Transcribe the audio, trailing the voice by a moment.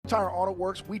Tire Auto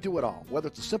Works, we do it all. Whether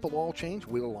it's a simple oil change,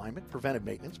 wheel alignment, preventive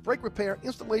maintenance, brake repair,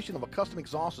 installation of a custom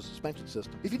exhaust or suspension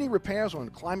system. If you need repairs on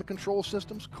climate control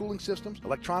systems, cooling systems,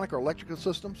 electronic or electrical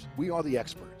systems, we are the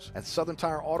experts. At Southern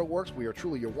Tire Auto Works, we are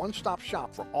truly your one-stop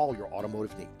shop for all your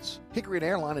automotive needs. Hickory and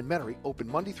Airline in Metairie, open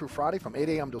Monday through Friday from 8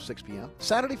 a.m. till 6 p.m.,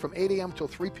 Saturday from 8 a.m. till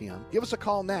 3 p.m. Give us a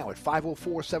call now at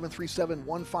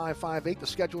 504-737-1558 to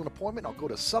schedule an appointment, or go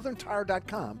to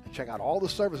southerntire.com and check out all the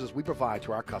services we provide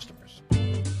to our customers.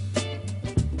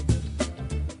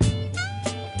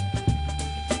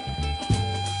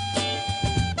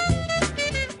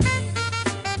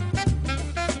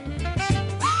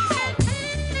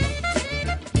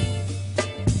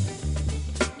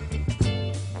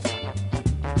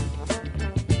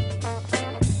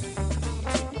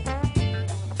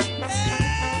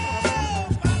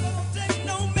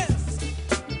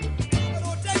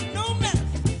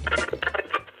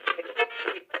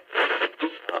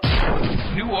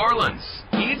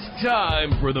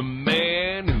 Time for the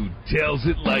man who tells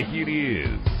it like it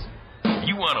is.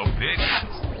 You want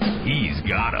opinions? He's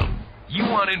got them. You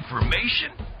want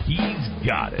information? He's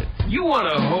got it. You want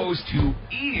a host who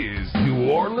is New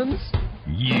Orleans?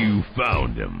 You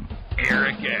found him.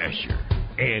 Eric Asher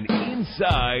and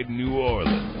Inside New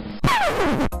Orleans.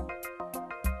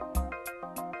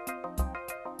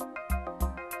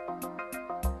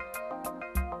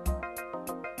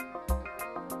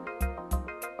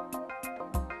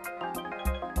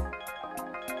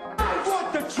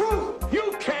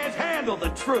 The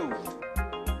truth.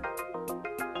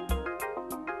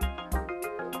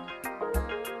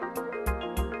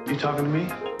 You talking to me?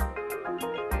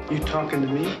 You talking to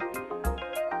me?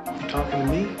 You talking to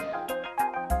me?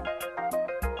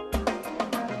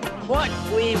 What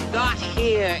we've got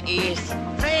here is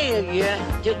failure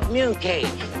to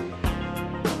communicate.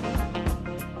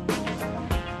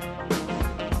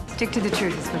 Stick to the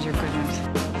truth is what you're good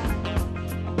at.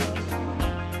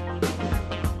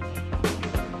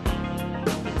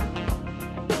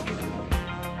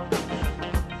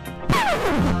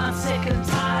 I'm sick and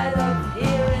tired of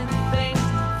hearing things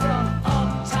from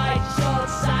uptight,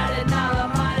 short-sighted,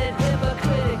 narrow-minded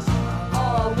hypocrites.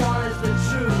 All I want is the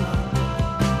truth.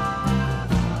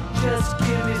 Just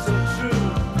give me some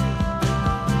truth.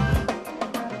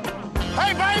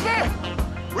 Hey, baby!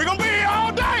 We're gonna be here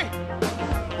all day!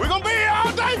 We're gonna be here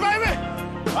all day, baby!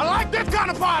 I like this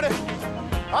kind of party!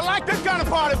 I like this kind of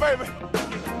party, baby!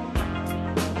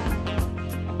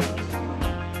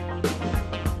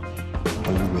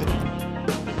 Are you ready?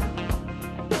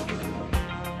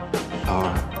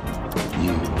 Are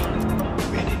you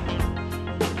ready?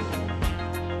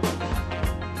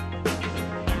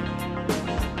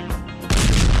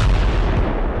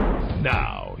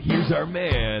 Now, here's our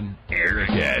man, Eric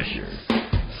Asher.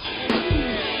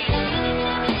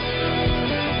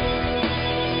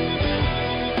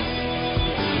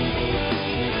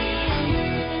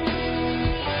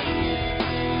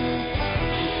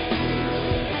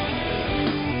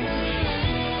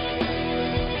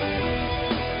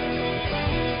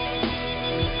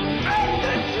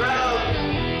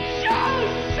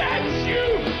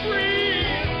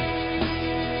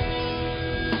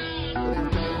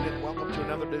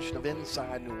 Of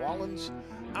Inside New Orleans.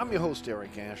 I'm your host,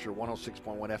 Eric Asher,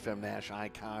 106.1 FM Nash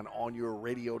Icon on your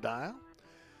radio dial.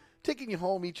 Taking you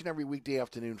home each and every weekday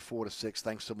afternoon, 4 to 6.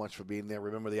 Thanks so much for being there.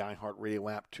 Remember the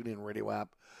iHeartRadio app, TuneIn Radio app.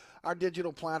 Our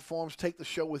digital platforms take the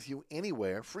show with you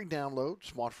anywhere. Free download,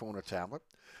 smartphone or tablet.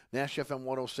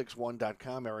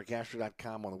 NashFM1061.com,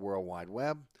 EricAsher.com on the World Wide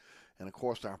Web. And, of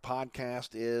course, our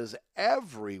podcast is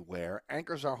everywhere.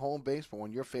 Anchor's our home base for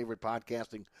on your favorite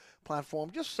podcasting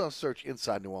platform. Just search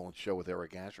Inside New Orleans Show with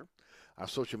Eric Asher. Our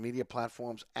social media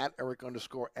platforms, at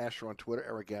Eric_Asher on Twitter,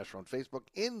 Eric Asher on Facebook,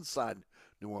 Inside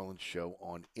New Orleans Show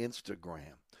on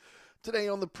Instagram. Today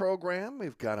on the program,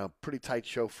 we've got a pretty tight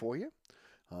show for you.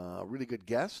 A really good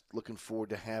guest. Looking forward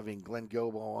to having Glenn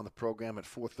Guilbeau on the program at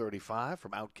 4:35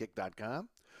 from Outkick.com.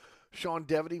 Sean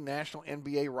Devity, national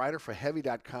NBA writer for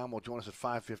Heavy.com, will join us at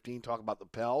 5:15, talk about the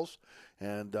Pels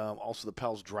and also the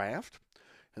Pels draft.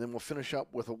 And then we'll finish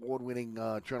up with award-winning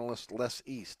journalist Les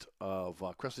East of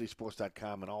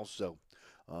CrescentCitySports.com and also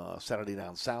Saturday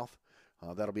Down South.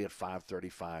 That'll be at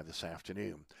 5:35 this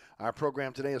afternoon. Our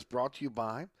program today is brought to you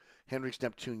by Hendrick's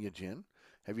Neptunia Gin.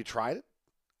 Have you tried it?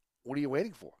 What are you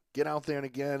waiting for? Get out there and,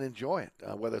 again, enjoy it,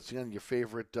 whether it's in your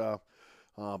favorite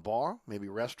bar, maybe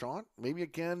restaurant. Maybe,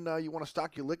 again, you want to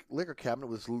stock your liquor cabinet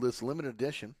with this limited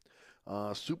edition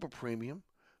super premium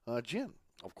gin.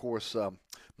 Of course,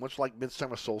 much like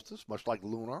Midsummer Solstice, much like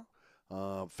Lunar,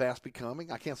 fast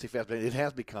becoming, I can't say fast, but it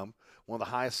has become one of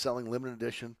the highest selling limited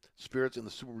edition spirits in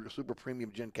the super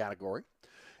premium gin category.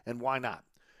 And why not?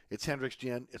 It's Hendrick's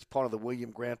Gin. It's part of the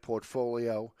William Grant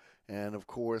portfolio. And, of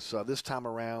course, this time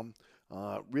around,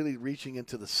 really reaching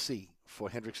into the sea for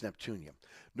Hendrick's Neptunia.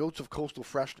 Notes of coastal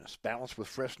freshness, balanced with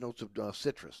fresh notes of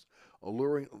citrus.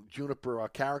 Alluring juniper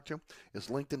character is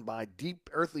linked in by deep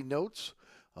earthy notes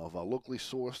of locally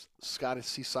sourced Scottish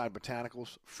seaside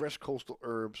botanicals, fresh coastal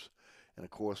herbs, and,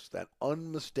 of course, that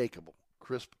unmistakable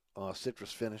crisp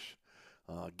citrus finish.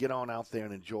 Get on out there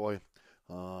and enjoy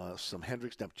some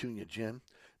Hendrick's Neptunia Gin.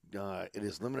 It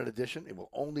is limited edition. It will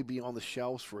only be on the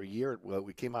shelves for a year. Well,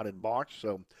 we came out in March,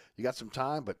 so you got some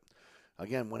time. But,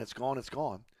 again, when it's gone, it's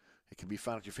gone. It can be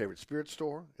found at your favorite spirit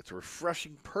store. It's a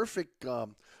refreshing, perfect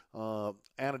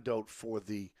antidote for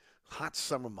the hot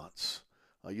summer months.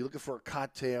 You're looking for a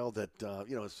cocktail that,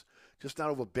 is just not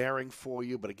overbearing for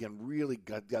you, but, again, really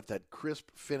got that crisp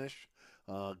finish.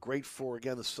 Great for,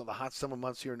 again, the hot summer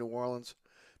months here in New Orleans.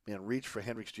 Man, reach for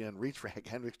Hendrick's Gin. Reach for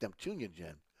Hendrick's Neptunia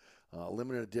Gin.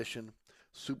 Limited edition,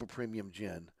 super premium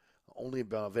gin, only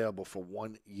available for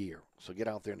 1 year. So get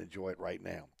out there and enjoy it right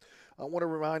now. I want to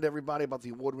remind everybody about the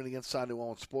award-winning Inside New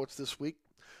Orleans Sports this week.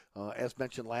 As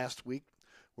mentioned last week,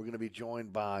 we're going to be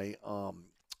joined by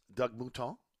Doug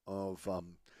Mouton of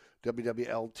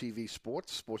WWL-TV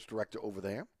Sports director over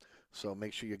there. So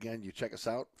make sure, you check us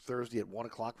out Thursday at 1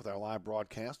 o'clock with our live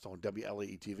broadcast on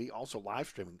WLE-TV, also live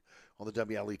streaming on the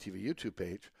WLE-TV YouTube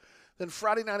page. Then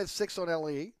Friday night at 6 on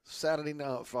LE, Saturday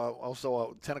night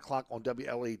also 10 o'clock on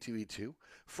WLE-TV 2.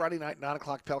 Friday night, 9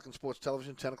 o'clock, Pelican Sports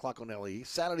Television, 10 o'clock on LE.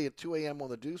 Saturday at 2 a.m. on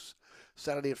The Deuce.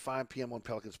 Saturday at 5 p.m. on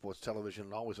Pelican Sports Television,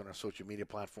 and always on our social media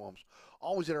platforms.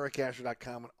 Always at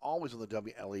ericasher.com and always on the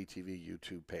WLE-TV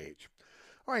YouTube page.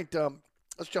 All right,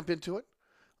 let's jump into it.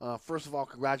 First of all,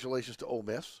 congratulations to Ole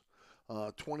Miss,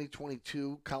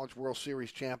 2022 College World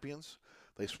Series champions.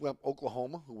 They swept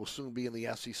Oklahoma, who will soon be in the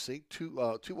SEC,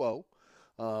 2-0.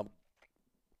 And,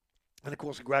 of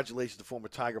course, congratulations to former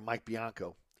Tiger Mike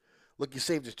Bianco. Look, you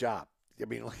saved his job. I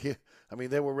mean,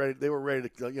 they were ready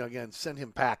to, again, send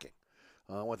him packing.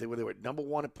 They were number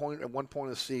one at one point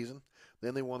of the season.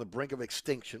 Then they were on the brink of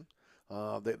extinction.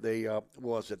 They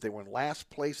were in last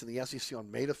place in the SEC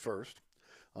on May the 1st.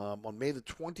 On May the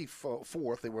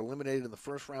 24th, they were eliminated in the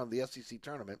first round of the SEC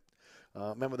tournament.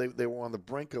 Remember, they were on the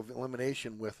brink of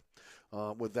elimination with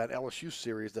that LSU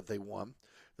series that they won.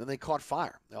 Then they caught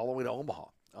fire all the way to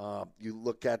Omaha. You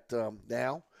look at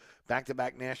now,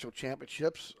 back-to-back national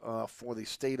championships for the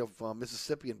state of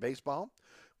Mississippi in baseball,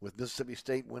 with Mississippi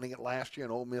State winning it last year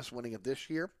and Ole Miss winning it this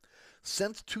year.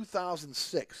 Since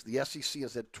 2006, the SEC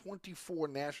has had 24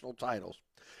 national titles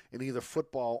in either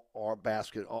football or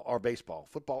baseball.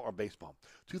 Football or baseball.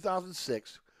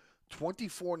 2006,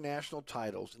 24 national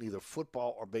titles in either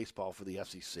football or baseball for the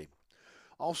SEC.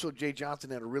 Also, Jay Johnson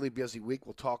had a really busy week.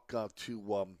 We'll talk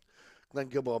to Glenn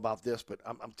Gilbo about this, but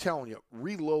I'm telling you,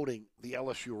 reloading the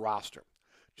LSU roster.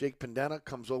 Jake Pendena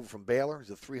comes over from Baylor.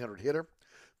 He's a 300 hitter.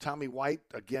 Tommy White,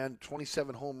 again,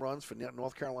 27 home runs for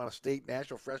North Carolina State,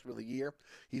 National Freshman of the Year.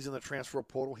 He's in the transfer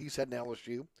portal. He's heading to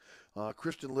LSU.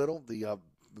 Christian Little, the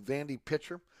Vandy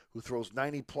pitcher, who throws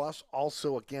 90-plus,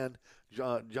 also, again,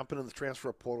 jumping in the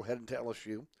transfer portal, heading to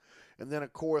LSU. And then,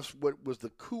 of course, what was the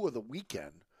coup of the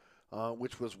weekend,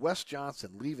 which was Wes Johnson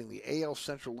leaving the AL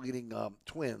Central leading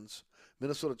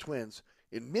Minnesota Twins,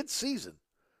 in midseason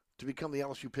to become the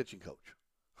LSU pitching coach.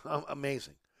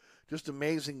 Amazing. Just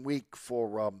amazing week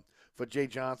for Jay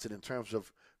Johnson in terms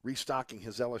of restocking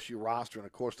his LSU roster and,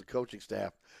 of course, the coaching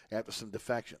staff after some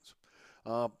defections.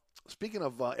 Speaking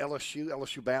of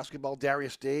LSU basketball,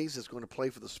 Darius Days is going to play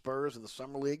for the Spurs in the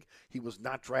Summer League. He was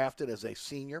not drafted as a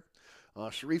senior.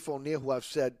 Sharif O'Neal, who I've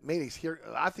said,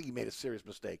 I think he made a serious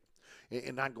mistake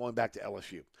in not going back to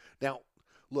LSU. Now,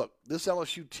 look, this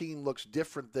LSU team looks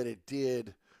different than it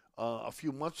did a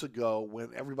few months ago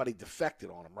when everybody defected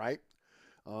on him, right?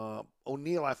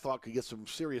 O'Neal, I thought, could get some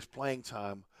serious playing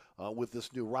time with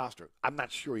this new roster. I'm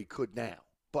not sure he could now,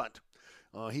 but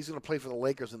he's going to play for the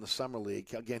Lakers in the Summer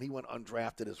League. Again, he went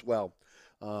undrafted as well,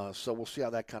 so we'll see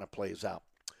how that kind of plays out.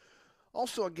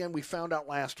 Also, again, we found out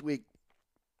last week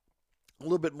a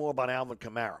little bit more about Alvin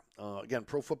Kamara. Again,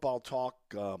 Pro Football Talk,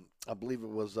 I believe it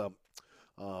was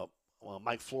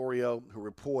Mike Florio who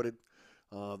reported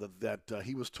that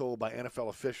he was told by NFL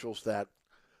officials that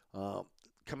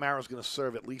Kamara is going to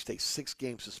serve at least a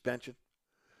 6-game suspension.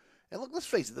 And look, let's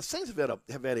face it, the Saints have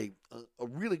had a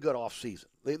really good offseason.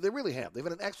 They really have. They've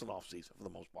had an excellent offseason for the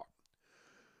most part.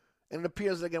 And it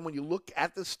appears that, again, when you look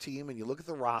at this team and you look at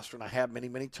the roster, and I have many,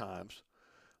 many times,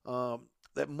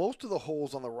 that most of the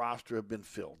holes on the roster have been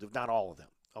filled, if not all of them.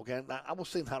 Okay, now, I will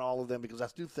say not all of them because I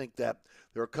do think that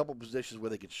there are a couple positions where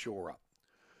they could shore up.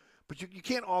 But you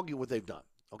can't argue what they've done.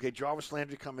 Okay, Jarvis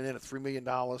Landry coming in at $3 million,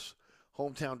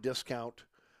 hometown discount.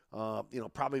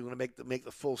 Probably going to make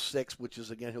the full $6, which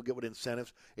is, again, he'll get with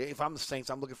incentives. If I'm the Saints,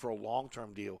 I'm looking for a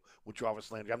long-term deal with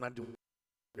Jarvis Landry. I'm not doing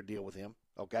a deal with him,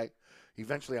 okay?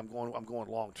 Eventually, I'm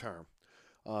going long-term.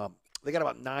 They got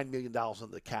about $9 million under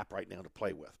the cap right now to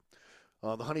play with.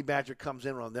 The Honey Badger comes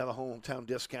in on another hometown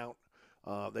discount.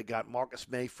 They got Marcus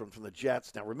May from the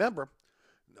Jets. Now, remember,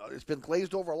 it's been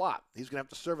glazed over a lot. He's going to have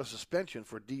to serve a suspension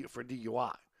for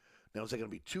DUI. Now, is it going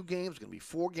to be 2 games? Is it going to be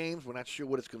 4 games? We're not sure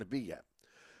what it's going to be yet.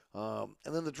 And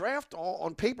then the draft, all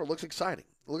on paper, looks exciting.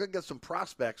 Looking at some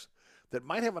prospects that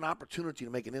might have an opportunity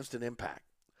to make an instant impact.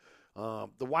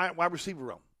 The wide receiver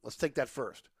room, let's take that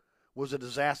first, was a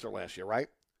disaster last year, right?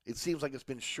 It seems like it's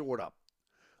been shored up,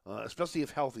 especially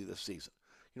if healthy this season.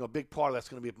 A big part of that's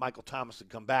going to be if Michael Thomas can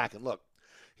come back. And look,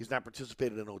 he's not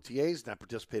participated in OTAs, not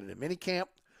participated in minicamp.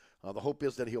 The hope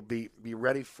is that he'll be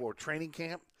ready for training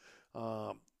camp.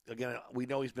 Again, we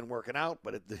know he's been working out,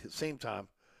 but at the same time,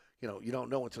 you don't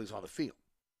know until he's on the field.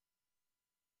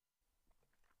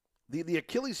 The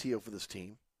Achilles heel for this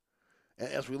team,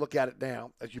 as we look at it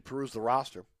now, as you peruse the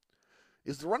roster,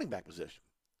 is the running back position.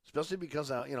 Especially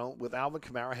because, with Alvin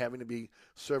Kamara having to be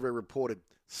survey reported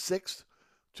 6th,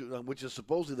 which is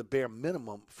supposedly the bare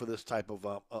minimum for this type of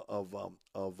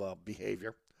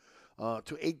behavior,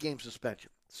 to 8-game suspension.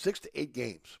 6 to 8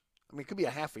 games. I mean, it could be a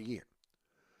half a year.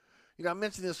 I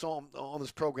mentioned this on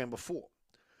this program before.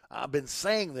 I've been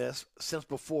saying this since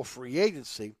before free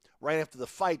agency, right after the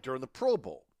fight during the Pro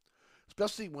Bowl,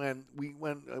 especially when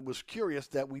it was curious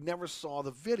that we never saw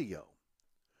the video.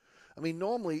 I mean,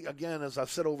 normally, again, as I've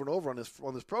said over and over on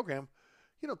this program,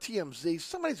 TMZ,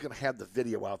 somebody's going to have the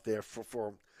video out there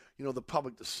for the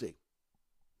public to see.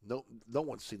 No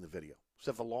one's seen the video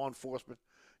except for law enforcement.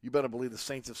 You better believe the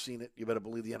Saints have seen it. You better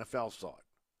believe the NFL saw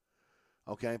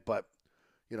it. Okay, but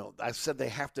I said they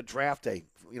have to draft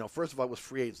first of all, it was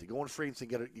free agency. Go on free agency,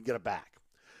 you get it back.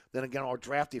 Then again, our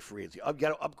draft a free agency. I've got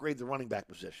to upgrade the running back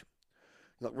position.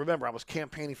 Remember, I was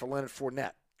campaigning for Leonard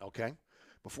Fournette, okay,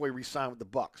 before he re-signed with the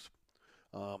Bucs.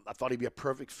 I thought he'd be a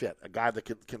perfect fit, a guy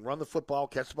that can run the football,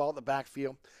 catch the ball in the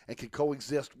backfield, and can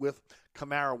coexist with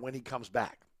Kamara when he comes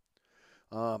back.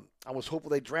 I was hoping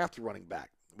they'd draft a running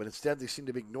back, but instead they seem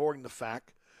to be ignoring the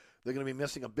fact they're going to be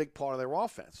missing a big part of their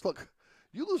offense. Look,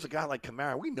 you lose a guy like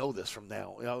Kamara, we know this from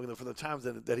now, from the times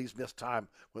that he's missed time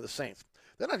with the Saints.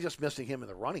 They're not just missing him in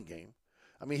the running game.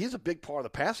 I mean, he's a big part of the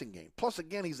passing game. Plus,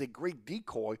 again, he's a great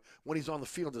decoy when he's on the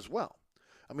field as well.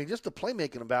 I mean, just the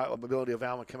playmaking ability of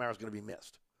Alvin Kamara is going to be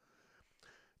missed.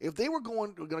 If they were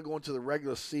going to go into the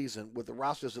regular season with the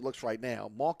roster as it looks right now,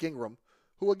 Mark Ingram,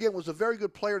 who, again, was a very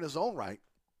good player in his own right,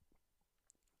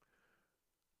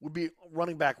 would be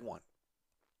running back 1.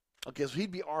 Okay, so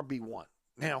he'd be RB1.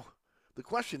 Now, the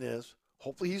question is,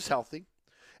 hopefully he's healthy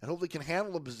and hopefully can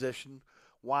handle the position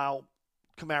while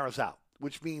Kamara's out,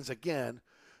 which means, again,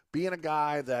 being a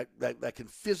guy that can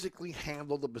physically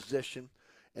handle the position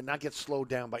and not get slowed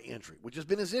down by injury, which has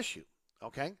been his issue,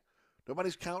 okay?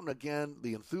 Nobody's counting, again,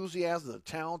 the enthusiasm, the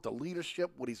talent, the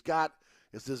leadership. What he's got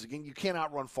is this, again, you can't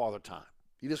outrun Father Time.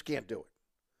 You just can't do it.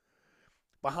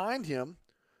 Behind him,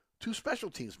 2 special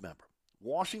teams members,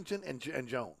 Washington and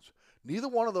Jones. Neither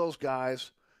one of those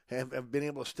guys have been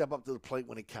able to step up to the plate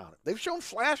when it counted. They've shown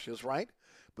flashes, right?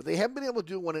 But they haven't been able to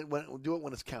do it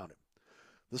when it's counted.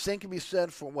 The same can be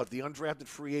said for the undrafted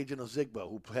free agent Ozigbo,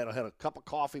 who had a cup of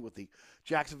coffee with the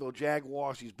Jacksonville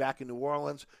Jaguars. He's back in New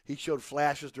Orleans. He showed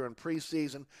flashes during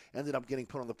preseason, ended up getting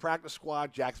put on the practice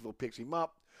squad. Jacksonville picks him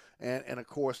up, and of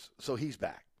course, so he's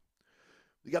back.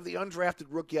 You got the undrafted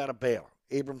rookie out of Baylor,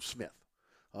 Abram Smith,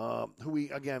 who we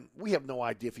have no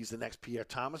idea if he's the next Pierre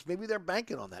Thomas. Maybe they're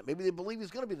banking on that. Maybe they believe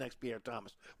he's going to be the next Pierre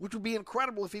Thomas, which would be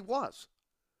incredible if he was.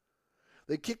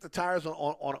 They kicked the tires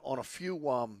on a few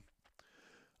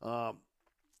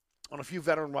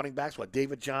veteran running backs.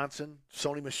 David Johnson,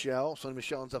 Sony Michel. Sony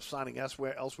Michel ends up signing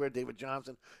elsewhere. David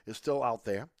Johnson is still out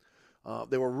there.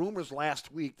 There were rumors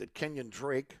last week that Kenyon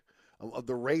Drake of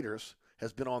the Raiders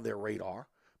has been on their radar.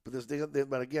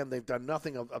 But again, they've done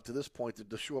nothing up to this point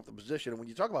to shore up the position. And when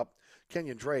you talk about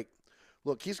Kenyon Drake,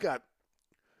 look, he's got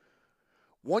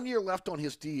 1 year left on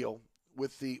his deal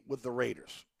with the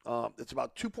Raiders. It's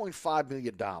about $2.5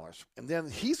 million. And then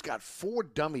he's got 4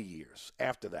 dummy years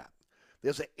after that.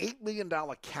 There's an $8 million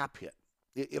cap hit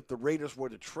if the Raiders were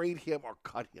to trade him or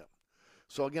cut him.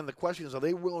 So, again, the question is, are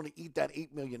they willing to eat that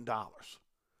 $8 million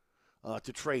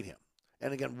to trade him?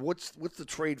 And, again, what's the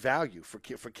trade value for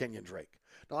Kenyon Drake?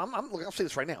 Now, I'll say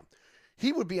this right now.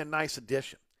 He would be a nice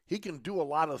addition. He can do a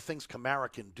lot of the things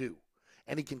Kamara can do,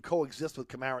 and he can coexist with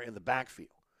Kamara in the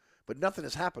backfield. But nothing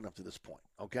has happened up to this point,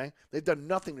 okay? They've done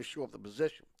nothing to shore up the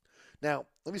position. Now,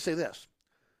 let me say this.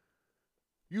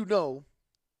 You know,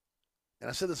 and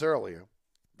I said this earlier,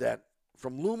 that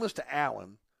from Loomis to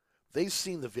Allen, they've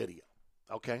seen the video,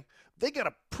 okay? They got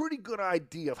a pretty good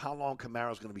idea of how long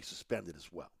Kamara's going to be suspended as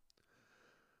well.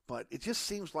 But it just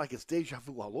seems like it's deja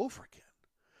vu all over again.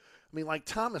 I mean, like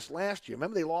Thomas last year.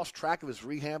 Remember they lost track of his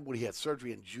rehab when he had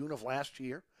surgery in June of last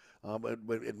year? At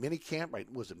minicamp,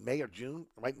 right? Was it May or June,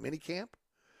 right? Minicamp?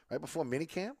 Right before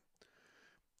minicamp?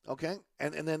 Okay?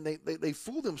 And then they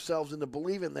fooled themselves into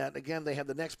believing that, again, they had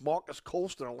the next Marcus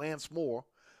Colston or Lance Moore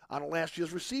out of last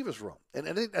year's receivers room. And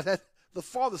that's the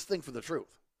farthest thing from the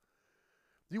truth.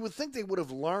 You would think they would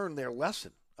have learned their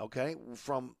lesson, okay,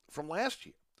 from last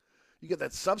year. You get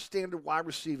that substandard wide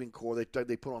receiving core they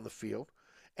put on the field.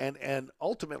 And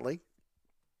ultimately,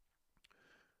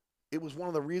 it was one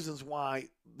of the reasons why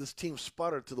this team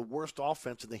sputtered to the worst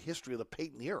offense in the history of the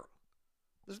Peyton era.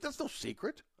 That's no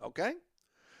secret, okay?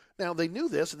 Now, they knew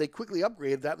this, and they quickly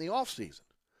upgraded that in the offseason.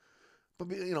 But,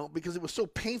 because it was so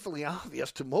painfully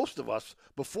obvious to most of us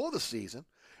before the season,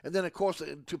 and then, of course,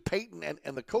 to Peyton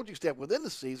and the coaching staff within the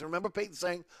season. Remember Peyton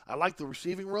saying, I like the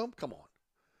receiving room? Come on.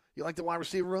 You like the wide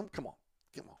receiver room? Come on.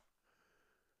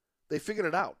 They figured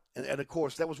it out. And, of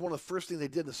course, that was one of the first things they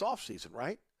did this offseason,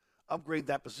 right? Upgrade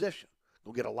that position.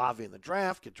 Go get Olave in the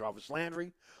draft, get Jarvis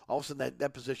Landry. All of a sudden,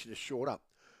 that position is shored up.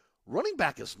 Running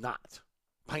back is not,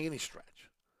 by any stretch.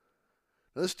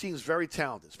 Now, this team is very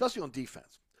talented, especially on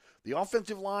defense. The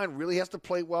offensive line really has to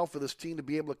play well for this team to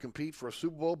be able to compete for a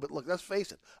Super Bowl. But look, let's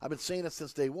face it. I've been saying it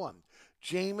since day one.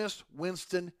 Jameis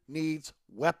Winston needs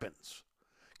weapons.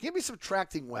 Give me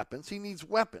subtracting weapons. He needs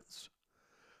weapons.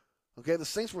 Okay, the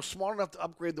Saints were smart enough to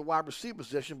upgrade the wide receiver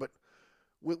position, but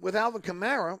with Alvin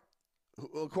Kamara,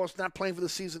 who, of course, not playing for the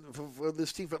season for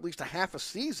this team for at least a half a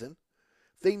season,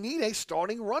 they need a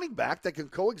starting running back that can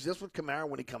coexist with Kamara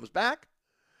when he comes back,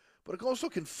 but it also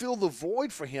can fill the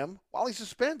void for him while he's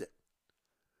suspended.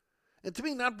 And to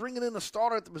me, not bringing in a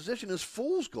starter at the position is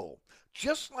fool's gold.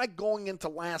 Just like going into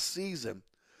last season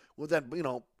with that,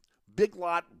 big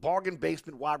lot, bargain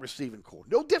basement wide receiving core.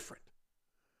 No different.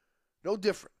 No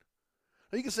different.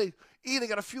 Now you can say, they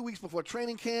got a few weeks before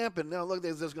training camp, and now look,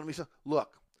 there's going to be some.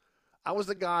 Look, I was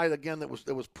the guy, again, that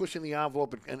was pushing the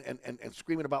envelope and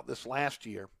screaming about this last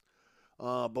year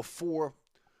before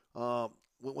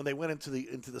when they went into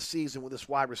the season with this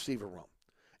wide receiver room.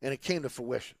 And it came to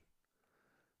fruition.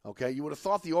 Okay? You would have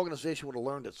thought the organization would have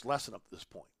learned its lesson up to this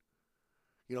point.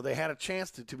 They had a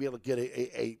chance to be able to get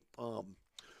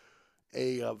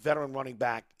a veteran running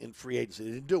back in free agency.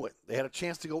 They didn't do it. They had a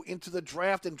chance to go into the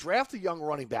draft and draft a young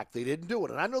running back. They didn't do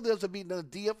it. And I know there's been a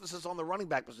de-emphasis on the running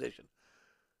back position.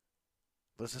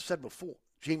 But as I said before,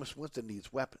 Jameis Winston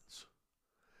needs weapons.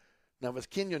 Now, if it's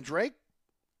Kenyon Drake,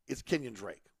 it's Kenyon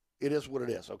Drake. It is what it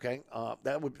is, okay?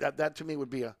 That to me would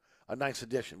be a nice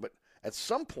addition. But at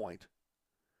some point,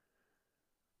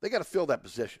 they got to fill that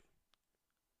position.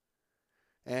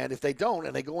 And if they don't,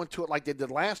 and they go into it like they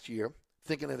did last year,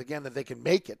 thinking that, again, that they can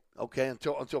make it, okay,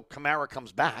 until Kamara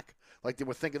comes back, like they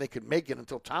were thinking they could make it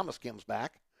until Thomas comes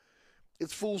back,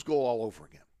 it's fool's gold all over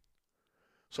again.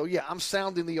 So, yeah, I'm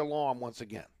sounding the alarm once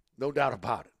again, no doubt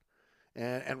about it.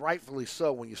 And rightfully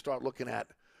so when you start looking at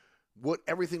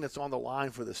everything that's on the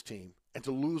line for this team, and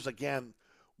to lose, again,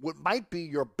 what might be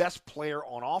your best player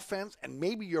on offense and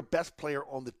maybe your best player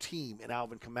on the team in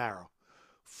Alvin Kamara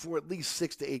for at least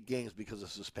 6 to 8 games because of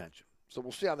suspension. So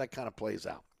we'll see how that kind of plays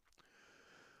out.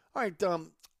 All right,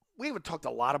 we haven't talked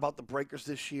a lot about the Breakers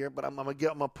this year, but I'm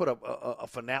gonna put a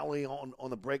finale on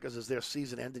the Breakers as their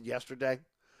season ended yesterday.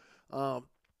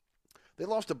 They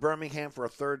lost to Birmingham for a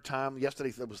third time. Yesterday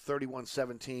it was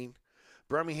 31-17.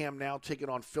 Birmingham now taking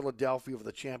on Philadelphia for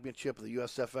the championship of the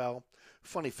USFL.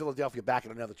 Funny, Philadelphia back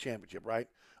in another championship, right?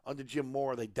 Under Jim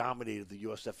Moore, they dominated the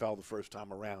USFL the first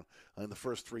time around in the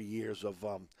first 3 years of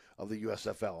the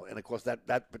USFL. And, of course,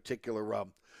 that particular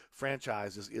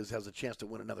franchise has a chance to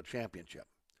win another championship.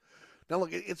 Now,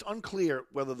 look, it's unclear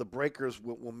whether the Breakers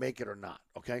will make it or not,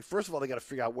 okay? First of all, they got to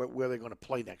figure out where they're going to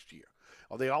play next year.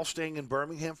 Are they all staying in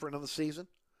Birmingham for another season?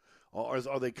 Or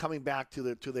are they coming back to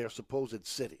their supposed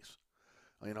cities?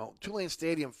 Tulane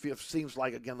Stadium seems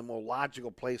like, again, the more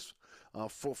logical place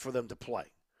for them to play.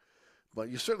 But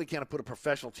you certainly can't put a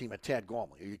professional team at Tad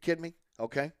Gormley. Are you kidding me?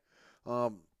 Okay.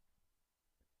 And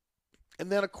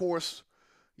then, of course,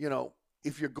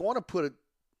 if you're going to put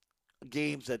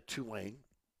games at Tulane,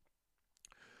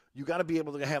 you got to be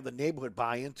able to have the neighborhood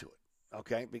buy into it,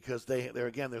 okay? Because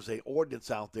there's an ordinance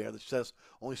out there that says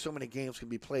only so many games can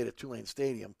be played at Tulane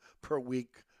Stadium per week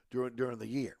during the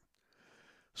year.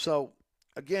 So,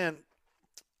 again,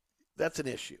 that's an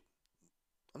issue.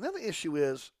 Another issue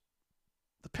is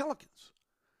the Pelicans.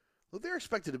 Look, they're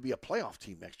expected to be a playoff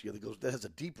team next year that has a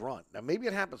deep run. Now, maybe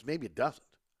it happens, maybe it doesn't.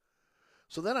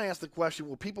 So then I ask the question,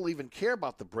 will people even care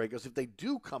about the Breakers if they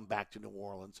do come back to New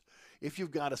Orleans, if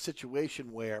you've got a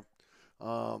situation where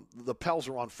the Pels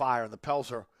are on fire and the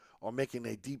Pels are making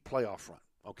a deep playoff run,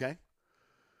 okay?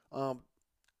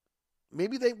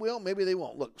 Maybe they will, maybe they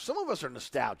won't. Look, some of us are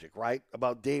nostalgic, right,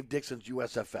 about Dave Dixon's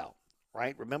USFL,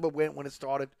 right? Remember when it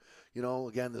started? You know,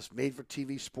 again, this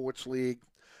made-for-TV sports league.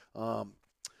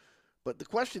 But the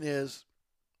question is,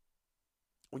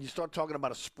 when you start talking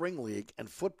about a spring league and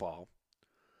football,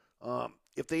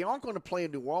 if they aren't going to play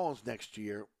in New Orleans next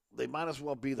year, they might as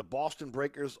well be the Boston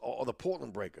Breakers or the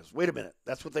Portland Breakers. Wait a minute.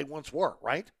 That's what they once were,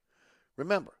 right?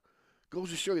 Remember, goes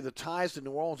to show you the ties to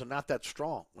New Orleans are not that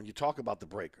strong when you talk about the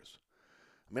Breakers.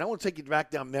 I mean, I want to take you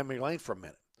back down memory lane for a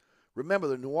minute. Remember,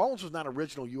 the New Orleans was not an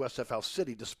original USFL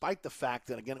city, despite the fact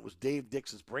that, again, it was Dave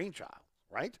Dixon's brainchild,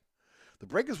 right? The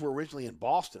Breakers were originally in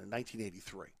Boston in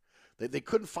 1983. They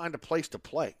couldn't find a place to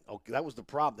play. Okay, that was the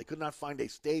problem. They could not find a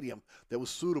stadium that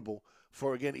was suitable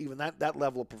for, again, even that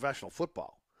level of professional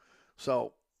football.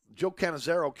 So Joe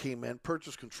Cannizzaro came in,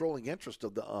 purchased controlling interest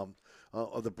of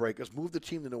the Breakers, moved the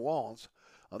team to New Orleans.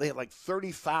 They had like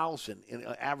 30,000 in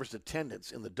average attendance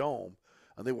in the Dome,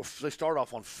 and they started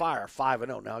off on fire,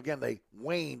 5-0. Now, again, they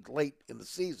waned late in the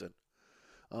season.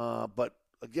 But,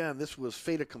 again, this was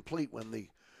fait accompli when the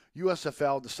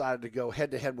USFL decided to go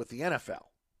head-to-head with the NFL.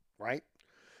 Right?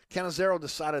 Cannizzaro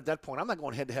decided at that point, I'm not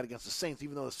going head-to-head against the Saints,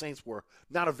 even though the Saints were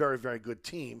not a very, very good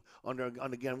team under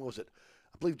again, what was it?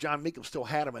 I believe John Meekum still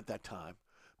had them at that time,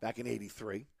 back in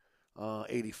 83,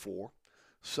 84.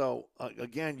 So,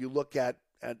 again, you look at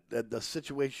the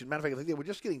situation. Matter of fact, I think they were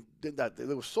just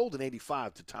they were sold in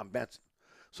 85 to Tom Benson.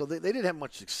 So they didn't have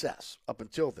much success up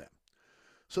until then.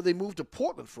 So they moved to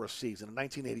Portland for a season in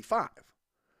 1985.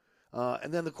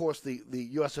 And then, of course, the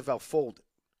USFL folded.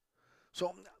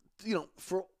 So, you know,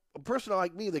 for a person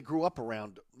like me that grew up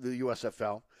around the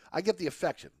USFL, I get the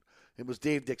affection. It was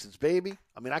Dave Dixon's baby.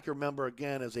 I mean, I can remember,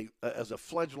 again, as a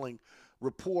fledgling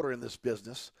reporter in this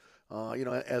business, you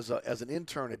know, as an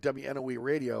intern at WNOE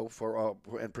Radio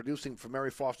and producing for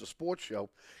Mary Foster Sports Show,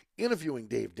 interviewing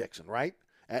Dave Dixon, right,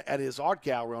 at his art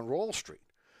gallery on Royal Street.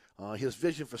 His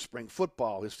vision for spring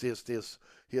football, his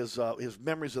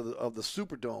memories of the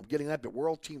Superdome, getting that to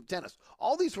World Team Tennis.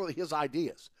 All these were his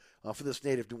ideas for this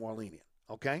native New Orleanian.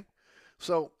 Okay,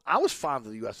 so I was fond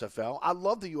of the USFL. I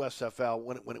loved the USFL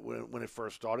when it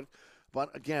first started,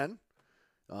 but again,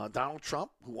 Donald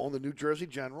Trump, who owned the New Jersey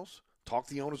Generals, talked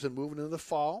the owners into moving into the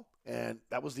fall, and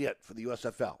that was it for the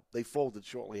USFL. They folded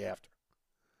shortly after.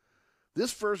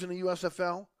 This version of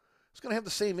USFL is going to have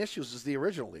the same issues as the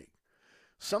original league.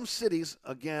 Some cities,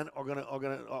 again, are going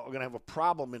to have a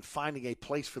problem in finding a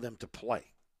place for them to play.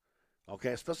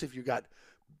 Okay, especially if you've got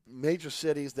major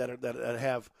cities that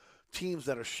have teams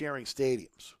that are sharing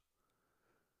stadiums.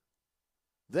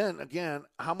 Then, again,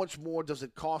 how much more does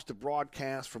it cost to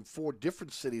broadcast from 4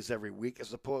 different cities every week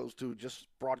as opposed to just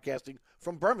broadcasting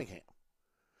from Birmingham?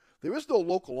 There is no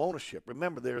local ownership.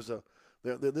 Remember,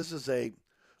 this is a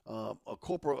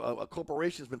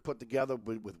corporation has been put together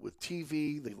with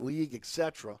TV, the league,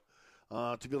 etc.,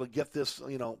 to be able to get this,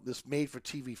 you know, this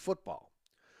made-for-TV football.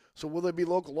 So will there be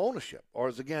local ownership? Or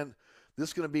is, again,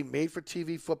 this going to be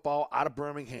made-for-TV football out of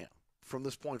Birmingham from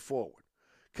this point forward?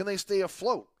 Can they stay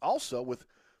afloat? Also, with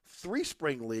 3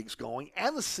 spring leagues going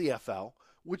and the CFL,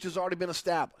 which has already been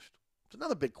established. It's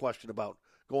another big question about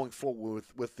going forward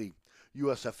with the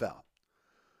USFL.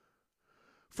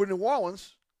 For New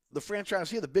Orleans, the franchise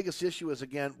here, the biggest issue is,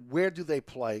 again, where do they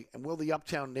play, and will the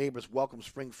Uptown neighbors welcome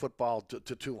spring football to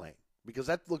Tulane? Because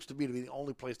that looks to be the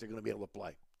only place they're going to be able to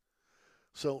play.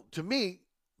 So, to me,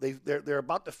 they're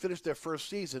about to finish their first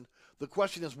season. The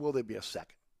question is, will there be a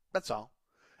second? That's all.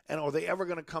 And are they ever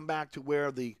going to come back to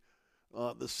where the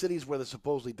cities where they're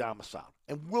supposedly domiciled?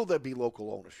 And will there be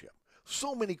local ownership?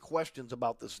 So many questions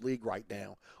about this league right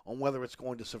now on whether it's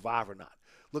going to survive or not.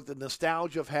 Look, the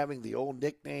nostalgia of having the old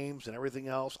nicknames and everything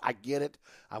else, I get it.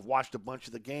 I've watched a bunch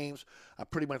of the games. I've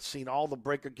pretty much seen all the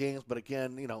Breaker games, but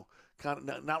again, you know, kind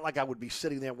of not like I would be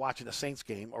sitting there watching a Saints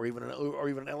game or even an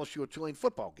LSU or Tulane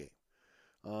football game.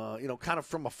 You know, kind of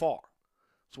from afar.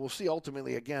 So we'll see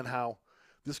ultimately again how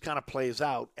this kind of plays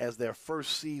out as their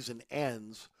first season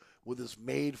ends with this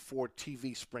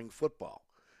made-for-TV spring football.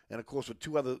 And, of course, with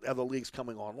 2 other leagues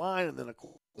coming online, and then, of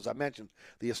course, as I mentioned,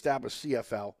 the established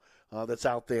CFL that's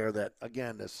out there that,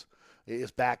 again,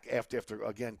 is back after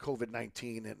again,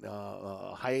 COVID-19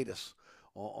 and hiatus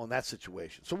on that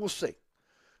situation. So we'll see.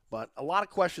 But a lot of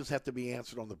questions have to be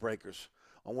answered on the Breakers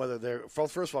on whether they're,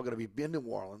 first of all, going to be in New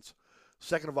Orleans.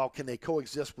 Second of all, can they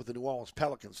coexist with the New Orleans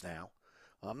Pelicans now?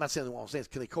 I'm not saying the New Orleans Saints.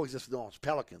 Can they coexist with the New Orleans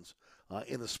Pelicans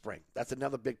in the spring? That's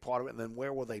another big part of it. And then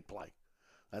where will they play?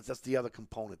 That's the other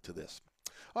component to this.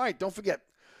 All right, don't forget,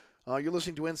 you're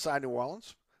listening to Inside New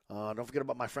Orleans. Don't forget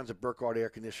about my friends at Burkhardt Air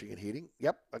Conditioning and Heating.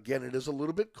 Yep, again, it is a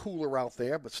little bit cooler out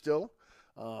there, but still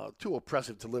too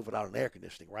oppressive to live without an air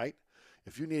conditioning, right?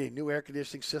 If you need a new air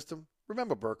conditioning system,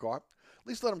 remember Burkhardt. At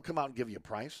least let them come out and give you a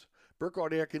price.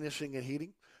 Burkhardt Air Conditioning and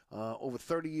Heating, over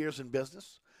 30 years in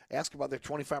business. Ask about their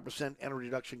 25% energy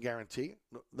reduction guarantee.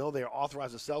 Know they are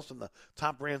authorized to sell some of the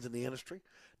top brands in the industry.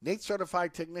 NATE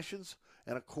certified technicians,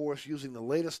 and of course, using the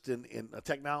latest in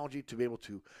technology to be able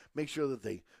to make sure that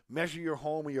they measure your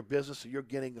home or your business so you're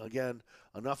getting, again,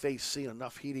 enough AC and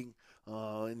enough heating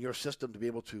in your system to be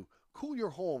able to cool your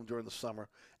home during the summer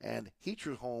and heat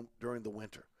your home during the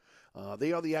winter.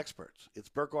 They are the experts. It's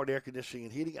Burkhardt Air Conditioning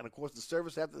and Heating, and of course, the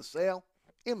service after the sale,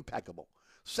 impeccable.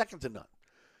 Second to none.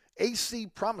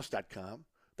 acpromise.com.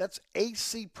 That's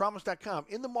acpromise.com.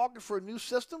 In the market for a new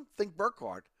system? Think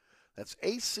Burkhardt. That's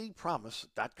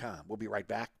acpromise.com. We'll be right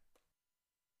back.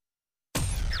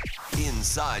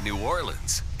 Inside New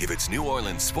Orleans. If it's New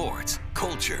Orleans sports,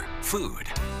 culture, food.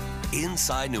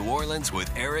 Inside New Orleans with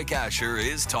Eric Asher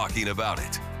is talking about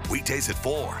it. Weekdays at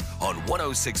 4 on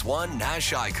 106.1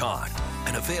 Nash Icon.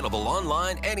 And available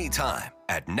online anytime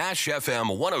at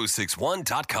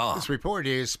NashFM1061.com. This report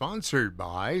is sponsored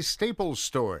by Staples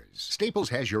Stores. Staples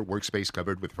has your workspace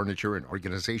covered with furniture and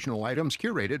organizational items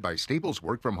curated by Staples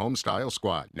Work From Home Style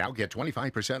Squad. Now get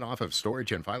 25% off of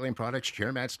storage and filing products,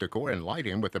 chair mats, decor, and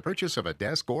lighting with the purchase of a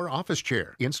desk or office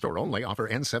chair. In-store only. Offer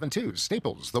N72.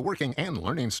 Staples, the working and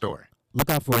learning store. Look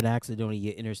out for an accident on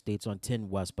your interstates on 10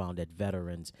 westbound at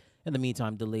Veterans. In the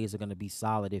meantime, delays are going to be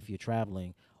solid if you're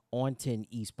traveling on 10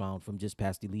 eastbound from just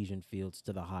past Elysian Fields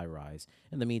to the high rise.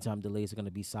 In the meantime, delays are going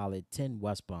to be solid 10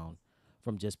 westbound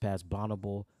from just past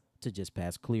Bonneville to just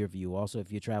past Clearview. Also,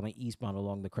 if you're traveling eastbound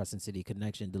along the Crescent City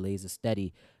connection, delays are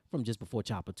steady from just before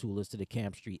Chapatoulas to the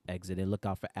Camp Street exit. And look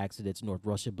out for accidents north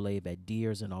Russia Blade at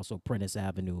Deers and also Prentice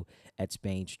Avenue at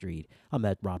Spain Street. I'm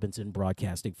Ed Robinson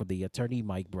broadcasting for the Attorney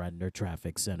Mike Bradner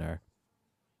Traffic Center.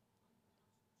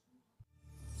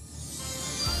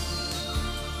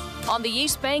 On the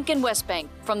East Bank and West Bank,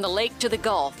 from the lake to the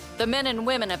Gulf, the men and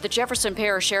women of the Jefferson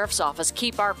Parish Sheriff's Office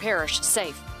keep our parish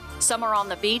safe. Some are on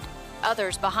the beat,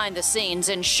 others behind the scenes,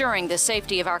 ensuring the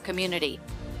safety of our community.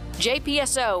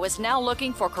 JPSO is now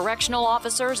looking for correctional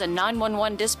officers and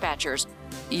 911 dispatchers.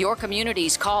 Your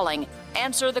community's calling.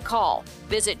 Answer the call.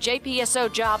 Visit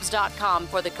jpsojobs.com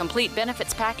for the complete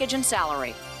benefits package and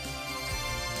salary.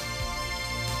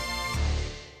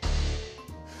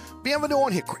 Bienvenue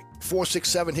on Hickory,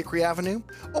 467 Hickory Avenue.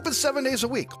 Open 7 days a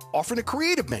week, offering a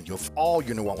creative menu of all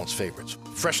your New Orleans favorites.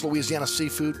 Fresh Louisiana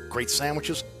seafood, great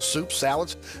sandwiches, soups,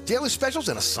 salads, daily specials,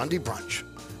 and a Sunday brunch.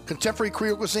 Contemporary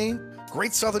Creole cuisine,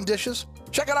 great southern dishes.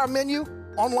 Check out our menu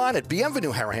online at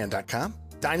bienvenueharahan.com.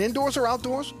 Dine indoors or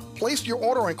outdoors. Place your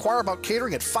order or inquire about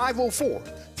catering at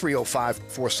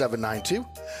 504-305-4792.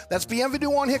 That's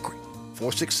Bienvenue on Hickory,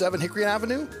 467 Hickory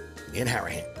Avenue in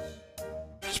Harahan.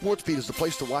 SportsBeat is the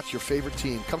place to watch your favorite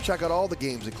team. Come check out all the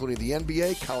games, including the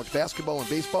NBA, college basketball, and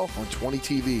baseball on 20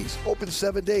 TVs. Open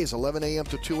 7 days, 11 a.m.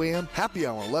 to 2 a.m. Happy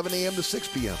hour, 11 a.m. to 6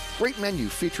 p.m. Great menu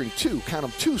featuring two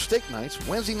steak nights.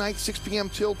 Wednesday night, 6 p.m.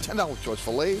 till $10 choice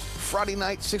fillets. Friday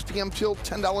night, 6 p.m. till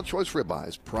 $10 choice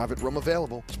ribeyes. Private room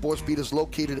available. SportsBeat is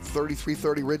located at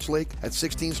 3330 Ridge Lake at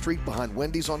 16th Street behind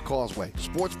Wendy's on Causeway.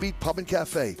 SportsBeat Pub and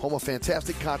Cafe, home of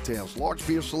fantastic cocktails, large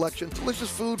beer selection, delicious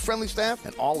food, friendly staff,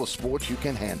 and all the sports you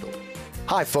can handle.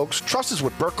 Hi, folks. Trust is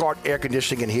what Burkhardt Air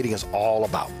Conditioning and Heating is all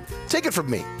about. Take it from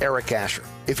me, Eric Asher.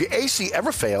 If your AC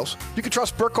ever fails, you can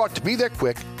trust Burkhardt to be there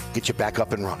quick, get you back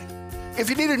up and running. If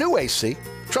you need a new AC,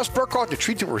 trust Burkhardt to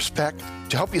treat you with respect,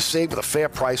 to help you save with a fair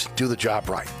price and do the job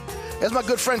right. As my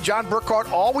good friend John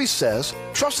Burkhardt always says,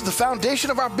 trust is the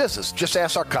foundation of our business. Just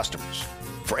ask our customers.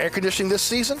 For air conditioning this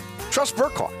season, trust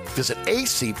Burkhardt. Visit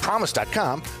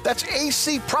acpromise.com. That's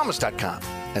acpromise.com.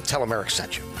 And tell them Eric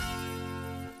sent you.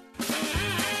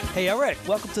 Hey, Eric,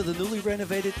 welcome to the newly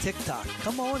renovated TikTok.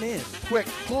 Come on in. Quick,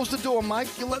 close the door, Mike.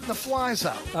 You're letting the flies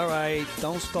out. All right,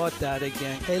 don't start that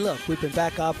again. Hey, look, we've been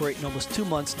back operating almost 2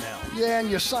 months now. Yeah, and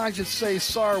your sign should say,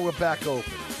 sorry, we're back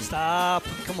open. Stop.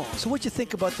 Come on. So what'd you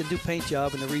think about the new paint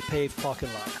job and the repaved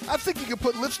parking lot? I think you can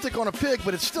put lipstick on a pig,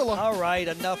 but it's still a... All right,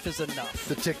 enough is enough.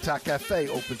 The TikTok Cafe,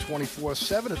 open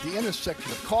 24/7 at the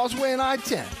intersection of Causeway and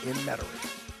I-10 in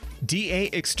Metairie. DA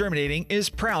Exterminating is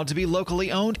proud to be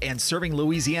locally owned and serving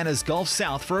Louisiana's Gulf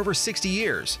South for over 60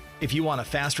 years. If you want a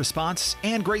fast response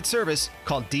and great service,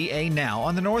 call DA now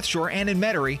on the North Shore and in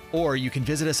Metairie, or you can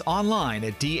visit us online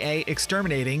at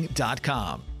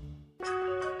daexterminating.com.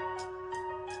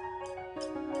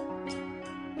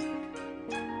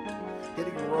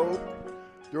 Hitting the road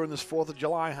during this 4th of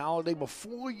July holiday.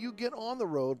 Before you get on the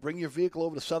road, bring your vehicle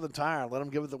over to Southern Tire. Let them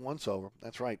give it the once-over.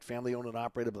 That's right. Family owned and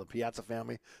operated by the Piazza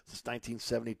family since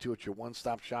 1972. It's your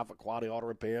one-stop shop for quality auto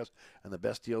repairs and the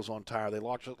best deals on tire. They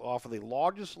offer the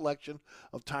largest selection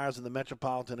of tires in the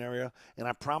metropolitan area. And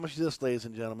I promise you this, ladies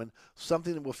and gentlemen,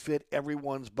 something that will fit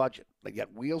everyone's budget. They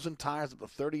got wheels and tires up to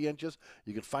 30 inches.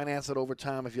 You can finance it over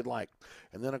time if you'd like.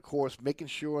 And then, of course, making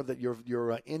sure that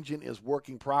your engine is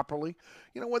working properly.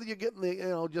 You know, whether you're getting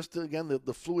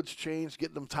the fluids changed,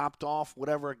 getting them topped off,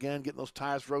 whatever, again, getting those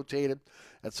tires rotated.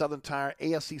 At Southern Tire,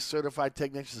 ASE certified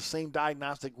technicians, the same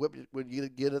diagnostic equipment you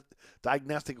get at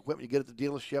the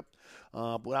dealership,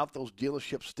 without those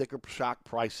dealership sticker shock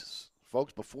prices.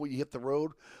 Folks, before you hit the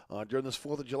road during this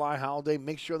 4th of July holiday,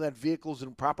 make sure that vehicle's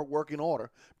in proper working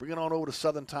order. Bring it on over to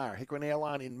Southern Tire. Hickory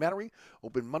Airline in Metairie,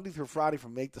 open Monday through Friday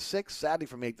from 8 to 6, Saturday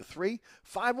from 8 to 3.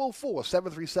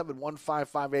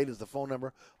 504-737-1558 is the phone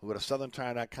number. We'll go to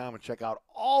southerntire.com and check out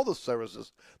all the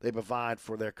services they provide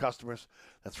for their customers.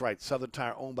 That's right, Southern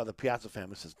Tire, owned by the Piazza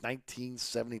family since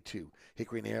 1972.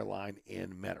 Hickory Airline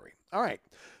in Metairie. All right,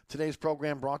 today's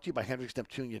program brought to you by Hendrick's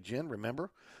Neptunia Gin. Remember,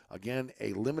 again,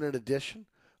 a limited edition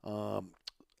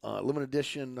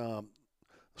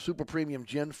super premium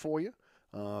gin for you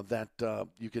that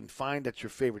you can find at your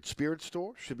favorite spirit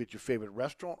store. Should be at your favorite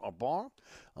restaurant or bar.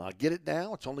 Get it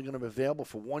now. It's only going to be available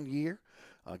for 1 year.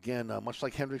 Again, much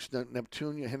like Hendrick's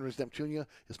Neptunia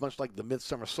is much like the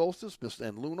Midsummer Solstice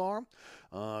and Lunar.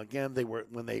 Again, they were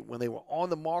when they were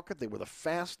on the market, they were the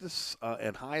fastest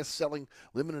and highest selling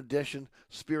limited edition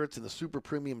spirits in the super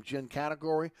premium gin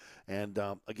category. And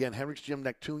again, Hendrick's Gin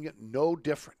Neptunia, no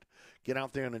different. Get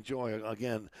out there and enjoy,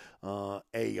 again, a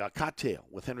cocktail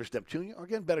with Hendrick's Neptunia. Or,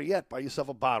 again, better yet, buy yourself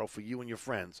a bottle for you and your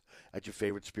friends at your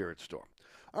favorite spirit store.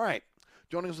 All right.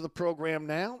 Joining us on the program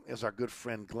now is our good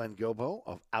friend Glenn Gobo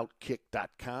of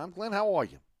Outkick.com. Glenn, how are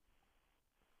you?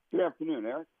 Good afternoon,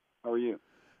 Eric. How are you?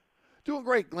 Doing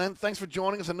great, Glenn. Thanks for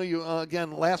joining us. I know you,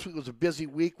 again, last week was a busy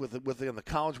week with the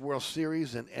College World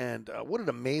Series, and what an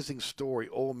amazing story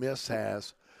Ole Miss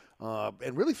has.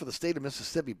 And really for the state of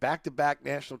Mississippi, back-to-back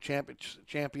national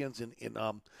champions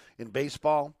in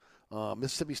baseball.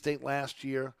 Mississippi State last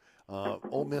year,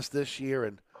 Ole Miss this year,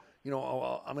 and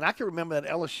I can remember that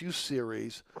LSU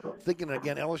series, thinking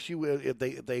again, LSU, if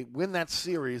they win that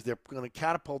series, they're going to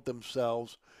catapult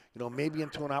themselves, maybe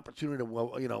into an opportunity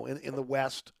to, in the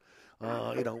West,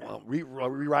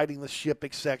 rewriting the ship,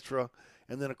 etc.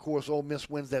 And then of course Ole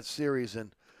Miss wins that series,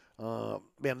 and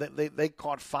they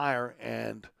caught fire,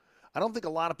 and I don't think a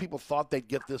lot of people thought they'd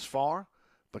get this far,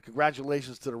 but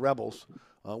congratulations to the Rebels.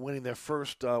 Winning their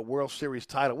first World Series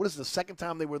title. What is the second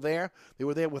time they were there? They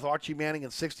were there with Archie Manning in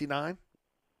 '69.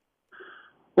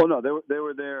 Well, no, they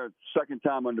were there second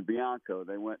time under Bianco.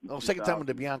 They went. Second time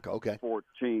under Bianco. Okay.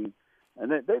 14,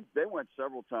 and they went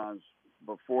several times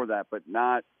before that, but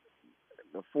not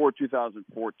before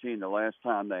 2014. The last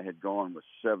time they had gone was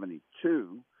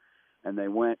 '72, and they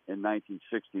went in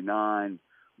 1969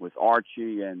 with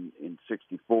Archie, and in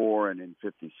 '64 and in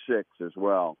 '56 as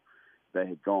well. They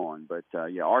had gone, but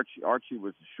Archie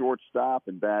was the shortstop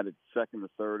and batted second or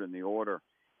third in the order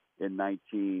in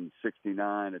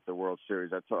 1969 at the World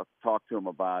Series. I talked to him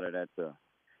about it at the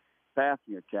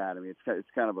Passing Academy. It's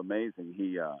kind of amazing.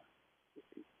 The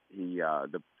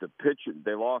pitcher,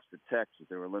 they lost to Texas.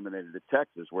 They were eliminated to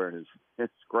Texas, where his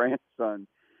grandson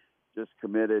just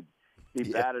committed. He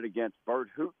batted against Bert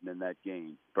Hooton in that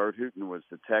game. Bert Hooton was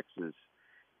the Texas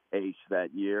ace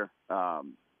that year.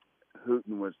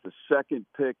 Hooton was the second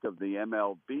pick of the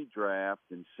MLB draft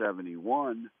in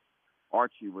 '71.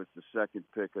 Archie was the second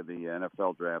pick of the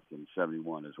NFL draft in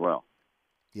 '71 as well.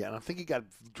 Yeah, and I think he got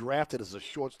drafted as a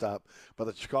shortstop by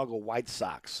the Chicago White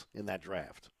Sox in that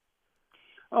draft.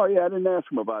 Oh yeah, I didn't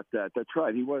ask him about that. That's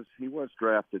right. He was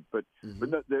drafted, but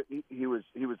he was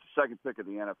the second pick of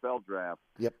the NFL draft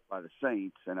by the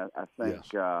Saints, and I think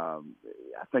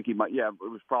he might. Yeah, it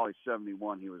was probably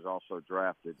 '71. He was also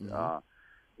drafted.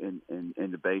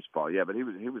 Into baseball, but he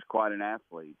was quite an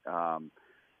athlete,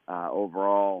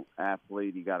 overall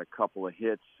athlete. He got a couple of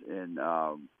hits in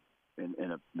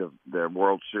their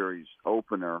World Series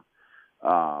opener,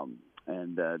 and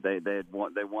they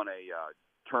won a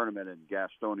tournament in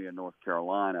Gastonia, North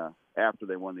Carolina, after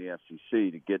they won the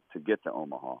SEC to get to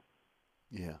Omaha.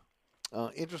 Yeah.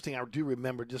 Interesting. I do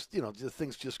remember just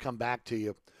things just come back to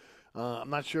you. I'm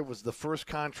not sure if it was the first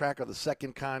contract or the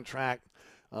second contract.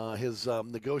 His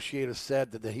negotiator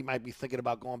said that he might be thinking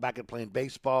about going back and playing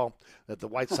baseball, that the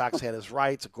White Sox had his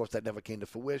rights. Of course, that never came to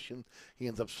fruition. He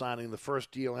ends up signing the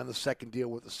first deal and the second deal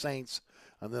with the Saints,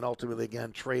 and then ultimately,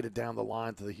 again, traded down the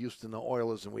line to the Houston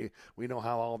Oilers, and we know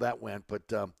how all that went. But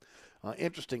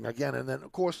interesting, again. And then,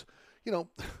 of course,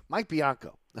 Mike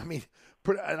Bianco. I mean,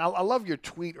 and I love your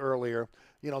tweet earlier,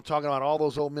 talking about all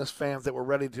those Ole Miss fans that were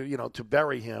ready to, to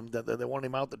bury him, that they wanted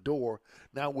him out the door,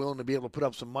 now willing to be able to put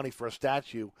up some money for a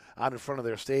statue out in front of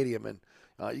their stadium. And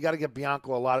you got to give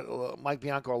Mike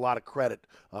Bianco a lot of credit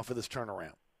for this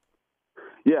turnaround.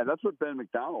 Yeah, that's what Ben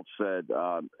McDonald said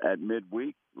at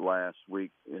midweek last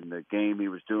week in the game he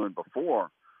was doing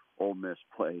before Ole Miss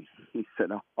played. He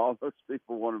said, all those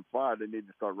people want him fired. They need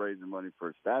to start raising money for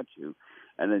a statue.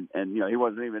 And he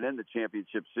wasn't even in the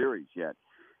championship series yet.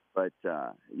 But,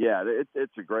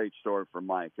 it's a great story for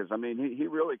Mike because, I mean, he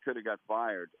really could have got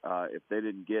fired if they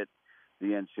didn't get the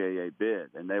NCAA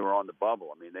bid. And they were on the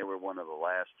bubble. I mean, they were one of the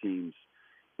last teams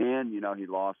in. He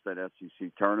lost that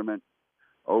SEC tournament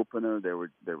opener. They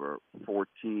were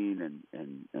 14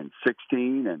 and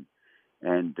 16.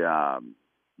 And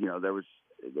there was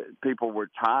people were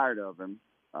tired of him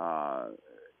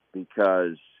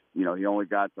because, he only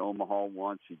got to Omaha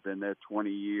once. He'd been there 20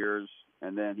 years.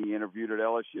 And then he interviewed at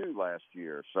LSU last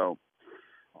year. So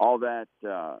all that,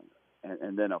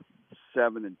 and then a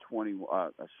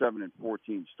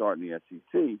 7-14 start in the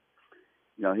SEC.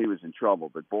 He was in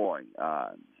trouble. But boy,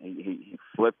 he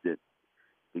flipped it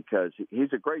because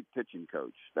he's a great pitching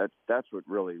coach. That's what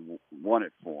really won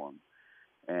it for him.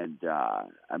 And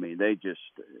they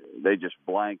just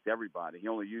blanked everybody. He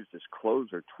only used his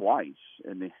closer twice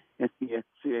in the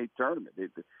NCAA tournament.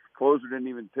 The closer didn't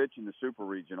even pitch in the Super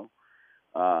Regional.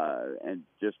 And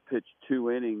just pitched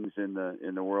 2 innings in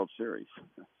the World Series.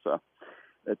 So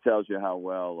that tells you how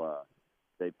well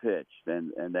they pitched,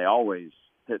 and they always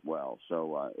hit well.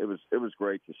 So it was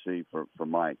great to see for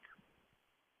Mike.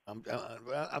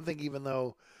 I think even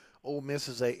though Ole Miss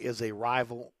is a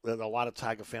rival, that a lot of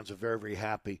Tiger fans are very, very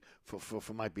happy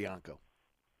for Mike Bianco.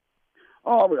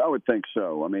 Oh, I would think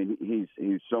so. I mean,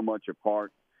 he's so much a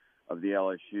part of the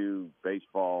LSU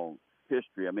baseball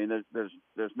history. I mean,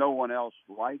 there's no one else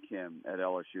like him at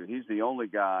LSU. He's the only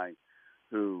guy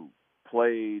who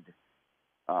played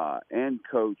and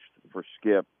coached for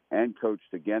Skip and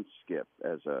coached against Skip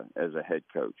as a head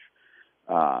coach.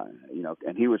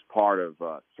 And he was part of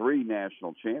 3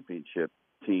 national championship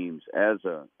teams as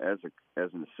an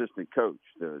assistant coach.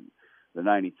 The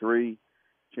 '93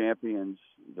 champions,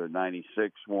 the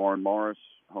 '96 Warren Morris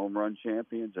home run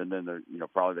champions, and then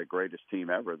probably the greatest team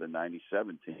ever, the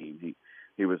 '97 team.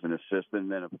 He was an assistant,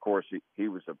 and then of course he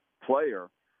was a player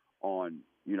on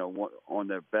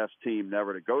their best team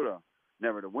never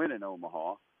to win in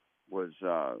Omaha was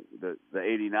the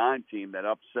 '89 team that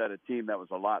upset a team that was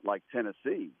a lot like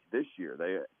Tennessee this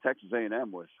year. Texas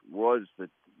A&M was the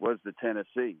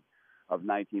Tennessee of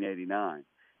 1989,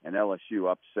 and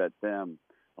LSU upset them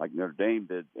like Notre Dame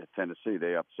did at Tennessee.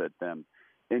 They upset them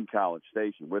in College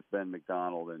Station with Ben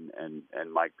McDonald and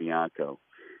Mike Bianco.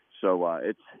 So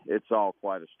it's all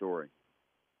quite a story.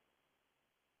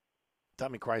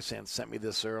 Tommy Chrysan sent me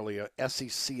this earlier.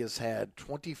 SEC has had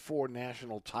 24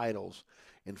 national titles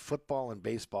in football and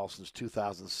baseball since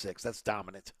 2006. That's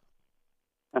dominant.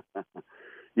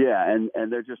 Yeah, and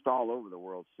they're just all over the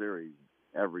World Series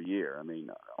every year. I mean,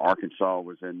 Arkansas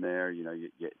was in there.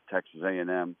 Texas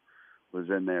A&M was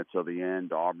in there till the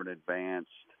end. Auburn advanced.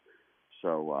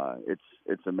 So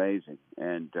it's amazing.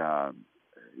 And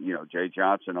Jay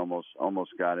Johnson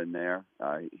almost got in there.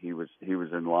 He was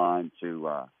in line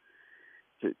to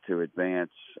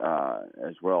advance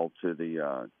as well to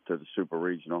the Super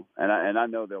Regional. And I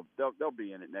know they'll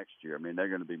be in it next year. I mean, they're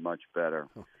going to be much better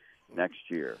next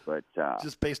year. But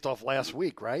just based off last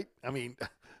week, right? I mean,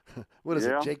 what is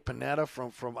it? Jake Panetta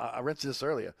from I read this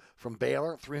earlier, from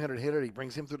Baylor, 300 hitter. He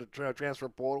brings him through the transfer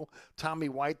portal. Tommy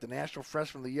White, the national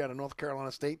freshman of the year out of North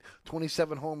Carolina State,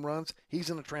 27 home runs. He's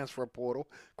in the transfer portal.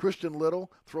 Christian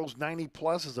Little throws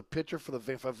 90+ as a pitcher for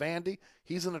Vandy.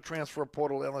 He's in the transfer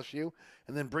portal at LSU.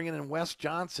 And then bringing in Wes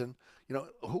Johnson.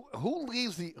 Who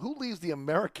leaves the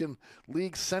American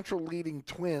League Central leading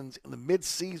Twins in the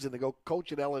midseason to go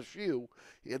coach at LSU?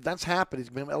 That's happened. He's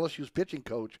been LSU's pitching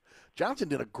coach. Johnson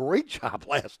did a great job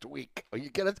last week. You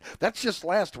get it? That's just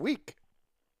last week.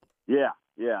 Yeah,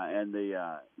 and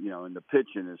and the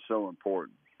pitching is so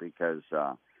important because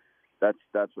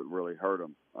that's what really hurt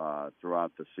him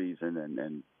throughout the season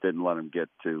and didn't let him get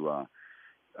to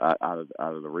out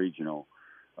of the regional.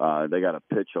 they got to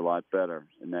pitch a lot better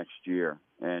next year.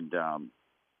 And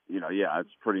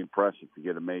it's pretty impressive to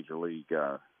get a major league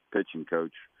pitching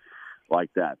coach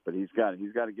like that. But he's got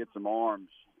to get some arms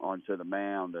onto the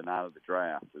mound and out of the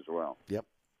draft as well. Yep,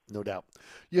 no doubt.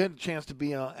 You had a chance to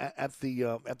be at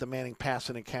the Manning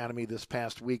Passing Academy this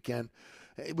past weekend.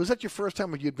 Was that your first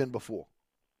time, or you'd been before?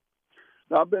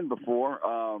 No, I've been before,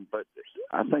 but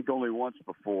I think only once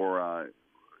before.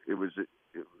 It was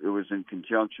in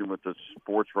conjunction with the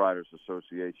Sports Writers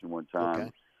Association one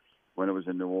time when it was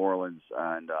in New Orleans,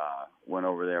 and went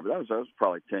over there. But that was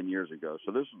probably 10 years ago.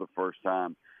 So this was the first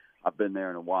time I've been there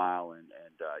in a while, and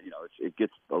it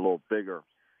gets a little bigger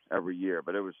every year.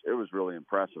 But it was really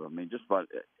impressive. I mean, just about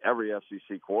every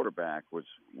SEC quarterback was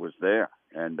there,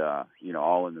 and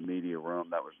all in the media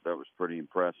room. That was pretty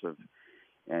impressive.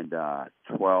 And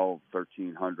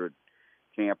 1,300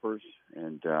 campers,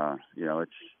 and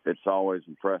it's always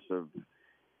impressive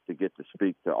to get to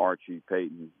speak to Archie,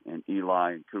 Peyton, and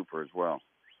Eli and Cooper as well,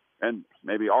 and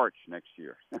maybe Arch next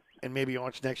year. And maybe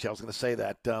Arch next year. I was going to say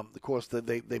that. Of course,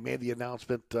 they made the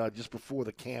announcement just before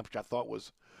the camp, which I thought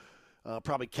was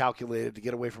probably calculated to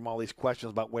get away from all these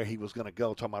questions about where he was going to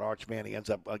go. Talking about Arch Manning,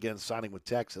 ends up again signing with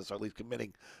Texas, or at least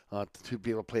committing to be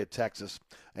able to play at Texas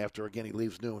after again he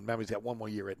leaves Newman. Remember, he's got one more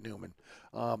year at Newman.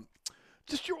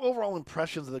 Just your overall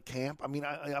impressions of the camp. I mean,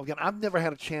 I've never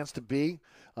had a chance to be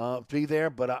there,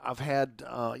 but I've had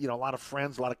a lot of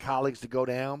friends, a lot of colleagues to go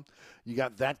down. You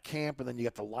got that camp, and then you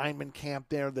got the lineman camp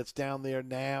there that's down there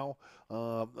now.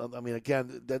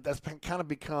 Again, that's kind of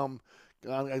become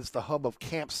it's the hub of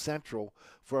Camp Central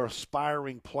for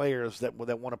aspiring players that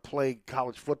want to play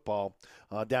college football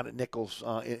down at Nichols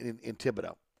in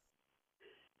Thibodaux.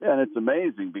 Yeah, and it's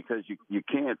amazing because you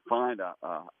can't find a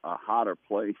hotter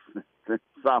place than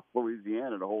South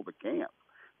Louisiana to hold a camp.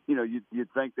 You'd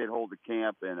think they'd hold a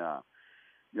camp in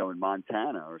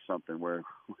Montana or something where it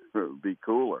would be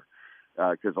cooler,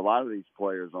 because a lot of these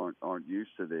players aren't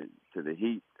used to the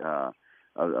heat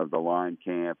of the line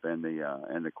camp and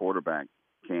the quarterback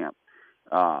camp.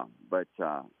 But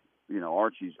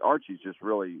Archie's just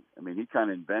really, I mean, he kind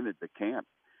of invented the camp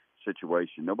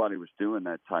situation. Nobody was doing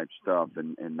that type stuff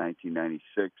in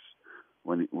 1996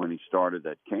 when he started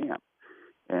that camp.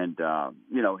 And I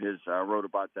wrote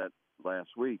about that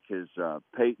last week. His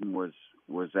Peyton was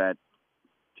at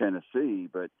Tennessee,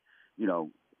 but he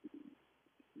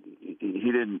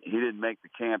didn't make the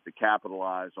camp to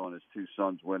capitalize on his two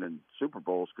sons winning Super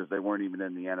Bowls, because they weren't even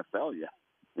in the NFL yet.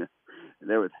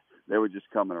 They were just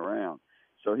coming around.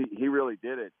 So he really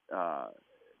did it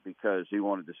because he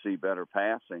wanted to see better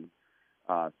passing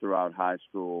throughout high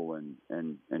school and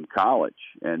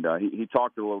college. And he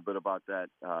talked a little bit about that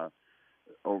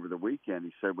over the weekend.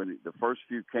 He said when the first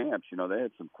few camps, they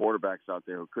had some quarterbacks out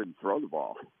there who couldn't throw the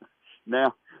ball.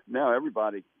 Now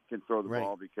everybody can throw the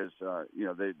ball because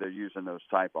they're using those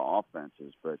type of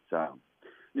offenses. But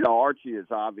Archie is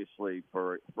obviously,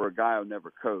 for a guy who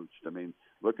never coached. I mean,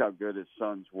 look how good his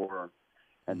sons were,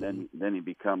 and then he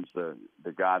becomes the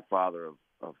godfather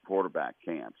of quarterback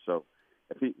camp. So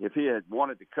if he had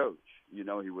wanted to coach,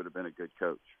 he would have been a good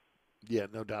coach. Yeah,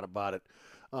 no doubt about it.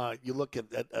 You look at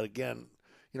again,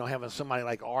 having somebody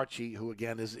like Archie, who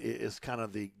again is kind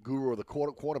of the guru of the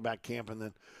quarterback camp, and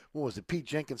then what was it? Pete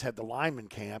Jenkins had the lineman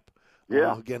camp.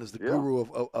 Yeah, again is the guru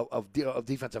of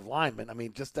defensive linemen. I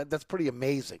mean, just that's pretty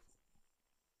amazing.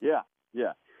 Yeah.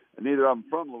 And neither of them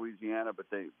from Louisiana, but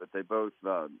they both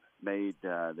made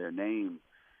their name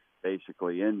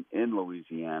basically in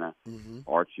Louisiana. Mm-hmm.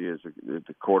 Archie is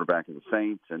the quarterback of the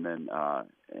Saints, and then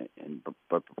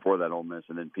but before that, Ole Miss,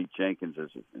 and then Pete Jenkins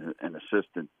is an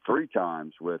assistant 3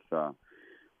 times with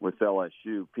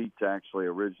LSU. Pete's actually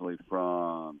originally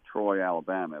from Troy,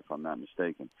 Alabama, if I'm not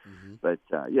mistaken. Mm-hmm. But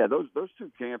those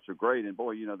 2 camps are great, and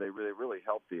boy, they really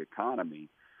help the economy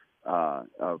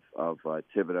of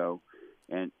Thibodaux.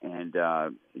 And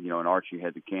Archie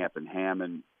had the camp in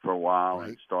Hammond for a while, right,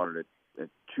 and started at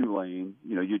Tulane.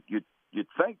 You'd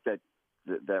think that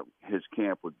his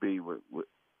camp would be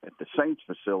at the Saints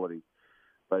facility,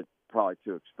 but probably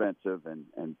too expensive,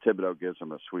 and Thibodaux gives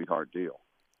him a sweetheart deal.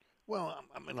 Well,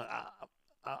 I mean,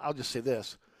 I'll just say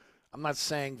this: I'm not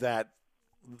saying that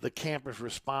the camp is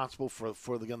responsible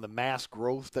for the mass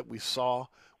growth that we saw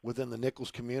within the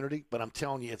Nichols community, but I'm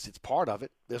telling you, it's part of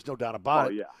it. There's no doubt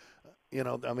about it. Yeah.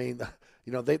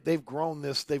 They've grown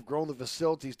this. They've grown the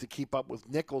facilities to keep up with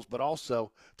Nichols, but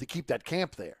also to keep that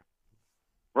camp there.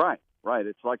 Right.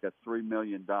 It's like a $3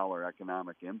 million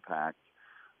economic impact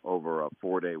over a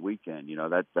 4-day weekend.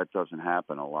 That doesn't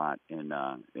happen a lot in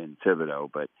Thibodaux,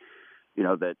 but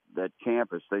that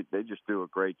campus, they just do a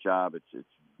great job. It's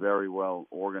very well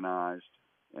organized,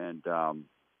 and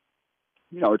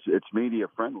it's media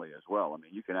friendly as well. I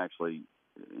mean, you can actually,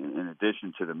 in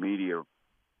addition to the media,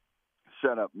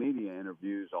 set up media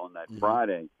interviews on that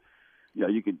Friday.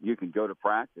 You can go to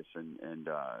practice and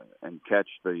catch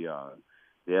the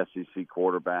SEC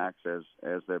quarterbacks as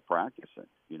they're practicing.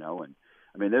 And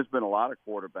I mean, there's been a lot of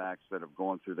quarterbacks that have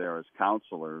gone through there as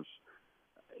counselors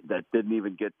that didn't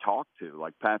even get talked to,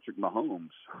 like Patrick Mahomes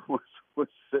was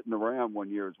sitting around one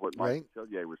year, is what Mike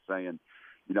Tillier was saying,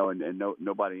 and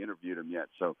nobody interviewed him yet.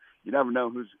 So you never know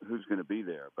who's going to be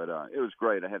there. But it was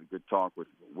great. I had a good talk with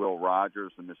Will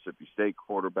Rogers, the Mississippi State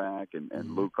quarterback,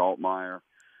 and Luke Altmaier,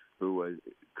 who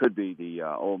could be the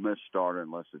Ole Miss starter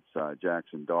unless it's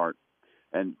Jackson Dart.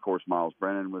 And, of course, Miles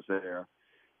Brennan was there.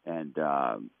 And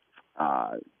the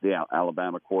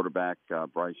Alabama quarterback,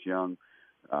 Bryce Young,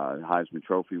 Heisman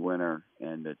Trophy winner,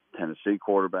 and the Tennessee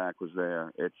quarterback was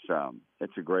there. It's a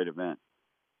great event.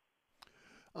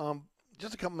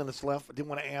 Just a couple minutes left. I did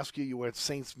want to ask you, you were at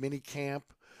Saints mini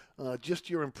camp. Just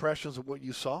your impressions of what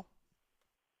you saw?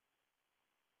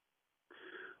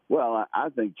 Well, I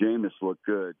think Jameis looked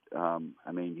good. I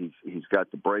mean, he's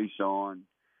got the brace on,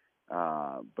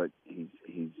 but he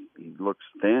looks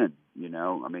thin.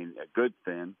 I mean, a good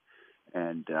thin,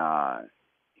 and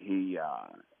he's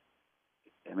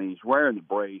wearing the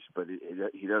brace, but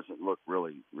he doesn't look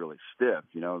really stiff.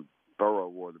 Burrow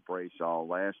wore the brace all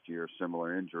last year,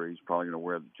 similar injuries. Jameis probably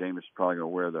going to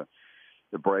wear the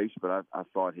brace, but I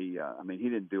thought he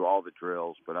didn't do all the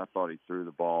drills, but I thought he threw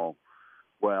the ball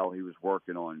well. He was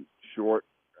working on short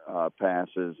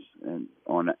passes and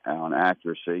on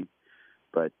accuracy,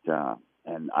 but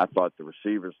and I thought the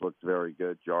receivers looked very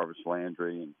good. Jarvis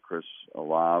Landry and Chris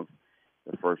Olave,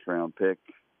 the first-round pick.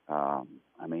 I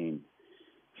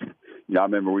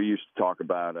remember we used to talk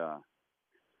about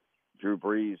Drew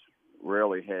Brees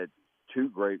rarely had two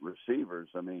great receivers.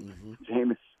 I mean,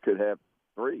 Jameis could have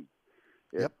three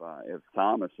if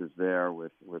Thomas is there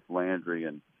with Landry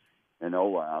and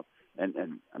Olave.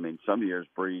 And I mean, some years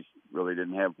Brees really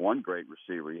didn't have one great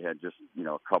receiver. He had just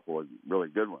a couple of really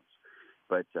good ones.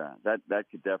 But that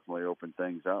could definitely open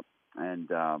things up.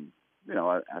 And I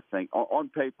think on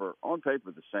paper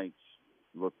the Saints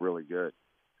look really good.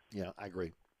 Yeah, I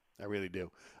agree. I really do.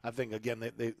 I think, again,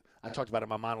 I talked about it in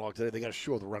my monologue today, they got to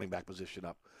shore the running back position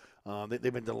up.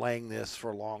 They've been delaying this for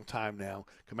a long time now.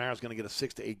 Kamara's going to get a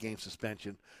 6 to 8 game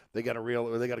suspension. They got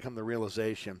to come to the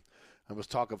realization. There was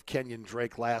talk of Kenyon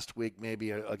Drake last week, maybe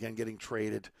again getting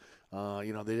traded.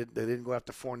 They didn't go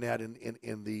after Fournette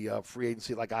in the free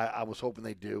agency like I was hoping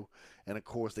they do. And of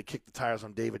course, they kicked the tires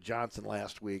on David Johnson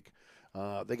last week.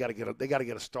 They got to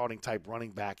get a starting type running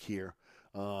back here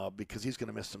because he's going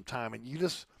to miss some time. And you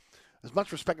just, as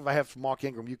much respect as I have for Mark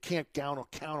Ingram, you can't count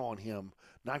on him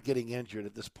not getting injured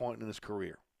at this point in his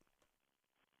career.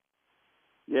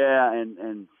 Yeah,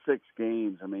 and 6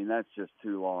 games, I mean, that's just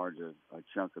too large a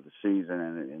chunk of the season,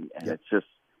 and it's just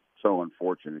so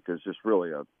unfortunate because it's just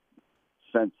really a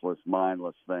senseless,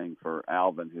 mindless thing for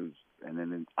Alvin, who's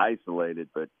then isolated,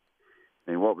 but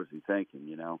I mean, what was he thinking,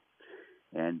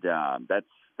 And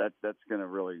that's going to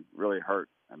really, really hurt.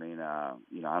 I mean, I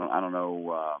don't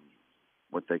know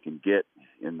what they can get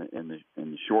in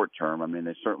the short term. I mean,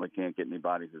 they certainly can't get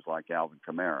anybody who's like Alvin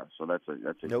Kamara. So that's a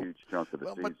huge chunk of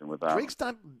the season without him.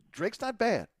 Drake's not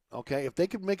bad. Okay, if they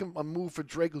could make a move for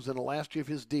Drake, who's in the last year of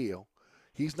his deal,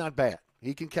 he's not bad.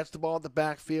 He can catch the ball at the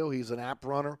backfield. He's an apt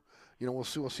runner. We'll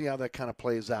see how that kind of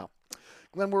plays out.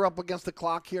 Glenn, we're up against the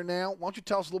clock here now. Why don't you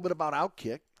tell us a little bit about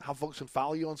Outkick, how folks can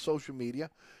follow you on social media?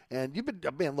 And you've been,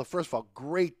 look, first of all,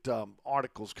 great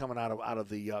articles coming out of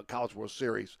the College World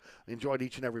Series. I enjoyed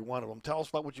each and every one of them. Tell us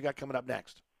about what you got coming up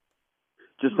next.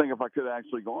 Just think if I could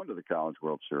actually go into the College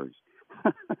World Series.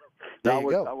 There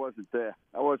you go. I wasn't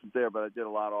there, but I did a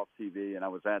lot off TV, and I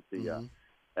was at the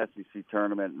SEC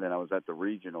tournament, and then I was at the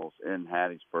regionals in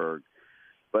Hattiesburg.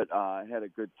 But I had a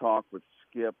good talk with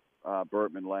Skip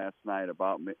Bertman last night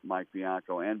about Mike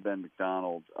Bianco and Ben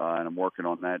McDonald, and I'm working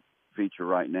on that feature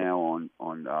right now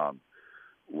on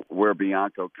where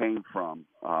Bianco came from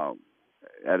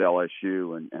at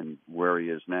LSU and where he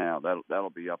is now. That'll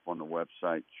be up on the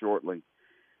website shortly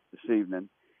this evening,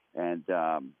 and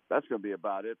that's going to be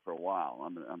about it for a while.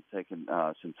 I'm taking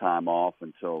some time off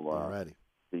until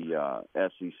the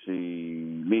SEC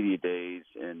Media Days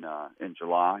in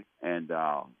July, and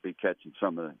I'll be catching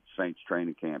some of the Saints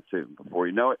training camp too. Before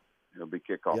you know it, it'll be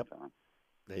kickoff time.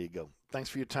 There you go. Thanks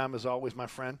for your time as always, my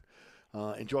friend.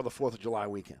 Enjoy the 4th of July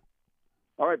weekend.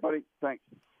 All right, buddy. Thanks.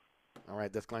 All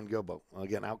right, that's Glenn Gilbo.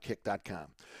 Again, Outkick.com.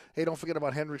 Hey, don't forget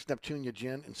about Hendrick's Neptunia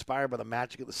Gin, inspired by the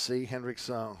magic of the sea. Hendrick's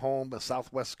home, the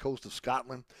southwest coast of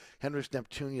Scotland. Hendrick's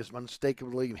Neptunia is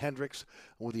unmistakably Hendrick's,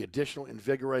 with the additional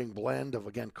invigorating blend of,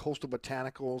 again, coastal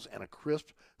botanicals and a crisp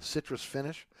citrus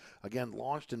finish. Again,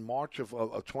 launched in March of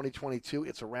 2022.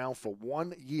 It's around for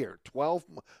 1 year,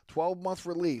 12-month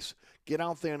release. Get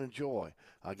out there and enjoy.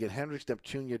 Get Hendrick's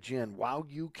Neptunia Gin while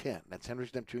you can. That's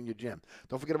Hendrick's Neptunia Gin.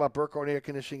 Don't forget about Burkhardt Air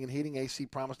Conditioning and Heating,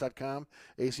 acpromise.com,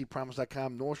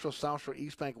 acpromise.com, North Shore, South Shore,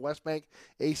 East Bank, West Bank.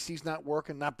 AC's not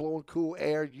working, not blowing cool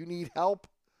air. You need help?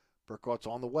 Burkhardt's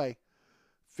on the way.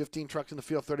 15 trucks in the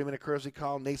field, 30-minute courtesy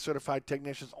call. NACE-certified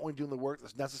technicians only doing the work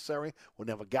that's necessary. We'll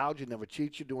never gouge you, never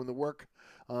cheat you, doing the work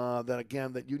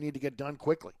that you need to get done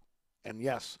quickly. And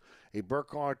yes, a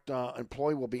Burkhardt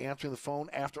employee will be answering the phone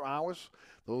after hours.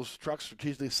 Those trucks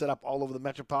strategically set up all over the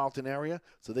metropolitan area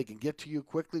so they can get to you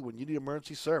quickly when you need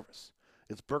emergency service.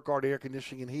 It's Burkhardt Air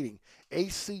Conditioning and Heating,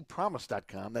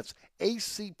 acpromise.com. That's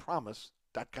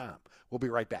acpromise.com. We'll be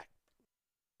right back.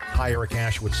 Hi, Eric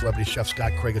Ashwood, celebrity chef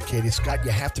Scott Craig of Katie's. Scott,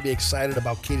 you have to be excited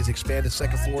about Katie's expanded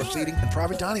second floor seating and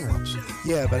private dining rooms.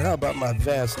 Yeah, but how about my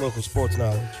vast local sports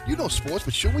knowledge? You know sports,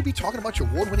 but shouldn't we be talking about your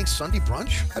award-winning Sunday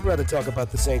brunch? I'd rather talk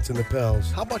about the Saints and the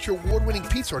Pels. How about your award-winning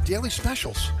pizza or daily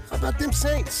specials? How about them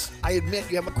Saints? I admit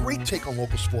you have a great take on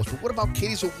local sports, but what about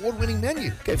Katie's award-winning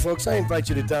menu? Okay, folks, I invite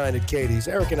you to dine at Katie's.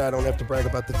 Eric and I don't have to brag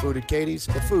about the food at Katie's.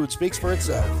 The food speaks for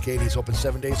itself. Katie's open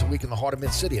 7 days a week in the heart of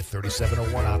Mid-City at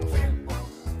 3701 Opperville.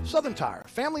 Southern Tire,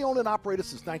 family-owned and operated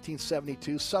since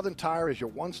 1972, Southern Tire is your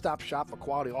one-stop shop for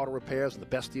quality auto repairs and the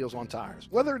best deals on tires.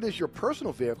 Whether it is your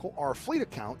personal vehicle or a fleet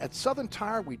account, at Southern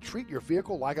Tire, we treat your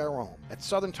vehicle like our own. At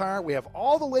Southern Tire, we have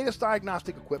all the latest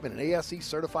diagnostic equipment and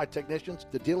ASE-certified technicians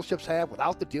the dealerships have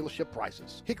without the dealership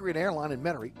prices. Hickory and Airline in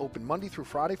Metairie, open Monday through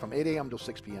Friday from 8 a.m. till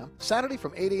 6 p.m., Saturday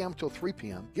from 8 a.m. till 3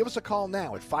 p.m. Give us a call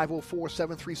now at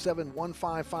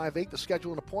 504-737-1558 to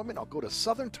schedule an appointment, or go to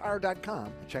southerntire.com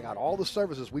and check out all the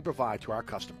services we provide to our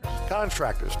customers.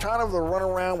 Contractors, tired of the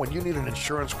runaround when you need an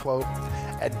insurance quote?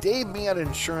 At Dave Miata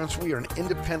Insurance, we are an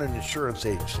independent insurance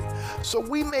agency, so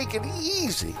we make it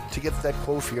easy to get that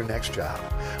quote for your next job.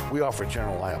 We offer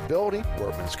general liability,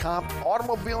 workman's comp,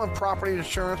 automobile and property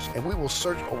insurance, and we will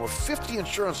search over 50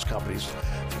 insurance companies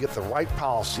to get the right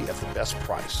policy at the best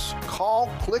price. Call,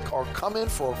 click, or come in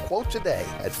for a quote today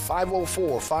at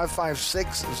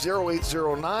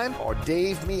 504-556-0809 or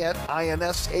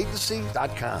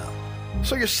DaveMe@insagency.com.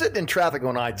 So you're sitting in traffic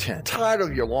on I-10, tired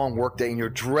of your long workday, and you're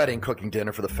dreading cooking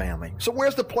dinner for the family. So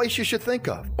where's the place you should think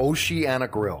of? Oceana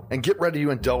Grill. And get ready to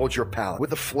indulge your palate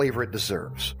with the flavor it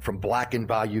deserves. From blackened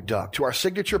Bayou duck to our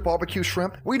signature barbecue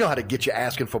shrimp, we know how to get you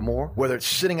asking for more. Whether it's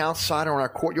sitting outside or in our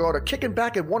courtyard or kicking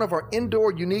back at one of our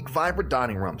indoor, unique, vibrant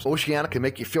dining rooms, Oceana can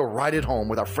make you feel right at home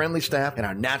with our friendly staff and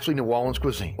our naturally New Orleans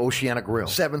cuisine. Oceana Grill,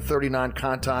 739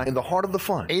 Conti, in the heart of the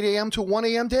fun, 8 a.m. to 1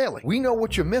 a.m. daily. We know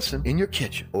what you're missing in your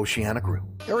kitchen. Oceana Grill.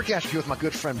 Eric Asher here with my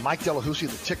good friend Mike Delahousie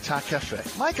of the TikTok Cafe.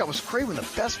 Mike, I was craving the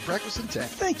best breakfast in town.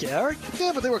 Thank you, Eric.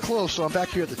 Yeah, but they were closed, so I'm back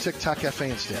here at the TikTok Cafe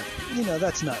instead. You know,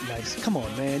 that's not nice. Come on,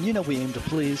 man. You know we aim to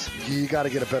please. You got to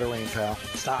get a better aim, pal.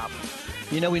 Stop.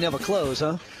 You know we never close,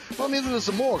 huh? Well, neither does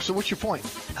the morgue, so what's your point?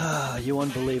 Ah, you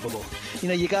unbelievable. You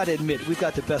know, you got to admit, we've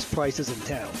got the best prices in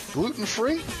town.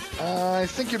 Gluten-free? I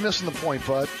think you're missing the point,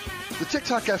 bud. The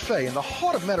TikTok Cafe in the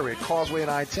heart of Metairie at Causeway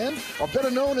and I-10 are better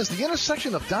known as the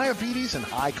intersection of diabetes and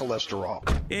high cholesterol.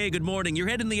 Hey, good morning. You're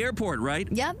heading to the airport, right?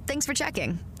 Yep, thanks for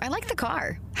checking. I like the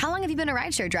car. How long have you been a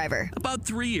rideshare driver? About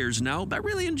 3 years now, but I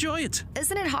really enjoy it.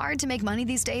 Isn't it hard to make money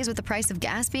these days with the price of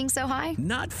gas being so high?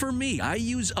 Not for me. I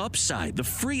use Upside, the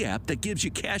free app that gives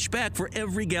you cash back for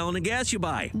every gallon of gas you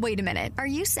buy. Wait a minute. Are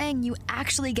you saying you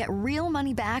actually get real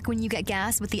money back when you get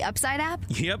gas with the Upside app?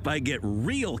 Yep, I get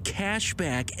real cash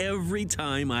back every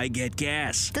time I get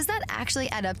gas. Does that actually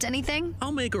add up to anything?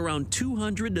 I'll make around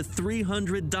 $200 to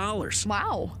 $300.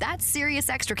 Wow, that's serious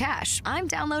extra cash. I'm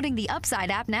downloading the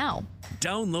Upside app now.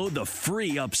 Download the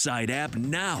free Upside app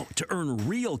now to earn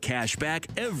real cash back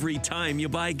every time you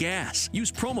buy gas.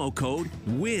 Use promo code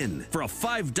WIN for a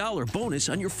 $5 bonus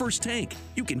on your first tank.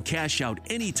 You can cash out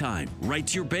anytime, right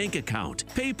to your bank account,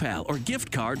 PayPal, or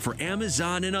gift card for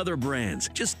Amazon and other brands.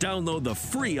 Just download the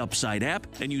free Upside app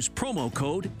and use promo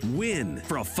code WIN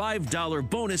for a $5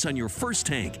 bonus on your first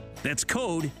tank. That's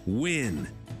code WIN.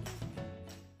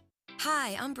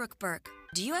 Hi, I'm Brooke Burke.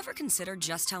 Do you ever consider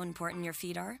just how important your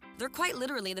feet are? They're quite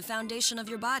literally the foundation of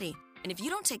your body. And if you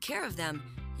don't take care of them,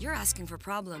 you're asking for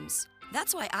problems.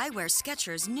 That's why I wear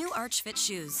Skechers' new Arch Fit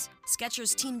shoes.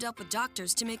 Skechers teamed up with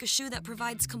doctors to make a shoe that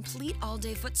provides complete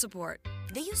all-day foot support.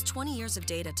 They use 20 years of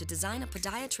data to design a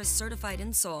podiatrist-certified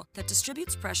insole that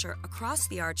distributes pressure across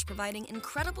the arch, providing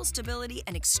incredible stability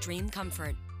and extreme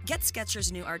comfort. Get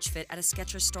Skechers' new Arch Fit at a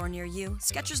Skechers store near you,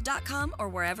 Skechers.com, or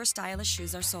wherever stylish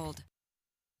shoes are sold.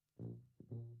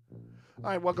 All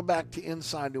right, welcome back to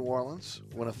Inside New Orleans.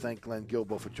 I want to thank Glenn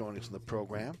Gilbo for joining us in the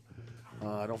program.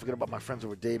 Don't forget about my friends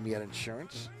over at Dave Miette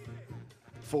Insurance.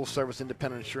 Full-service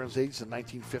independent insurance agents in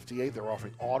 1958. They're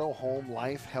offering auto, home,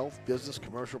 life, health, business,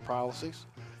 commercial policies.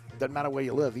 Doesn't matter where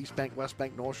you live. East Bank, West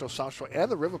Bank, North Shore, South Shore,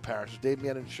 and the River Parishes. Dave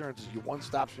Miette Insurance is your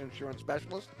one-stop insurance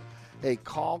specialist. Hey,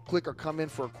 call, click, or come in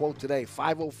for a quote today.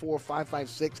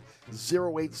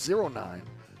 504-556-0809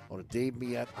 on the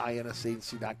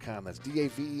DaveMietteINSAgency.com. That's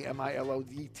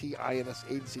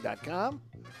DaveMietteINSAgency.com.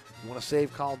 You want to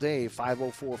save, call Dave,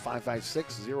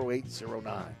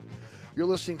 504-556-0809. You're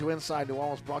listening to Inside New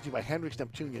Orleans, brought to you by Hendrick's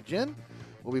Neptunia Gin.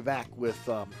 We'll be back with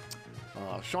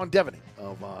Sean Devaney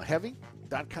of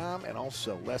Heavy.com and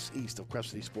also Les East of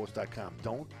CrescentCitySports.com.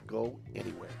 Don't go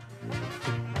anywhere.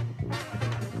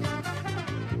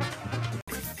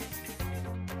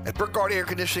 At Burkhardt Air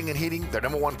Conditioning and Heating, their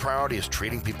number one priority is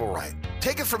treating people right.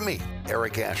 Take it from me,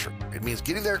 Eric Asher. It means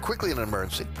getting there quickly in an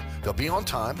emergency. They'll be on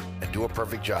time and do a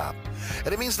perfect job.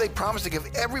 And it means they promise to give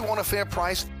everyone a fair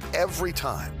price every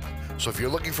time. So if you're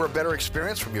looking for a better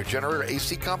experience from your generator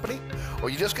AC company,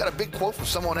 or you just got a big quote from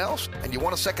someone else and you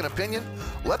want a second opinion,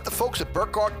 let the folks at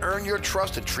Burkhardt earn your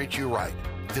trust and treat you right.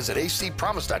 Visit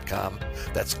acpromise.com.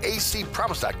 That's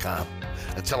acpromise.com,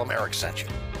 and tell them Eric sent you.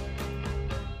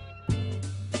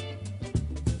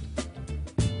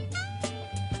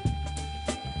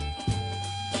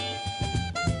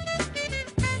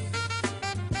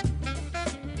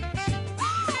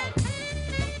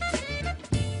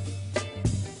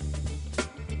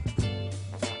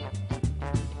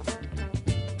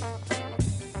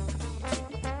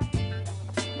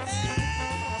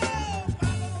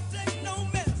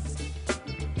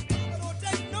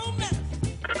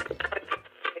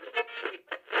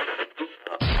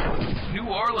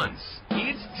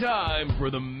 For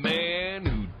the man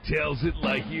who tells it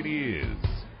like it is.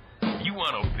 You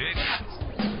want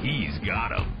opinions? He's got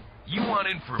them. You want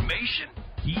information?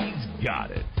 He's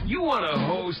got it. You want a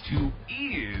host who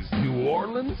is New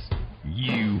Orleans?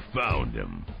 You found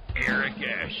him. Eric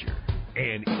Asher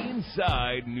and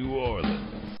Inside New Orleans.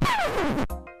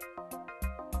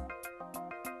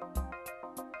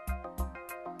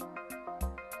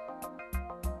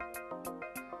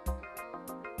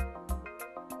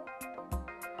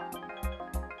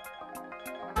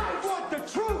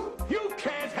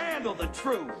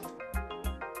 Truth.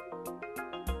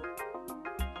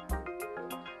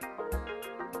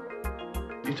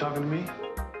 You talking to me?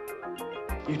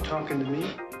 You talking to me?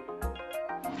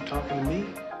 You talking to me?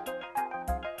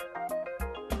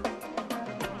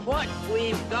 What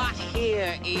we've got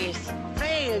here is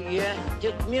failure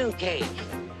to communicate.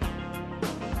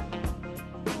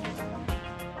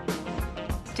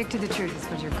 Stick to the truth is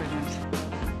what you're good at.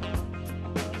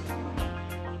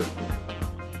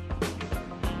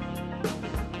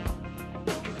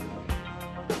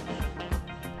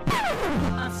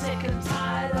 I'm sick and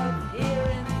tired of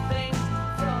hearing things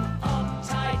from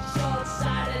uptight,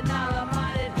 short-sighted,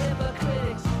 narrow-minded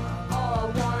hypocrites. All I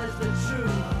want is the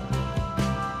truth.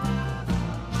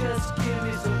 Just give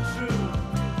me some truth.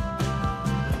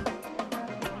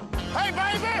 Hey,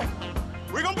 baby!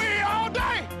 We're gonna be here all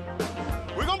day!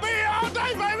 We're gonna be here all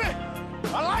day, baby!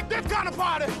 I like this kind of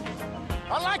party!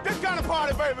 I like this kind of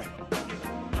party, baby!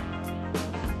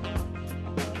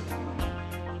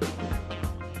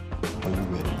 Are you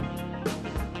ready?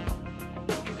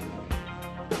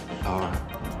 Are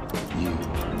you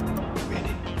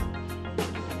ready?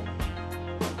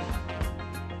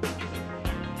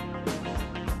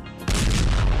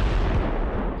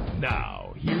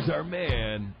 Now, here's our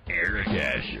man, Eric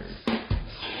Asher.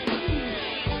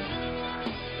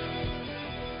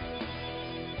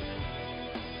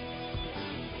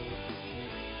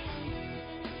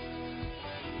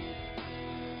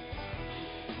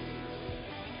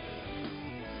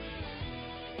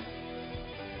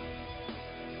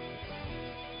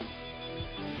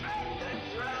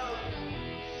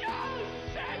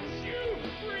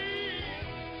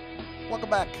 Welcome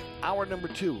back. Hour number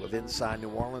 2 of Inside New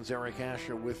Orleans. Eric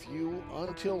Asher with you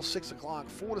until 6 o'clock,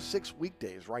 4 to 6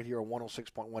 weekdays, right here on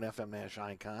 106.1 FM Nash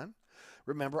Icon.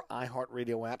 Remember,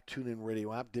 iHeartRadio app, TuneIn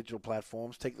Radio app, digital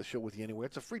platforms. Take the show with you anywhere.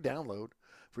 It's a free download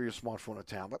for your smartphone or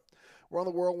tablet. We're on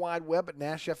the World Wide Web at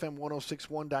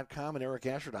NashFM1061.com and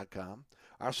EricAsher.com.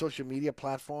 Our social media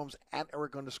platforms at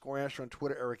Eric_Asher on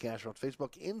Twitter, Eric Asher on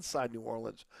Facebook, Inside New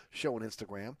Orleans Show on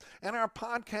Instagram. And our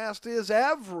podcast is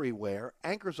everywhere.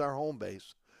 Anchor's our home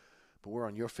base. But we're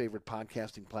on your favorite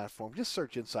podcasting platform. Just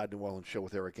search Inside New Orleans Show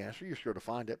with Eric Asher. You're sure to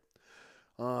find it.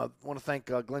 I want to thank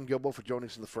Glenn Gilbo for joining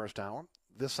us in the first hour.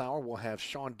 This hour, we'll have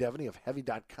Sean Devaney of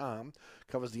Heavy.com,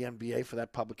 covers the NBA for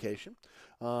that publication.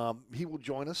 He will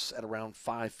join us at around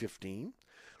 5:15.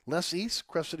 Les East,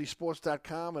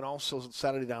 CrestCitySports.com, and also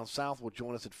Saturday Down South will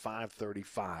join us at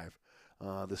 5:35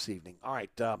 this evening. All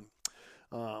right,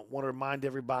 want to remind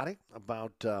everybody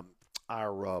about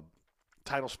our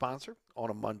title sponsor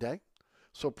on a Monday.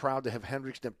 So proud to have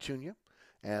Hendrick's Neptunia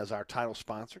as our title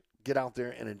sponsor. Get out there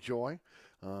and enjoy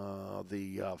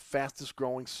the fastest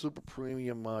growing super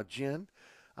premium gin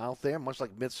out there, much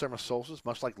like Midsummer Solstice,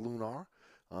 much like Lunar.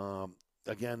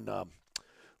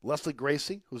 Leslie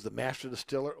Gracie, who's the master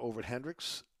distiller over at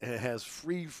Hendrick's, has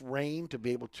free reign to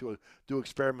be able to do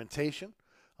experimentation.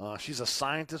 She's a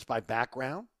scientist by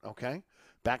background,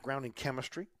 background in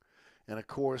chemistry. And, of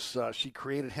course, she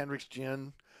created Hendrick's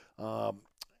Gin and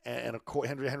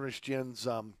Hendrick's Gin's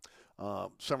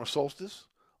Summer Solstice.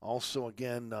 Also,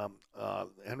 again,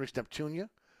 Hendrick's Neptunia,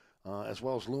 as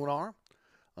well as Lunar.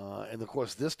 And, of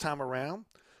course, this time around,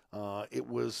 it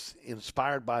was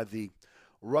inspired by the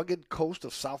rugged coast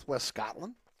of southwest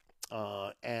Scotland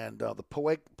and the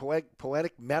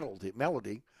poetic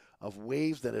melody of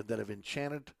waves that have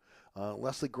enchanted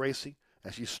Leslie Gracie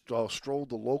as she strolled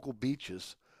the local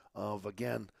beaches of,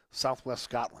 again, southwest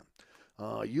Scotland.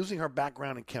 Using her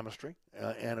background in chemistry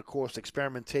and, of course,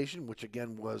 experimentation, which,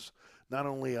 again, was not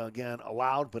only, again,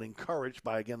 allowed but encouraged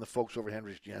by, again, the folks over at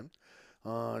Hendrick's Gin.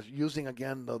 Using,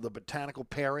 again, the botanical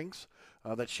pairings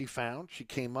that she found. She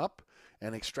came up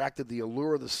and extracted the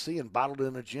allure of the sea and bottled it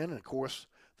in a gin. And, of course,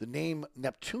 the name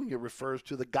Neptunia refers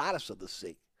to the goddess of the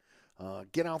sea.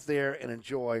 Get out there and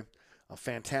enjoy a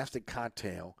fantastic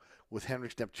cocktail with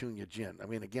Hendrick's Neptunia Gin. I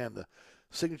mean, again, the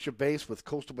signature base with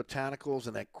coastal botanicals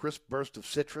and that crisp burst of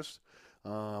citrus.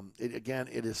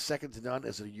 It is second to none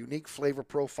as a unique flavor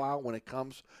profile when it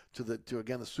comes to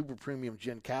the super premium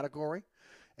gin category.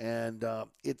 And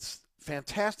it's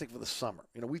fantastic for the summer.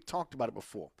 You know, we've talked about it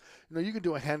before. You know, you can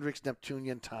do a Hendrick's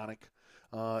Neptunia tonic.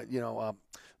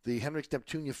 The Hendrick's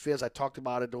Neptunia Fizz, I talked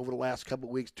about it over the last couple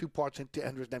of weeks. 2 parts into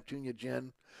Hendrick's Neptunia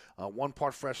Gin, 1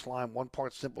 part fresh lime, 1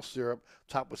 part simple syrup,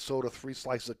 topped with soda, 3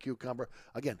 slices of cucumber.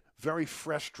 Again, very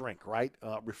fresh drink, right?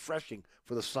 Refreshing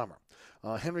for the summer.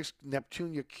 Hendrick's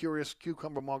Neptunia Curious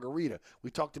Cucumber Margarita.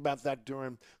 We talked about that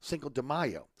during Cinco de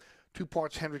Mayo. 2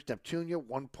 parts Hendrick's Neptunia,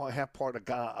 1.5 part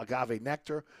agave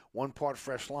nectar, 1 part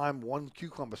fresh lime, 1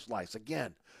 cucumber slice.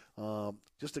 Again,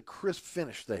 just a crisp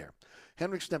finish there.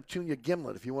 Hendrick's Neptunia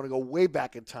Gimlet, if you want to go way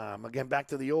back in time, again back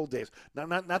to the old days,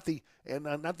 not the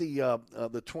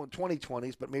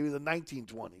 2020s, but maybe the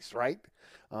 1920s, right?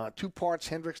 2 parts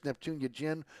Hendrick's Neptunia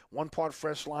Gin, 1 part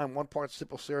fresh lime, 1 part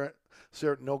simple syrup,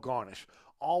 no garnish.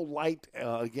 All light,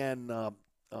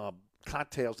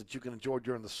 cocktails that you can enjoy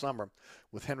during the summer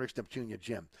with Hendrick's Neptunia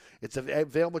Gin. It's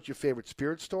available at your favorite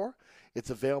spirit store.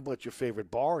 It's available at your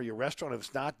favorite bar or your restaurant. If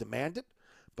it's not, demand it.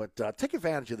 But take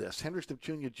advantage of this. Hendrick's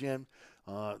Neptunia Gin,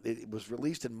 it was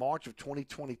released in March of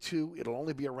 2022. It'll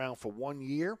only be around for 1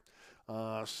 year.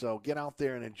 So get out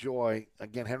there and enjoy,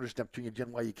 again, Hendrick's Neptunia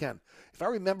Gin while you can. If I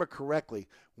remember correctly,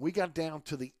 we got down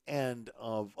to the end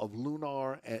of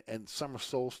Lunar and Summer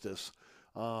Solstice.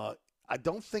 I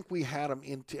don't think we had them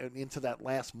into that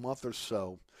last month or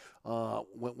so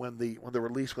when the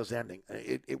release was ending.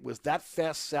 It was that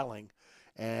fast selling,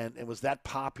 and it was that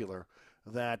popular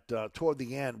that toward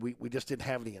the end we just didn't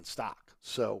have any in stock.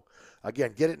 So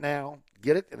again, get it now,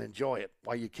 get it and enjoy it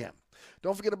while you can.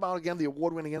 Don't forget about, again, the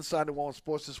award-winning Inside New Orleans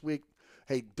Sports this week.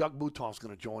 Hey, Doug Mouton's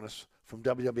going to join us from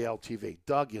WWL TV.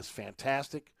 Doug is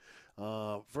fantastic.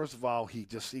 First of all, he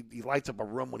lights up a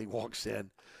room when he walks in.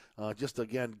 Just,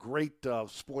 again, great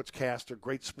sportscaster,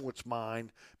 great sports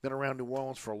mind. Been around New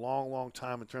Orleans for a long, long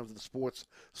time in terms of the sports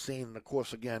scene. And, of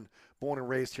course, again, born and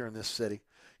raised here in this city.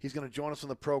 He's going to join us on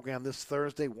the program this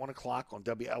Thursday, 1 o'clock on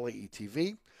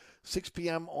WLAE-TV, 6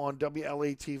 p.m. on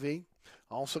WLAE-TV.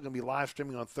 Also going to be live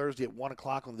streaming on Thursday at 1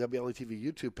 o'clock on the WLAE-TV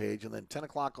YouTube page, and then 10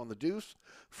 o'clock on The Deuce.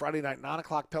 Friday night, 9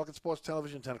 o'clock, Pelican Sports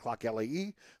Television, 10 o'clock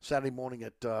LAE. Saturday morning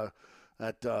at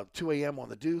 2 a.m. on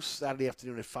The Deuce. Saturday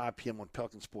afternoon at 5 p.m. on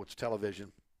Pelican Sports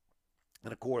Television.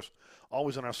 And, of course,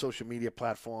 always on our social media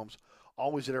platforms,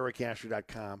 always at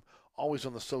ericasher.com, always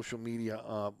on the social media,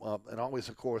 and always,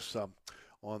 of course,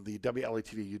 on the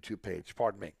WLATV YouTube page.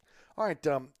 Pardon me. All right,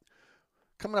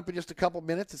 coming up in just a couple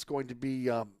minutes, it's going to be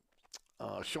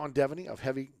Sean Devaney of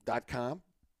Heavy.com,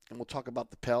 and we'll talk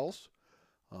about the Pels.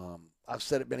 I've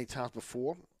said it many times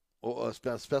before,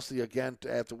 especially again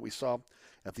after we saw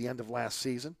at the end of last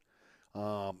season,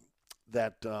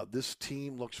 that this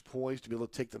team looks poised to be able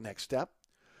to take the next step.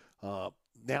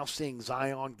 Now seeing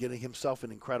Zion getting himself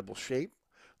in incredible shape,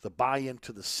 the buy-in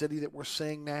to the city that we're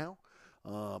seeing now.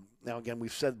 Now, again,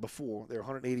 we've said before, there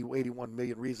are 81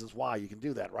 million reasons why you can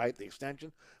do that, right? The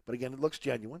extension. But, again, it looks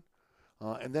genuine.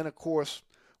 And then, of course,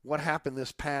 what happened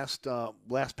this past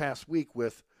week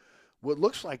with what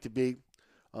looks like to be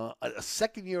a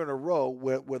second year in a row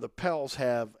where the Pels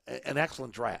have an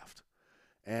excellent draft.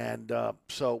 And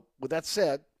so, with that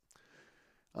said,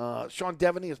 Sean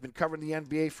Devaney has been covering the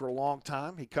NBA for a long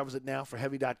time. He covers it now for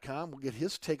Heavy.com. We'll get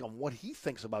his take on what he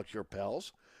thinks about your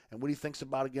Pels and what he thinks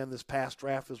about, again, this past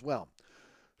draft as well.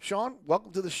 Sean,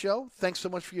 welcome to the show. Thanks so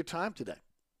much for your time today.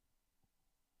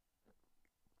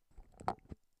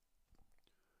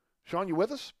 Sean, you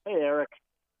with us? Hey, Eric.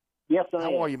 Yes, I am.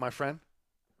 How are you, my friend?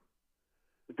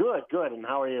 Good. And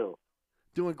how are you?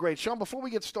 Doing great. Sean, before we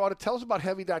get started, tell us about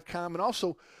Heavy.com, and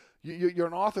also you're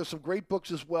an author of some great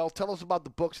books as well. Tell us about the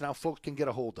books and how folks can get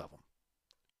a hold of them.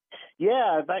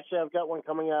 Yeah, I've got one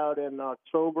coming out in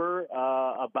October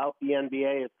about the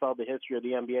NBA. It's called The History of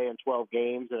the NBA in 12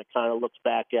 Games, and it kind of looks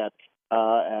back at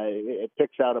it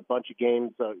picks out a bunch of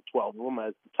games, 12 of them,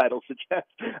 as the title suggests,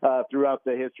 throughout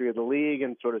the history of the league,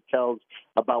 and sort of tells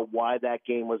about why that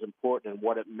game was important and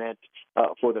what it meant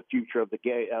for the future of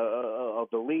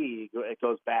the league. It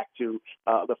goes back to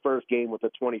the first game with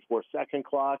a 24-second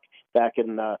clock back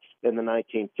in the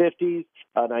 1950s,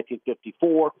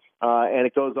 1954, and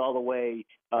it goes all the way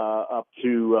up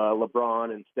to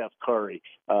LeBron and Steph Curry.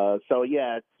 So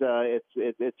yeah,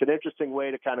 it's an interesting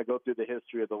way to kind of go through the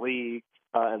history of the league,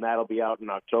 and that'll be out in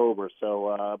October. So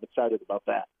I'm excited about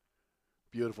that.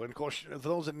 Beautiful. And, of course, for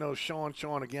those that know Sean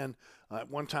again, at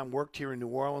one time worked here in New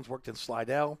Orleans, worked in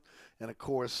Slidell. And, of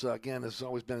course, again, has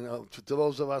always been, to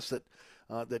those of us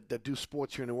that do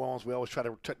sports here in New Orleans, we always try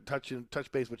to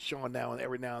touch base with Sean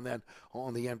every now and then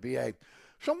on the NBA.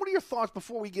 Sean, what are your thoughts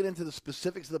before we get into the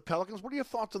specifics of the Pelicans? What are your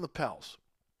thoughts on the Pels?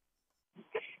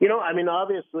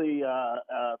 Obviously,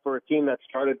 for a team that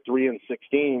started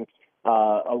 3-16,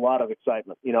 a lot of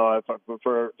excitement.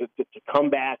 To come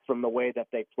back from the way that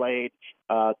they played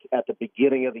at the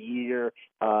beginning of the year,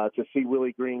 to see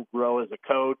Willie Green grow as a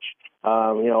coach.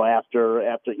 After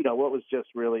what was just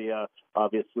really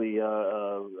obviously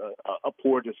a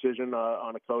poor decision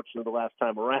on a coach the last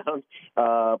time around.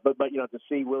 But to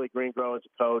see Willie Green grow as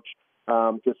a coach.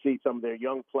 To see some of their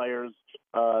young players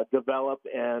develop,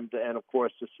 and of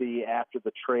course to see after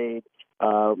the trade,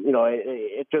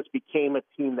 it just became a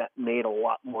team that made a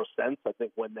lot more sense. I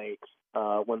think when they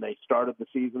started the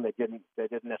season, they didn't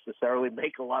necessarily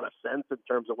make a lot of sense in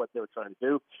terms of what they were trying to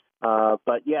do.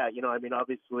 But yeah,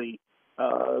 obviously.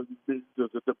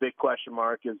 The big question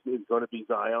mark is going to be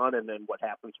Zion, and then what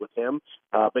happens with him.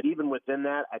 But even within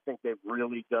that, I think they've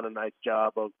really done a nice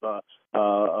job of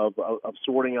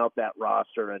sorting out that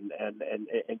roster and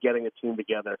getting a team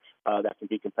together that can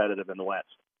be competitive in the West.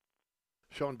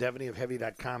 Sean Devaney of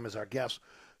Heavy.com is our guest.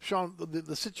 Sean,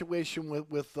 the situation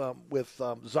with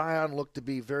Zion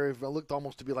looked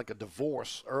almost to be like a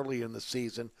divorce early in the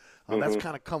season. That's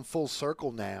kind of come full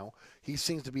circle now. He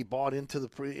seems to be bought into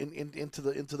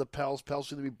the Pels. Pels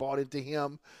seem to be bought into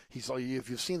him. If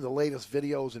you've seen the latest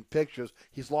videos and pictures,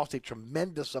 he's lost a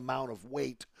tremendous amount of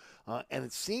weight, and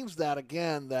it seems that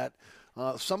again that.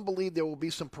 Some believe there will be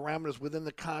some parameters within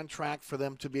the contract for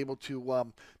them to be able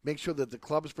to make sure that the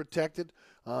club is protected.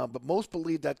 But most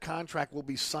believe that contract will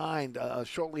be signed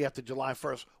shortly after July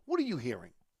 1st. What are you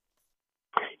hearing?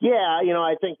 Yeah,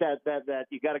 I think that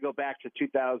you got to go back to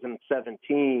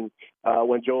 2017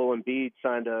 when Joel Embiid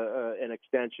signed an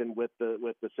extension with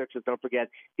the Sixers. Don't forget,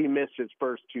 he missed his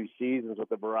first 2 seasons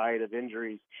with a variety of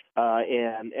injuries,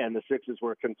 and the Sixers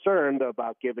were concerned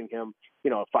about giving him,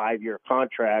 a 5-year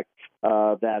contract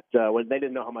when they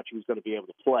didn't know how much he was going to be able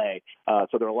to play.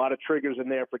 So there are a lot of triggers in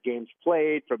there for games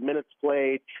played, for minutes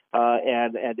played,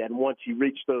 and once you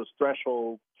reach those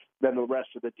thresholds, then the rest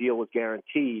of the deal was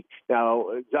guaranteed. Now,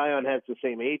 Zion has the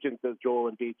same agent as Joel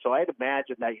Embiid, so I'd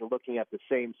imagine that you're looking at the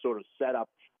same sort of setup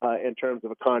in terms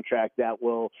of a contract that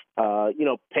will,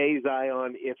 pay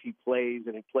Zion if he plays,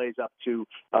 and he plays up to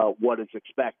what is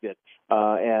expected.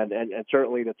 And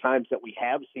certainly the times that we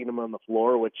have seen him on the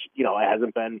floor, which, it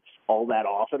hasn't been all that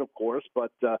often, of course,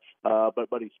 but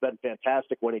he's been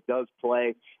fantastic when he does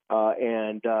play.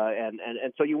 And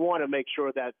so you want to make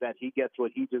sure that he gets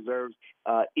what he deserves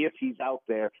if if he's out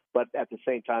there, but at the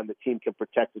same time, the team can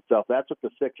protect itself. That's what the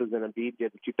Sixers and Embiid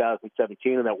did in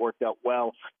 2017, and that worked out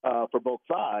well for both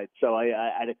sides. So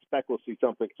I'd expect we'll see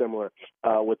something similar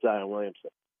with Zion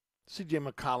Williamson. C.J.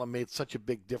 McCollum made such a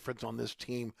big difference on this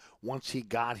team once he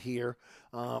got here.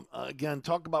 Again,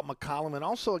 talk about McCollum and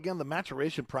also, again, the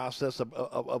maturation process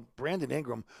of Brandon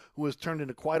Ingram, who has turned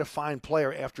into quite a fine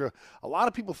player after a lot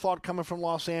of people thought coming from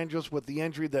Los Angeles with the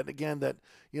injury that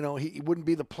he wouldn't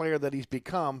be the player that he's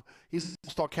become. He's a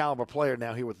star caliber player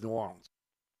now here with New Orleans.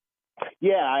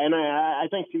 Yeah, and I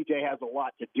think CJ has a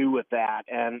lot to do with that,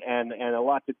 and a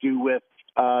lot to do with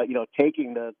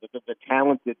taking the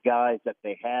talented guys that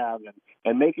they have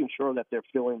and making sure that they're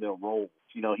filling their roles.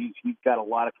 He's got a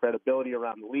lot of credibility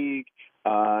around the league.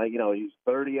 He's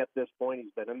 30 at this point.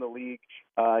 He's been in the league,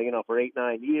 for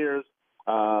 8-9 years.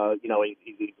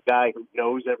 He's a guy who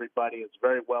knows everybody. Is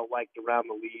very well liked around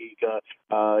the league.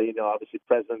 Obviously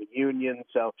president of the union.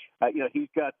 So he's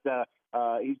got a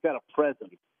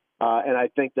presence. And I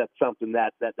think that's something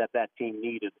that team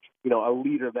needed, a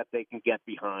leader that they can get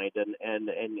behind, and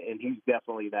he's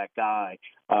definitely that guy.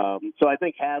 So I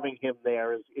think having him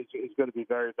there is going to be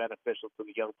very beneficial to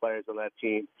the young players on that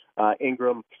team.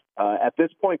 Ingram, at this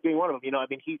point, being one of them,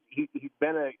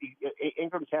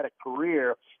 Ingram's had a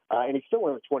career, and he's still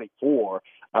only 24,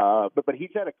 but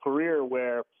he's had a career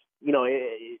where,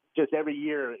 just every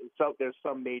year, there's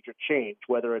some major change,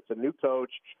 whether it's a new coach,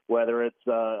 whether it's,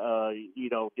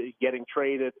 getting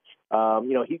traded.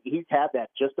 He's had that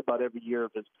just about every year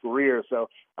of his career. So,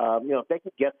 if they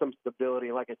can get some stability,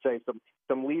 and like I say,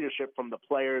 some leadership from the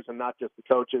players and not just the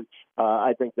coaches,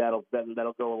 I think that'll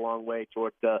go a long way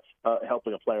toward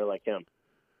helping a player like him.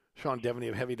 Sean Devaney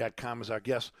of Heavy.com is our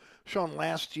guest. Sean,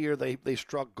 last year they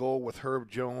struck gold with Herb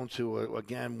Jones, who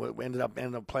again ended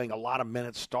up playing a lot of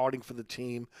minutes, starting for the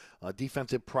team.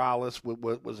 Defensive prowess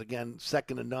was again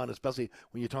second to none, especially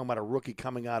when you're talking about a rookie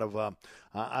coming out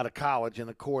of college. And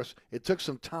of course, it took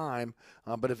some time,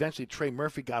 but eventually Trey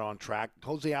Murphy got on track.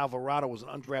 Jose Alvarado was an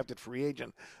undrafted free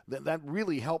agent. That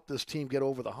really helped this team get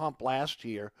over the hump last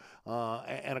year.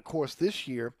 And of course, this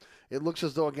year it looks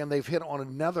as though again they've hit on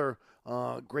another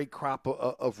great crop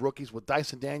of rookies with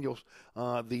Dyson Daniels,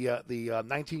 the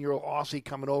 19-year-old Aussie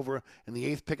coming over in the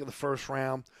 8th pick of the first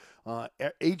round.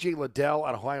 A.J. Liddell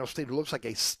out of Ohio State, who looks like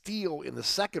a steal in the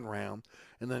 2nd round.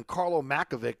 And then Karlo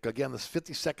Makovic, again, this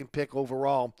 52nd pick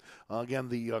overall, again,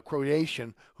 the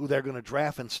Croatian, who they're going to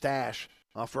draft and stash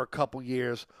for a couple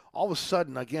years. All of a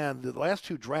sudden, again, the last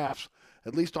 2 drafts,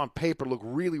 at least on paper, look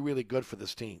really, really good for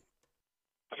this team.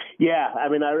 Yeah, I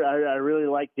mean, I really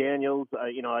like Daniels.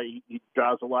 He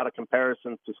draws a lot of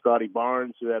comparisons to Scotty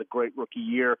Barnes, who had a great rookie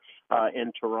year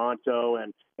in Toronto,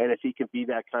 and if he can be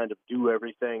that kind of do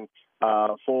everything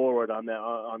forward on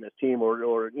this team,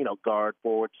 or guard,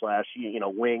 forward /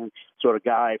 wing sort of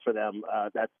guy for them,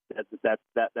 that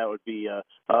would be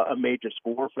a major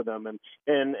score for them. And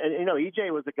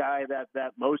EJ was a guy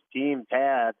that most teams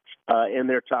had in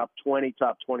their top 20,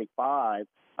 top 25.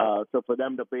 So for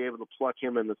them to be able to pluck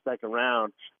him in the 2nd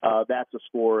round, that's a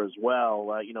score as well.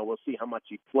 We'll see how much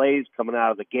he plays coming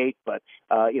out of the gate, but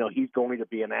he's going to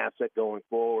be an asset going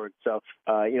forward. So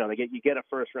you get a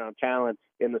first-round talent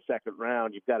in the 2nd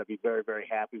round, you've got to be very, very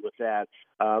happy with that.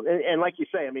 And like you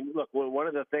say, I mean, look, one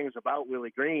of the things about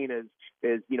Willie Green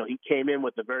is he came in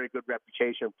with a very good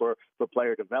reputation for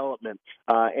player development.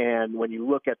 And when you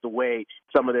look at the way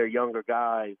some of their younger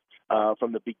guys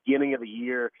from the beginning of the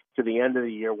year to the end of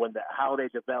the year, how they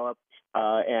develop,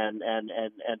 and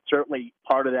certainly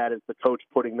part of that is the coach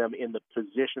putting them in the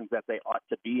positions that they ought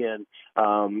to be in,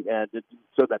 and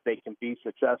so that they can be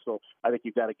successful. I think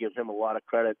you've got to give him a lot of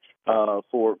credit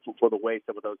for the way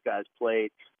some of those guys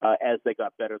played as they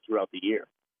got better throughout the year.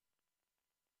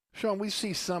 Sean, we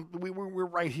see we're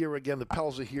right here again. The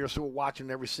Pels are here, so we're watching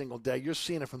every single day. You're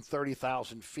seeing it from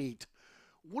 30,000 feet.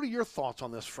 What are your thoughts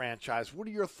on this franchise? What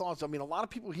are your thoughts? I mean, a lot of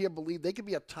people here believe they could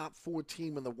be a top 4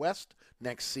 team in the West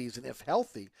next season if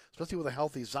healthy, especially with a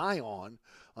healthy Zion.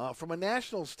 From a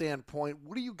national standpoint,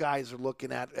 what are you guys are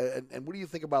looking at, and what do you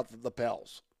think about the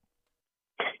Pels?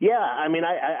 Yeah, I mean,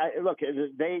 I look,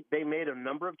 they made a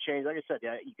number of changes. Like I said,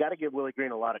 you got to give Willie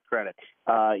Green a lot of credit.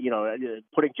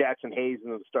 Putting Jackson Hayes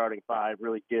into the starting 5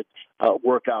 really did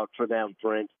work out for them,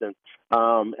 for instance.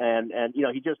 And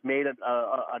he just made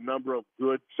a number of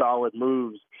good, solid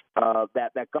moves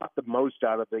that got the most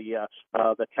out of the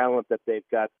talent that they've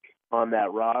got on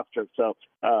that roster. So,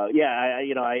 I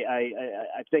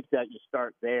think that you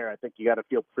start there. I think you got to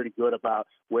feel pretty good about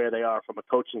where they are from a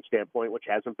coaching standpoint, which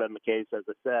hasn't been the case, as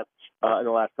I said, in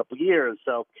the last couple of years.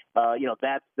 So,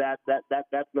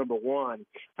 that's number one.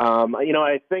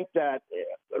 I think that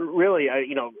really,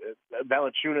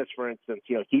 Valanciunas, for instance,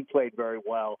 he played very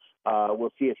well.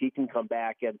 We'll see if he can come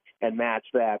back and match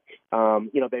that.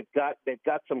 They've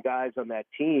got some guys on that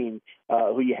team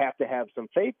who you have to have some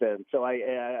faith in. So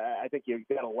I think you've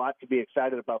got a lot to be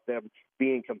excited about them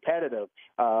being competitive.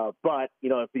 But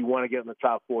if you want to get in the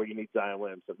top four, you need Zion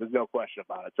Williamson. There's no question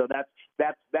about it. So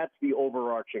that's the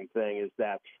overarching thing, is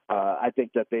that I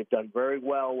think that they've done very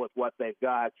well with what they've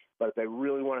got. But if they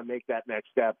really want to make that next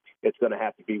step, it's going to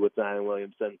have to be with Zion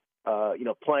Williamson,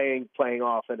 playing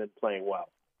often and playing well.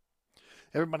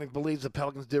 Everybody believes the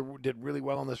Pelicans did really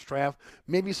well in this draft.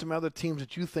 Maybe some other teams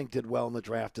that you think did well in the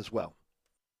draft as well.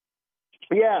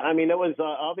 Yeah, I mean, it was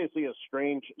obviously a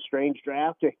strange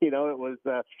draft. It was,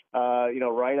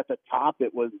 right at the top.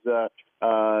 It was, the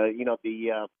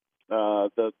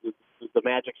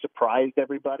Magic surprised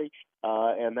everybody,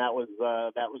 and that was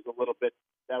a little bit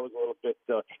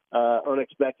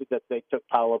unexpected that they took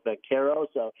Paolo Banchero.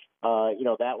 So,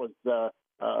 that was.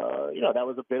 That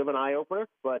was a bit of an eye-opener,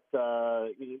 but, I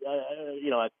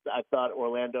thought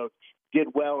Orlando did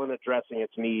well in addressing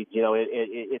its needs.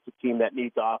 It's a team that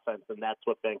needs offense, and that's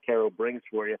what Banchero brings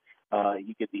for you.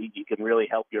 You can really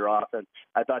help your offense.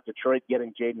 I thought Detroit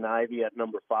getting Jaden Ivey at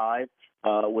number 5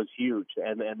 was huge,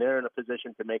 and they're in a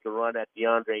position to make a run at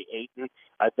DeAndre Ayton.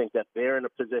 I think that they're in a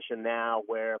position now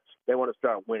where they want to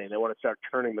start winning. They want to start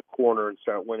turning the corner and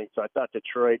start winning. So I thought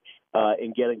Detroit,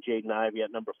 in getting Jaden Ivey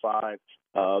at number 5,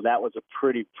 that was a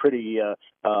pretty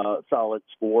solid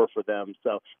score for them.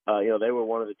 So, they were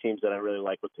one of the teams that I really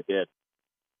like what they did.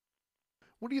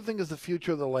 What do you think is the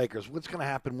future of the Lakers? What's going to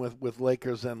happen with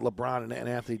Lakers and LeBron and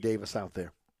Anthony Davis out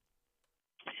there?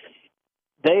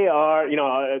 They are,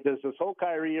 there's this whole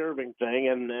Kyrie Irving thing,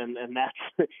 and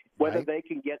that's whether they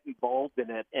can get involved in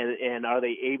it, and are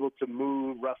they able to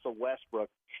move Russell Westbrook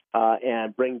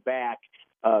and bring back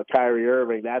Kyrie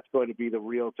Irving. That's going to be the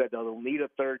real test. They'll need a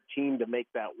third team to make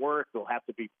that work. There'll have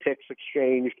to be picks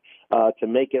exchanged to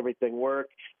make everything work.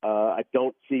 I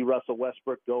don't see Russell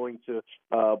Westbrook going to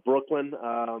Brooklyn.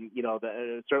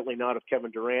 Certainly not if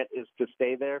Kevin Durant is to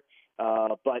stay there.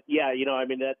 But yeah,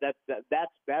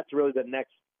 that's really the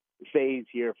next phase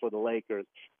here for the Lakers.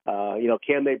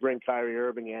 Can they bring Kyrie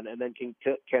Irving in, and then can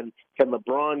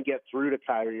LeBron get through to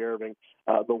Kyrie Irving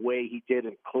the way he did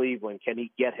in Cleveland? Can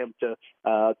he get him to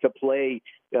play,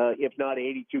 if not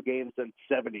 82 games, then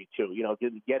 72?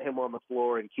 Get him on the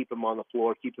floor and keep him on the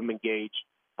floor, keep him engaged.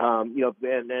 And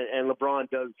LeBron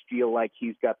does feel like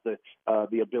he's got the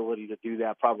ability to do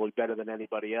that probably better than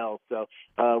anybody else. So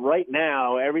right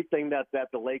now, everything that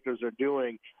the Lakers are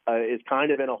doing is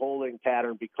kind of in a holding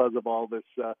pattern because of all this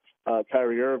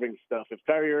Kyrie Irving stuff. If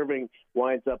Kyrie Irving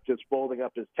winds up just folding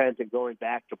up his tent and going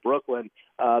back to Brooklyn,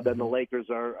 then the Lakers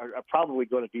are probably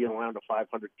going to be around a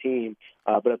 500 team.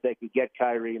 But if they can get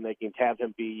Kyrie and they can have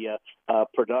him be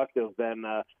productive, then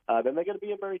they're going to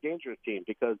be a very dangerous team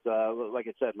because, like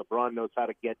I said, LeBron knows how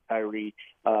to get Kyrie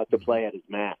to play at his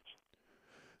max.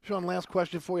 Sean, last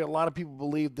question for you. A lot of people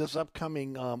believe this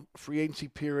upcoming free agency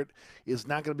period is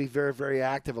not going to be very, very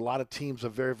active. A lot of teams are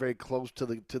very, very close to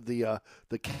the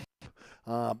cap.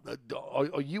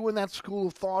 Are you in that school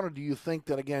of thought, or do you think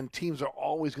that, again, teams are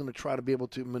always going to try to be able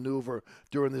to maneuver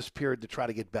during this period to try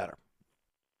to get better?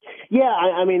 Yeah,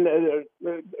 I mean,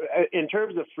 in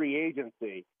terms of free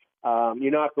agency,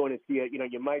 you're not going to see it.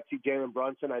 You might see Jalen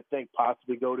Brunson, I think,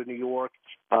 possibly go to New York.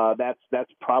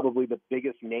 That's probably the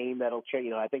biggest name that'll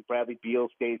change. I think Bradley Beal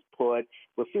stays put.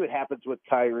 We'll see what happens with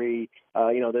Kyrie.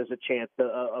 There's a chance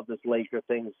of this Laker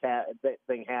thing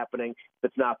happening. If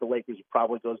it's not the Lakers, it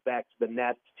probably goes back to the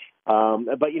Nets.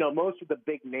 But most of the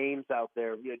big names out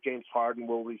there, James Harden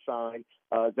will resign.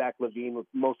 Zach LaVine was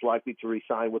most likely to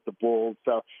resign with the Bulls.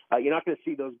 So you're not going to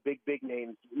see those big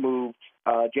names move.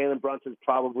 Jalen Brunson's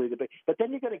probably the big. But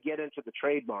then you're going to get into the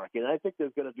trade market. And I think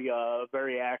there's going to be a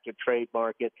very active trade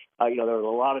market. There was a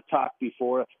lot of talk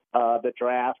before the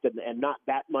draft, and not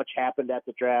that much happened at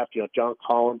the draft. John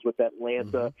Collins with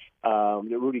Atlanta,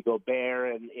 Rudy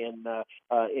Gobert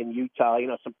in Utah.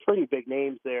 Some pretty big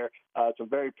names there. Some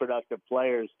very productive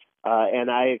players. And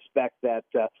I expect that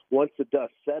once the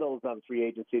dust settles on free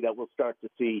agency, that we'll start to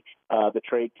see the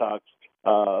trade talks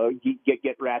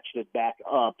get ratcheted back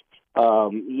up.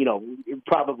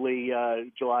 Probably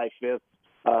July 5th,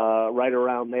 right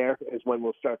around there is when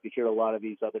we'll start to hear a lot of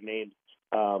these other names.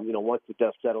 Once the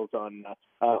dust settles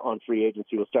on free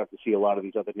agency, we'll start to see a lot of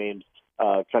these other names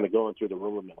kind of going through the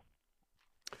rumor mill.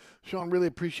 Sean, really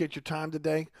appreciate your time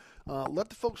today. Let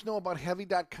the folks know about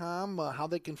Heavy.com, how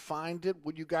they can find it,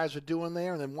 what you guys are doing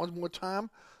there, and then one more time,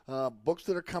 books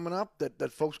that are coming up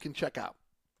that folks can check out.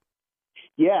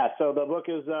 Yeah, so the book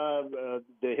is the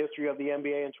history of the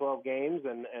NBA in 12 games,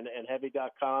 and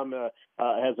Heavy.com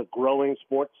has a growing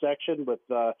sports section with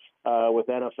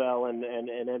NFL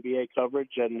and NBA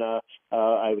coverage, and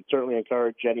I would certainly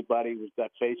encourage anybody who's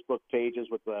got Facebook pages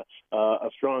with a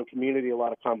strong community, a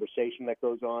lot of conversation that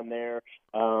goes on there,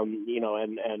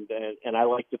 and I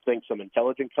like to think some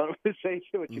intelligent conversation,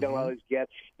 which you don't always get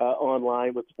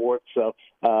online with sports. So,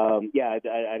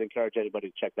 I'd encourage anybody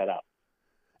to check that out.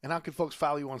 And how can folks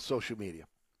follow you on social media?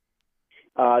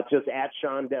 Just at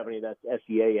Sean Devaney. That's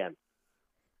SEAN.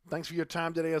 Thanks for your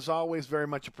time today, as always. Very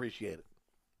much appreciated.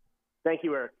 Thank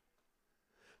you, Eric.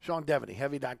 Sean Devaney,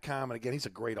 Heavy.com. And, again, he's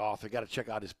a great author. Got to check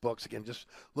out his books. Again, just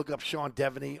look up Sean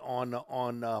Devaney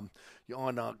on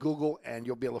Google, and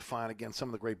you'll be able to find, again, some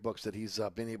of the great books that he's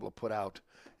been able to put out.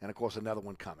 And, of course, another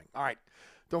one coming. All right.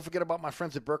 Don't forget about my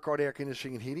friends at Burkhardt Air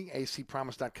Conditioning and Heating,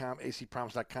 acpromise.com,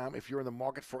 acpromise.com. If you're in the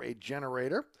market for a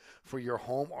generator for your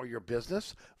home or your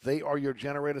business, they are your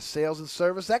generator sales and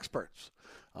service experts.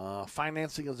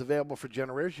 Financing is available for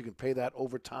generators. You can pay that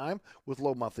over time with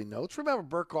low monthly notes. Remember,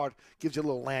 Burkhardt gives you a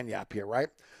little lanyard here, right?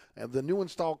 And the new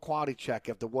install quality check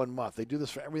after 1 month. They do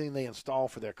this for everything they install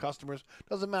for their customers.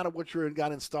 Doesn't matter what you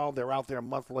got installed. They're out there a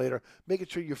month later, making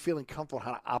sure you're feeling comfortable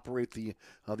how to operate the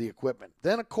equipment.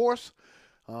 Then, of course,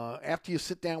 after you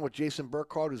sit down with Jason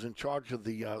Burkhardt, who's in charge of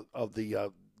the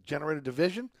generator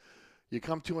division, you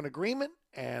come to an agreement,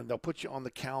 and they'll put you on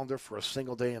the calendar for a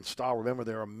single-day install. Remember,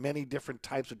 there are many different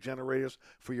types of generators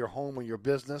for your home or your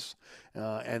business.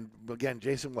 And, again,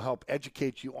 Jason will help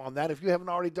educate you on that if you haven't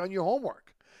already done your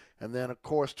homework. And then, of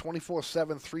course,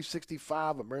 24/7,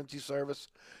 365 emergency service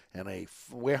and a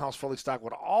warehouse fully stocked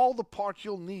with all the parts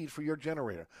you'll need for your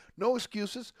generator. No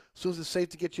excuses. As soon as it's safe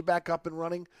to get you back up and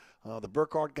running, the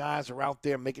Burkhardt guys are out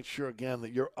there making sure, again,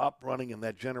 that you're up, running, and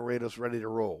that generator's ready to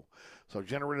roll. So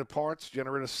generator parts,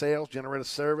 generator sales, generator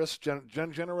service,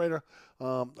 generator,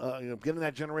 getting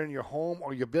that generator in your home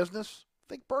or your business,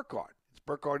 think Burkhardt. It's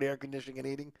Burkhardt Air Conditioning and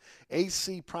Heating,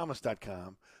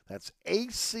 acpromise.com. That's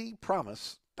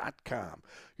acpromise.com.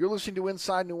 You're listening to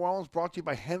Inside New Orleans, brought to you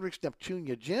by Hendrick's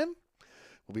Neptunia Gin.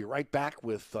 We'll be right back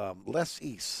with Les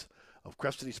East of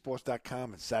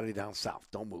CrestCitySports.com and Saturday Down South.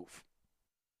 Don't move.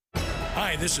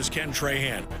 Hi, this is Ken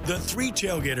Trahan. The Three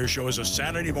Tailgaters Show is a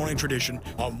Saturday morning tradition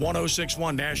on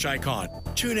 106.1 Nash Icon.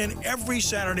 Tune in every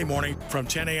Saturday morning from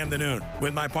 10 a.m. to noon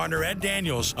with my partner Ed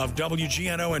Daniels of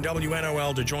WGNO and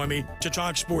WNOL to join me to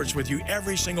talk sports with you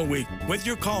every single week with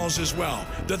your calls as well.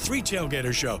 The Three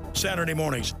Tailgaters Show, Saturday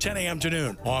mornings, 10 a.m. to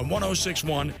noon on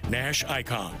 106.1 Nash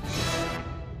Icon.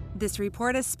 This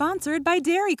report is sponsored by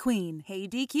Dairy Queen. Hey,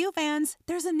 DQ fans,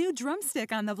 there's a new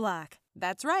drumstick on the block.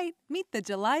 That's right, meet the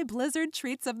July Blizzard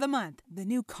Treats of the Month. The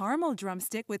new Caramel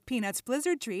Drumstick with Peanuts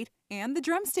Blizzard Treat and the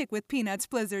Drumstick with Peanuts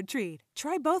Blizzard Treat.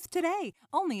 Try both today,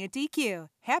 only at DQ.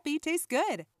 Happy tastes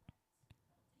good.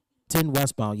 10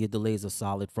 westbound, your delays are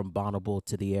solid from Bonneville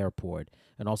to the airport.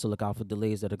 And also look out for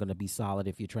delays that are going to be solid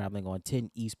if you're traveling on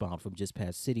 10 eastbound from just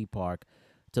past City Park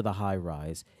to the high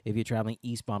rise. If you're traveling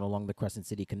eastbound along the Crescent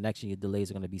City connection, your delays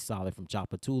are going to be solid from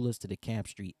Chapatulas to the Camp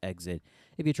Street exit.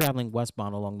 If you're traveling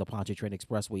westbound along the Pontchartrain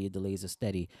Expressway, your delays are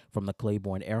steady from the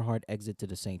Claiborne Earhart exit to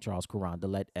the St. Charles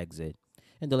Carondelet exit.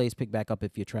 And delays pick back up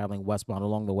if you're traveling westbound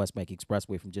along the West Bank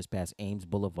Expressway from just past Ames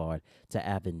Boulevard to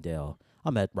Avondale.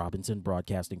 I'm Ed Robinson,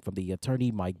 broadcasting from the Attorney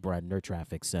Mike Brandner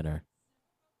Traffic Center.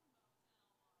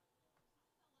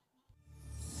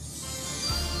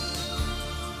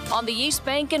 On the East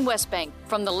Bank and West Bank,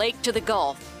 from the lake to the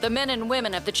Gulf, the men and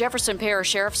women of the Jefferson Parish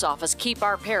Sheriff's Office keep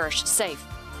our parish safe.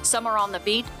 Some are on the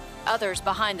beat, others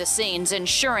behind the scenes,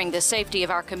 ensuring the safety of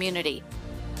our community.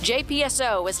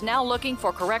 JPSO is now looking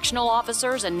for correctional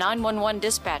officers and 911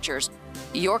 dispatchers.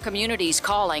 Your community's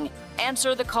calling.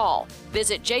 Answer the call.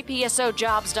 Visit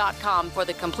jpsojobs.com for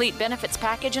the complete benefits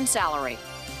package and salary.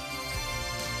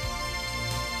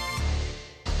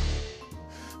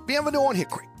 Bienvenue on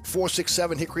Hickory,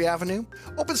 467 Hickory Avenue.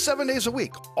 Open 7 days a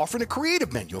week, offering a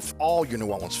creative menu of all your New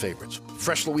Orleans favorites.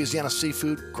 Fresh Louisiana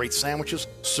seafood, great sandwiches,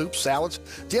 soups, salads,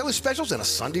 daily specials, and a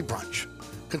Sunday brunch.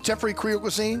 Contemporary Creole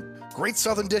cuisine, great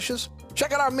southern dishes.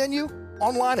 Check out our menu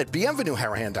online at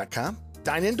bienvenueharahan.com.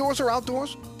 Dine indoors or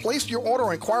outdoors. Place your order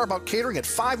or inquire about catering at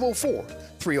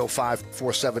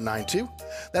 504-305-4792.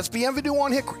 That's Bienvenue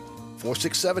on Hickory,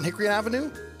 467 Hickory Avenue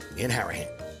in Harahan.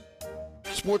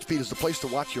 SportsBeat is the place to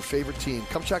watch your favorite team.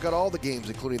 Come check out all the games,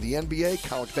 including the NBA,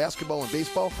 college basketball, and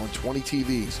baseball on 20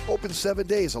 TVs. Open 7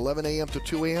 days, 11 a.m. to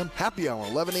 2 a.m. Happy hour,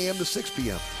 11 a.m. to 6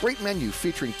 p.m. Great menu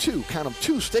featuring two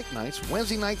steak nights.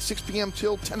 Wednesday night, 6 p.m.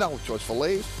 till $10 choice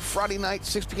fillets. Friday night,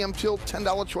 6 p.m. till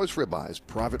 $10 choice ribeyes.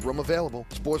 Private room available.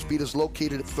 SportsBeat is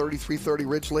located at 3330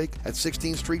 Ridge Lake at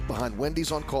 16th Street behind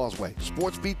Wendy's on Causeway.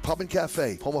 SportsBeat Pub and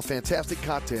Cafe, home of fantastic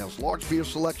cocktails, large beer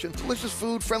selection, delicious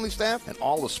food, friendly staff, and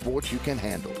all the sports you can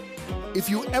handle. If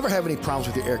you ever have any problems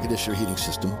with your air conditioner heating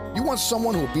system, you want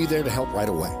someone who will be there to help right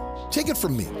away. Take it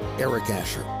from me, Eric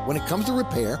Asher. When it comes to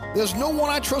repair, there's no one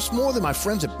I trust more than my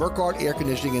friends at Burkhardt Air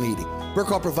Conditioning and Heating.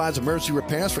 Burkhardt provides emergency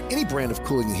repairs for any brand of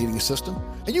cooling and heating system,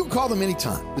 and you can call them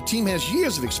anytime. The team has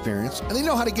years of experience, and they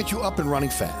know how to get you up and running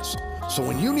fast. So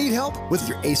when you need help with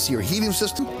your AC or heating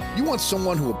system, you want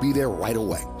someone who will be there right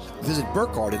away. Visit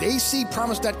Burkhardt at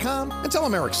acpromise.com and tell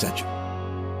them Eric sent you.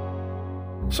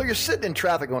 So you're sitting in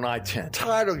traffic on I-10,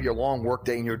 tired of your long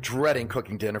workday and you're dreading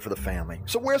cooking dinner for the family.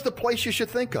 So where's the place you should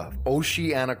think of?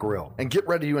 Oceana Grill. And get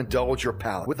ready to indulge your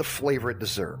palate with the flavor it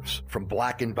deserves. From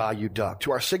blackened bayou duck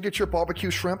to our signature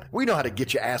barbecue shrimp, we know how to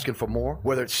get you asking for more.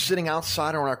 Whether it's sitting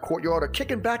outside or in our courtyard or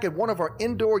kicking back at one of our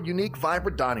indoor, unique,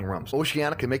 vibrant dining rooms,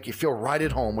 Oceana can make you feel right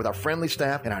at home with our friendly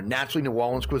staff and our naturally New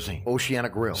Orleans cuisine. Oceana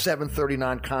Grill,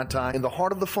 739 Conti, in the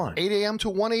heart of the fun, 8 a.m. to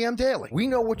 1 a.m. daily. We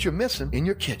know what you're missing in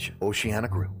your kitchen. Oceana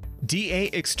Grill. DA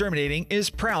Exterminating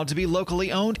is proud to be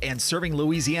locally owned and serving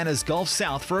Louisiana's Gulf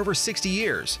South for over 60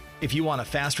 years. If you want a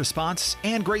fast response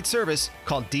and great service,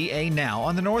 call DA now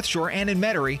on the North Shore and in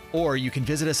Metairie, or you can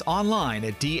visit us online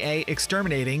at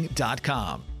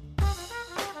daexterminating.com.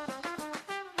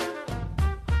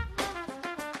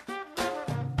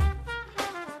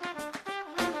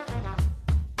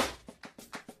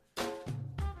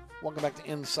 Welcome back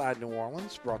to Inside New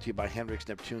Orleans, brought to you by Hendrick's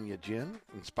Neptunia Gin,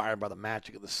 inspired by the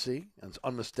magic of the sea. And it's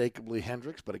unmistakably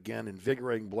Hendrick's, but again,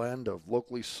 invigorating blend of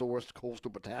locally sourced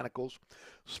coastal botanicals,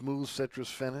 smooth citrus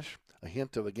finish, a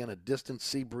hint of, again, a distant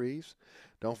sea breeze.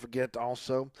 Don't forget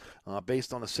also,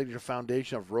 based on a signature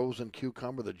foundation of rose and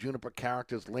cucumber, the juniper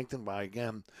character is lengthened by,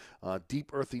 again,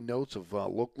 deep earthy notes of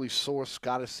locally sourced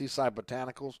Scottish seaside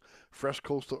botanicals, fresh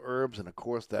coastal herbs, and, of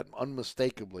course, that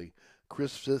unmistakably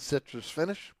crisp citrus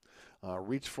finish.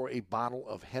 Reach for a bottle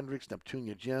of Hendrick's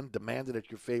Neptunia Gin, demanded at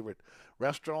your favorite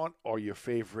restaurant or your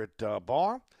favorite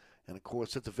bar. And, of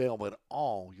course, it's available at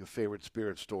all your favorite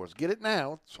spirit stores. Get it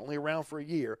now. It's only around for a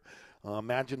year.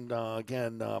 Imagine,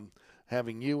 again,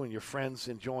 having you and your friends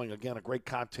enjoying, again, a great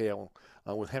cocktail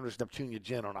with Hendrick's Neptunia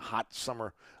Gin on a hot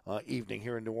summer evening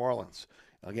here in New Orleans.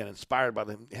 Again, inspired by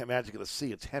the magic of the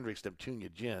sea, it's Hendrick's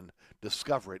Neptunia Gin.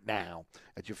 Discover it now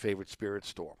at your favorite spirit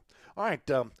store. All right,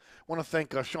 want to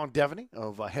thank Sean Devaney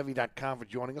of Heavy.com for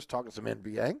joining us, talking some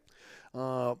NBA.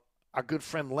 Our good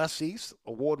friend Les East,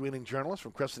 award-winning journalist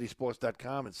from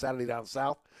CrescentCitySports.com and Saturday Down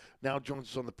South, now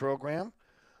joins us on the program.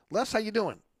 Les, how you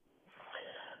doing?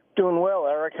 Doing well,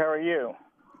 Eric. How are you?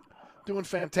 Doing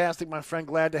fantastic, my friend.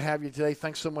 Glad to have you today.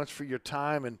 Thanks so much for your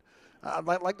time. And I'd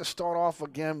like to start off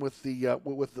again with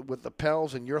the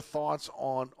Pels and your thoughts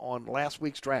on last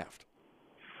week's draft.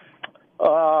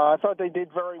 I thought they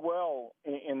did very well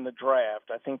in the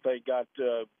draft. I think they got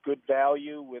good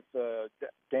value with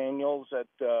Daniels at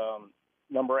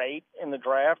number 8 in the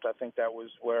draft. I think that was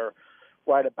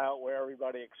right about where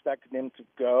everybody expected him to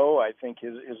go. I think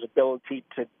his ability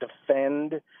to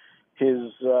defend,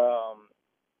 his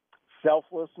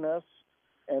selflessness,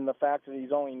 and the fact that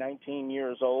he's only 19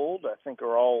 years old, I think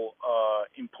are all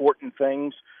important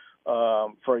things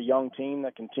for a young team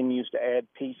that continues to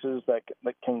add pieces that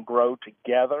can grow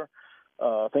together.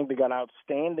 I think they got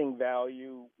outstanding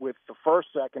value with the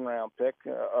first second-round pick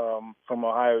from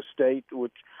Ohio State,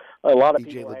 which a lot of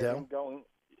people had him going.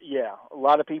 Yeah, a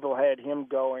lot of people had him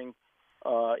going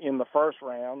in the first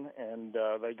round, and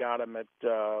they got him at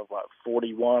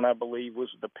 41, I believe,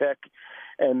 was the pick.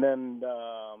 And then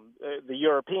the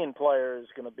European player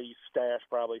is going to be stashed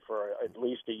probably for at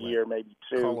least a year, maybe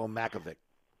 2. Carlo Makovic.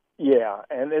 Yeah,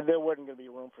 and there wasn't going to be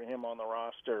room for him on the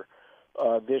roster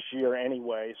this year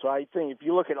anyway. So I think if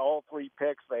you look at all 3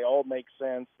 picks, they all make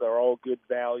sense. They're all good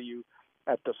value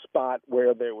at the spot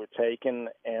where they were taken,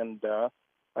 and I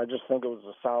just think it was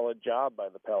a solid job by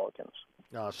the Pelicans.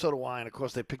 So do I, and of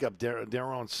course they pick up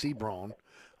Daron Seabron,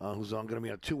 who's going to be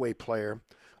a two-way player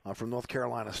from North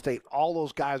Carolina State. All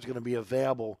those guys are going to be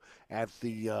available at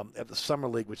the Summer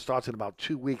League, which starts in about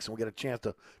 2 weeks, and we'll get a chance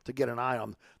to get an eye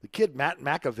on. The kid, Matt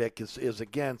Makovic, is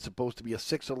again supposed to be a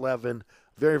 6'11",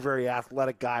 very, very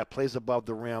athletic guy, plays above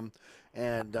the rim.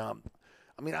 And,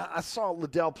 I saw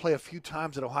Liddell play a few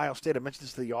times at Ohio State. I mentioned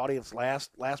this to the audience last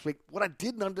week. What I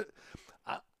didn't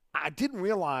I didn't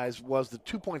realize was the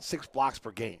 2.6 blocks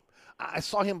per game. I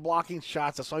saw him blocking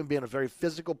shots. I saw him being a very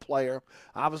physical player.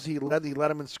 Obviously, he led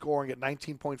him in scoring at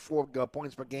 19.4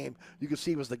 points per game. You could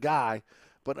see he was the guy.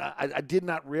 But I did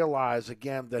not realize,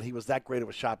 again, that he was that great of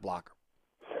a shot blocker.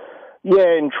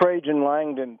 Yeah, and Trajan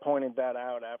Langdon pointed that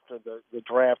out after the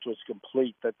draft was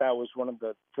complete, that was one of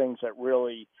the things that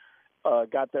really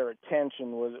got their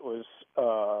attention was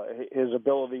his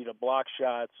ability to block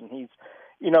shots. And he's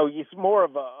more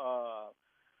of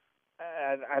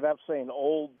I'd have to say an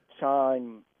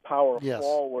old-time power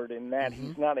forward in that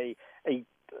he's not a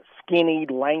skinny,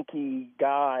 lanky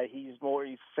guy. He's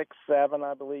 6'7",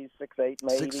 I believe, 6'8",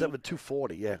 maybe. 6'7",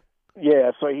 240, yeah.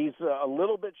 Yeah, so he's a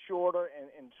little bit shorter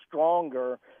and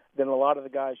stronger than a lot of the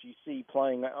guys you see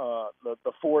playing the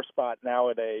 4 spot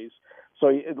nowadays. So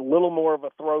a little more of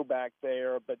a throwback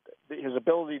there, but his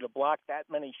ability to block that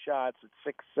many shots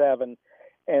at 6'7",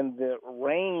 and the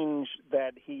range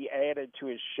that he added to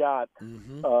his shot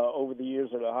over the years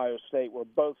at Ohio State were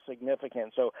both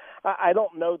significant. So I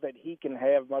don't know that he can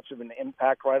have much of an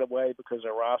impact right away because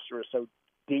their roster is so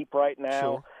deep right now.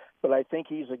 Sure. But I think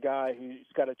he's a guy who's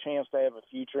got a chance to have a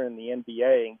future in the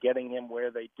NBA, and getting him where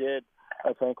they did,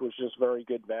 I think, was just very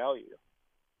good value.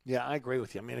 Yeah, I agree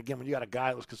with you. I mean, again, when you got a guy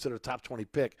that was considered a top 20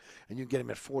 pick and you get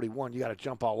him at 41, you got to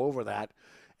jump all over that.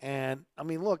 And, I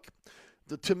mean, look,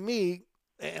 to me,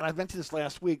 and I mentioned this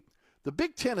last week, the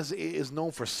Big Ten is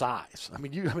known for size. I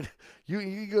mean, you're going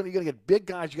to get big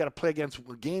guys you got to play against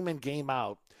game in, game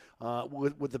out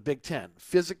with the Big Ten.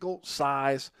 Physical,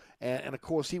 size, and, of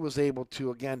course, he was able to,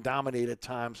 again, dominate at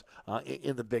times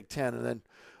in the Big Ten. And then,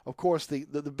 of course,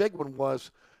 the big one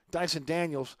was Dyson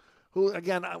Daniels, who,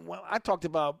 again, I talked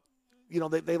about,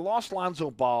 they lost Lonzo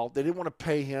Ball. They didn't want to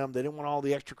pay him. They didn't want all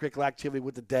the extracurricular activity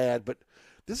with the dad. But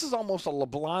this is almost a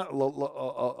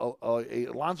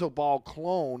Lonzo Ball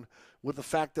clone with the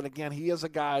fact that, again, he is a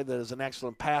guy that is an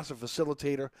excellent passer,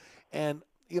 facilitator. And,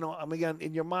 again,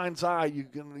 in your mind's eye, you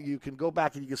can go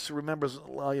back and you can remember,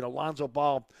 Lonzo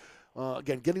Ball,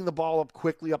 again, getting the ball up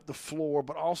quickly up the floor,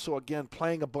 but also, again,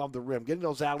 playing above the rim, getting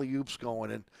those alley-oops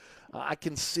going. And I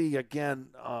can see, again,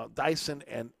 Dyson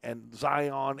and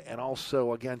Zion and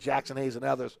also, again, Jackson Hayes and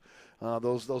others,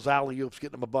 those alley-oops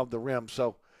getting them above the rim.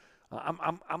 So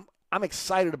I'm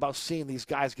excited about seeing these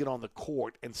guys get on the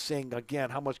court and seeing, again,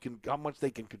 how much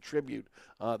they can contribute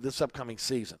this upcoming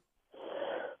season.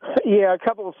 Yeah, a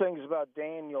couple of things about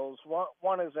Daniels.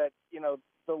 One is that,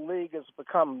 the league has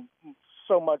become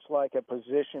so much like a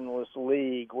positionless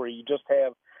league where you just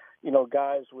have,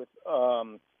 guys with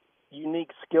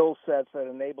unique skill sets that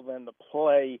enable them to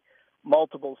play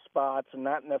multiple spots and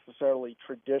not necessarily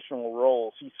traditional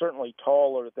roles. He's certainly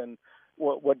taller than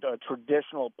what a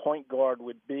traditional point guard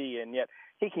would be, and yet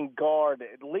he can guard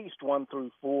at least 1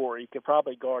 through 4. He could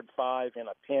probably guard 5 in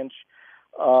a pinch.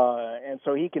 And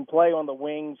so he can play on the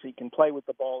wings. He can play with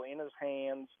the ball in his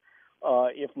hands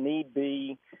if need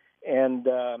be. And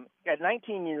at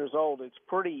 19 years old, it's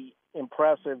pretty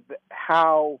impressive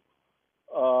how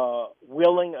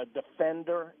willing a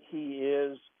defender he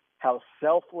is, how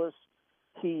selfless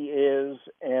he is,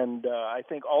 and I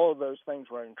think all of those things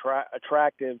were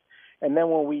attractive. And then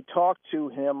when we talked to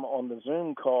him on the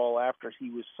Zoom call after he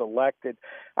was selected,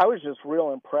 I was just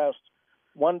real impressed,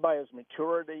 one, by his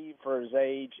maturity for his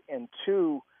age, and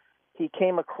two, he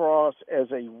came across as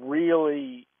a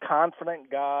really confident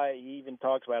guy. He even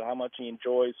talks about how much he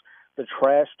enjoys the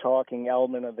trash-talking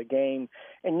element of the game,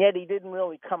 and yet he didn't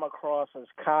really come across as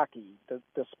cocky,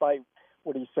 despite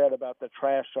what he said about the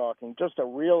trash-talking. Just a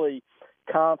really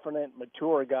confident,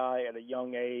 mature guy at a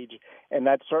young age, and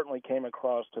that certainly came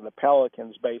across to the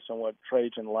Pelicans based on what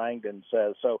Trajan Langdon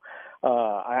says. So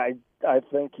I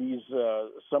think he's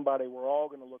somebody we're all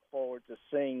going to look forward to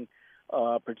seeing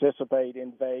participate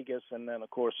in Vegas and then, of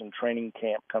course, in training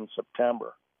camp come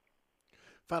September.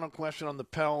 Final question on the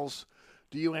Pels.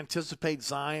 Do you anticipate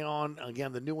Zion,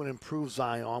 again, the new and improved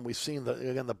Zion, we've seen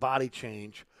the body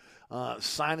change,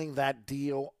 signing that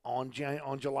deal on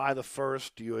July the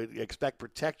 1st? Do you expect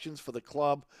protections for the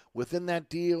club within that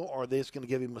deal, or are they just going to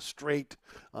give him a straight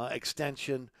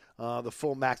extension, the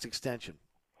full max extension?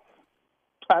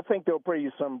 I think there'll be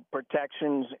some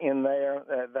protections in there.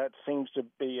 That seems to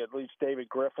be, at least David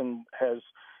Griffin has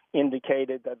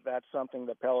indicated that that's something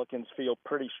the Pelicans feel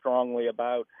pretty strongly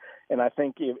about. And I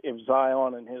think if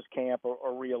Zion and his camp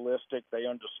are realistic, they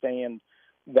understand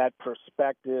that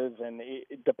perspective. And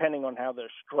depending on how they're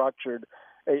structured,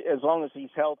 as long as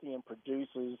he's healthy and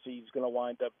produces, he's going to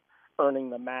wind up earning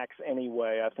the max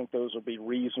anyway. I think those will be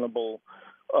reasonable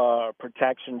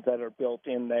protections that are built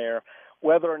in there.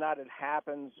 Whether or not it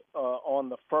happens on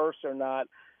the 1st or not,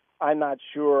 I'm not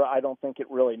sure. I don't think it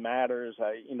really matters.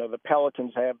 The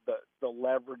Pelicans have the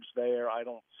leverage there. I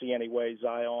don't see any way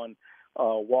Zion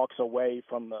walks away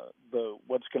from the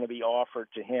what's going to be offered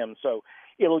to him. So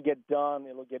it'll get done.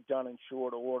 It'll get done in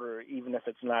short order, even if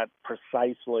it's not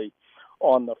precisely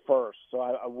on the first. So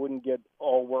I wouldn't get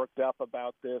all worked up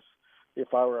about this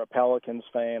if I were a Pelicans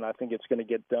fan. I think it's going to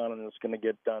get done, and it's going to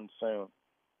get done soon.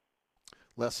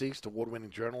 Les East, award-winning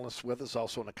journalist, with us,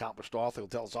 also an accomplished author. He'll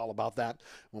tell us all about that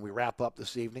when we wrap up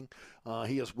this evening.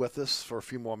 He is with us for a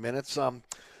few more minutes.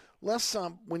 Les,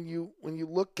 when you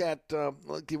look at,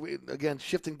 again,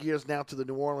 shifting gears now to the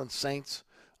New Orleans Saints,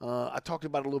 I talked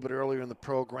about it a little bit earlier in the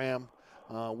program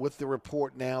with the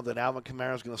report now that Alvin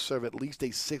Kamara is going to serve at least a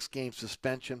 6-game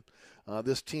suspension.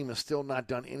 This team has still not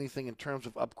done anything in terms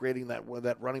of upgrading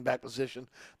that running back position.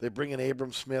 They bring in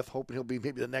Abram Smith, hoping he'll be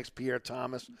maybe the next Pierre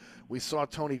Thomas. We saw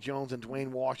Tony Jones and Dwayne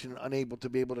Washington unable to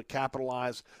be able to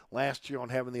capitalize last year on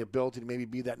having the ability to maybe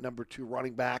be that number 2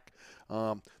 running back.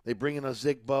 They bring in a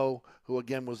Zigbo, who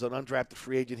again was an undrafted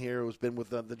free agent here, who's been with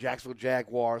the Jacksonville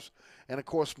Jaguars. And, of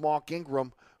course, Mark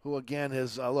Ingram, who again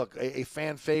is, a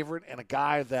fan favorite and a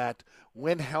guy that,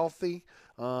 when healthy,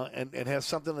 and has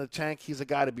something in the tank, he's a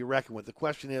guy to be reckoned with. The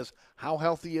question is, how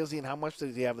healthy is he and how much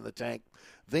does he have in the tank?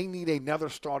 They need another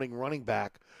starting running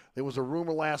back. There was a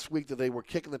rumor last week that they were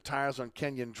kicking the tires on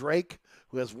Kenyon Drake,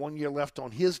 who has 1 year left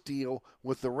on his deal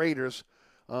with the Raiders.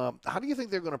 How do you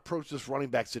think they're going to approach this running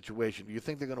back situation? Do you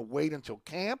think they're going to wait until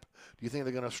camp? Do you think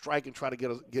they're going to strike and try to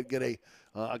get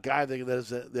a guy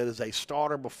that is a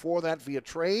starter before that via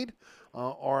trade?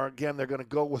 Or, again, they're going to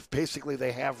go with basically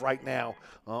they have right now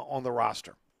on the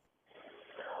roster?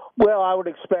 Well, I would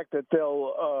expect that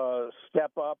they'll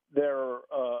step up their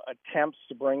attempts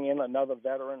to bring in another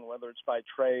veteran, whether it's by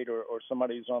trade or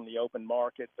somebody who's on the open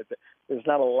market. But there's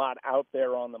not a lot out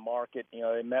there on the market.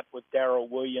 They met with Darrell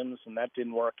Williams, and that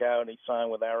didn't work out. He signed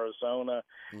with Arizona.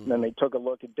 Mm-hmm. And then they took a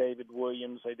look at David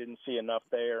Williams. They didn't see enough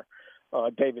there.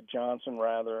 David Johnson,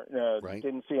 rather. Right.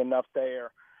 Didn't see enough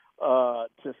there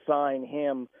to sign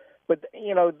him. But,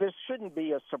 this shouldn't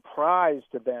be a surprise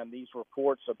to them, these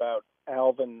reports about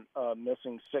Alvin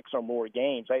missing 6 or more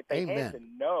games. They had to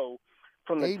know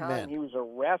from the time he was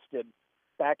arrested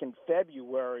back in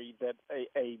February that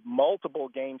a multiple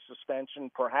game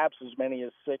suspension, perhaps as many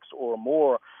as 6 or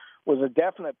more, was a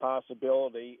definite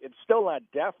possibility. It's still not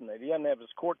definite. He doesn't have his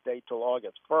court date till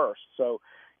August 1st. So,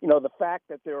 the fact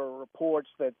that there are reports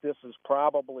that this is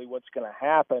probably what's going to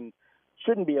happen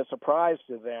shouldn't be a surprise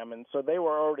to them. And so they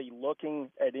were already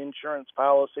looking at insurance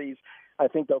policies. I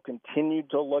think they'll continue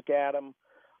to look at them.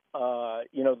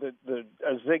 The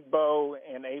Zigbo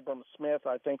and Abram Smith,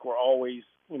 I think, were always,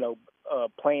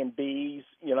 playing Bs,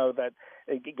 that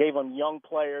it gave them young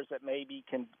players that maybe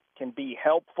can be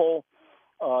helpful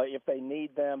if they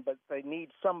need them, but they need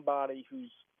somebody who's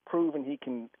proven he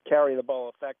can carry the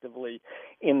ball effectively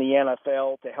in the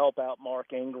NFL to help out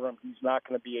Mark Ingram. He's not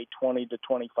going to be a 20 to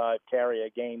 25 carry a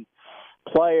game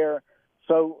player.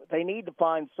 So they need to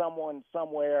find someone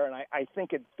somewhere. And I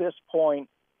think at this point,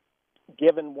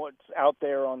 given what's out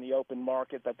there on the open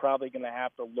market, they're probably going to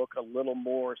have to look a little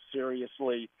more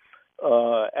seriously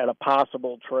at a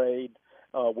possible trade,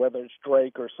 whether it's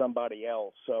Drake or somebody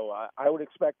else. So I would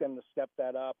expect them to step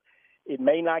that up. It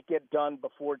may not get done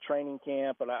before training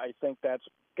camp, but I think that's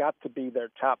got to be their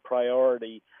top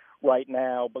priority right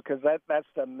now, because that's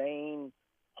the main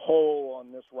hole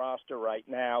on this roster right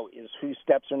now, is who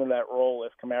steps into that role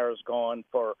if Kamara's gone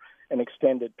for an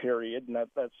extended period, and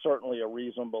that's certainly a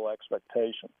reasonable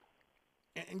expectation.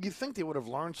 And you think they would have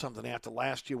learned something after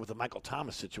last year with the Michael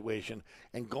Thomas situation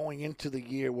and going into the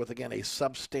year with, again, a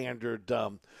substandard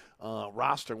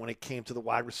roster when it came to the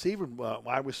wide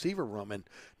receiver room. And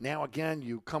now, again,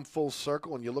 you come full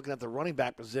circle and you're looking at the running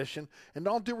back position. And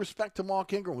all due respect to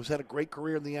Mark Ingram, who's had a great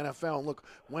career in the NFL. And look,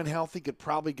 when healthy, could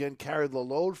probably again carry the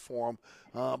load for him.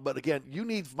 But, again, you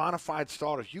need bona-fide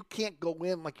starters. You can't go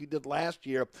in like you did last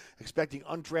year expecting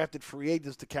undrafted free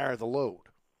agents to carry the load.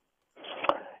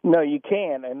 No, you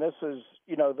can, and this is,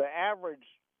 the average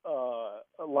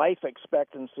life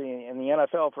expectancy in the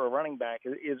NFL for a running back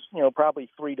is probably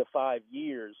 3 to 5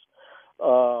 years.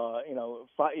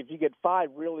 If you get 5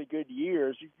 really good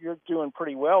years, you're doing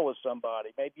pretty well with somebody.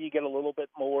 Maybe you get a little bit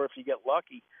more if you get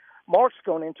lucky. Mark's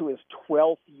going into his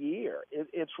 12th year.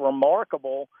 It's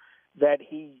remarkable that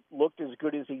he looked as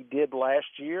good as he did last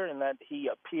year, and that he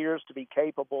appears to be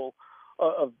capable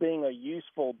of being a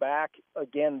useful back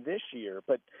again this year.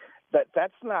 But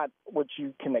that's not what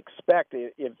you can expect.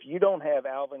 If you don't have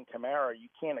Alvin Kamara, you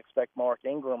can't expect Mark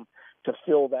Ingram to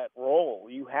fill that role.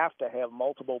 You have to have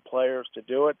multiple players to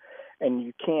do it. and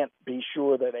you can't be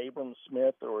sure that Abram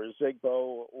Smith or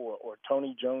Zigbo or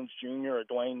Tony Jones Jr. or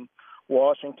Dwayne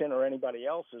Washington or anybody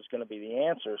else is going to be the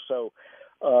answer. So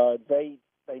they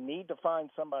need to find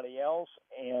somebody else,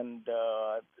 and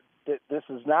this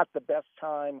is not the best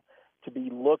time to be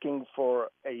looking for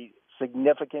a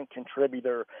significant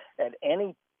contributor at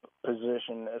any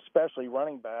position, especially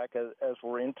running back, as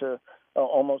we're into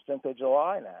almost into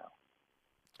July now.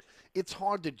 It's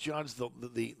hard to judge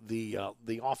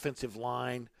the offensive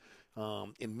line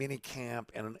in minicamp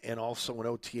and also in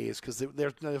OTAs because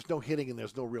there's no hitting and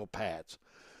there's no real pads.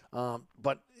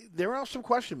 But there are some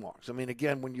question marks. I mean,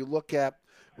 again, when you look at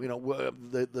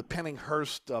the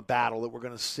Penning-Hurst battle that we're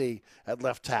going to see at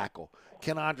left tackle,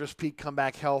 can Andres Peat come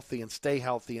back healthy and stay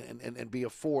healthy and be a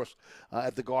force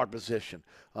at the guard position?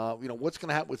 What's going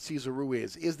to happen with Cesar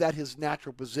Ruiz? Is that his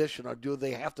natural position, or do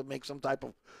they have to make some type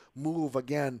of move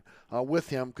again with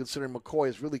him, considering McCoy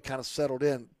has really kind of settled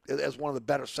in as one of the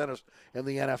better centers in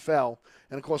the NFL?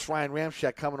 And, of course, Ryan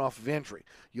Ramczyk coming off of injury.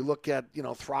 You look at,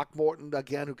 Throckmorton,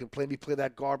 again, who can play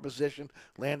that guard position.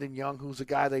 Landon Young, who's a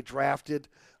guy they drafted.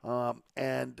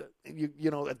 And,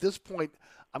 at this point,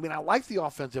 I mean, I like the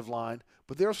offensive line,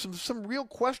 but there are some real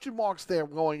question marks there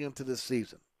going into this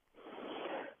season.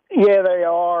 Yeah, they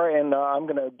are, and I'm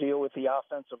going to deal with the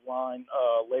offensive line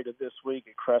later this week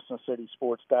at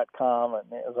CrescentCitySports.com,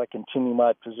 and as I continue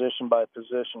my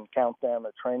position-by-position countdown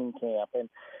to training camp. And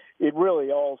it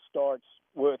really all starts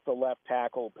with the left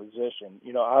tackle position.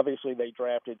 Obviously they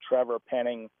drafted Trevor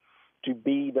Penning to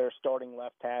be their starting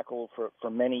left tackle for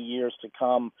many years to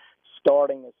come,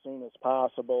 starting as soon as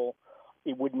possible.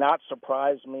 It would not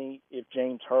surprise me if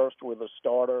James Hurst were the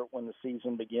starter when the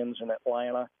season begins in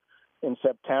Atlanta in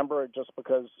September, just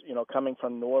because, coming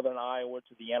from Northern Iowa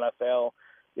to the NFL,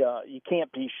 you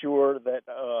can't be sure that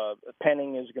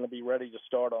Penning is going to be ready to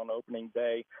start on opening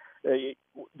day.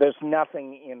 There's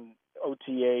nothing in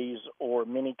OTAs or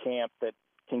minicamp that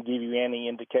can give you any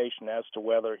indication as to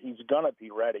whether he's going to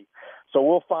be ready. So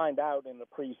we'll find out in the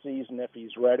preseason if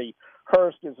he's ready.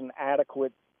 Hurst is an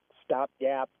adequate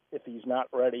stopgap if he's not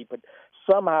ready, but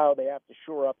somehow they have to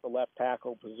shore up the left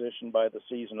tackle position by the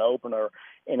season opener.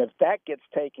 And if that gets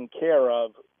taken care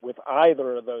of with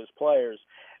either of those players,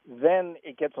 then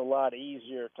it gets a lot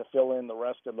easier to fill in the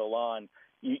rest of the line.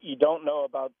 You don't know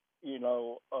about,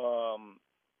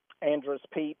 Andres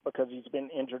Peat because he's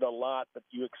been injured a lot, but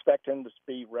you expect him to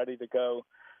be ready to go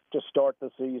to start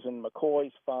the season.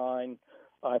 McCoy's fine.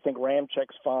 I think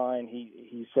Ramczyk's fine.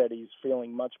 He said he's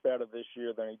feeling much better this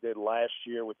year than he did last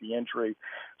year with the injury.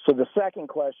 So the second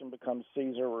question becomes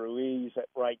Cesar Ruiz at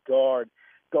right guard.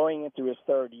 Going into his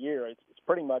third year, it's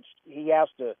pretty much he has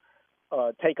to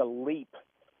take a leap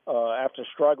after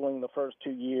struggling the first 2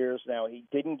 years. Now, he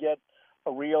didn't get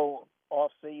a real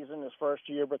off-season his first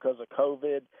year because of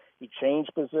COVID. He changed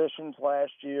positions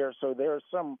last year, so there are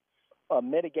some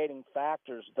mitigating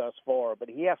factors thus far, but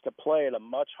he has to play at a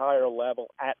much higher level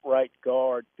at right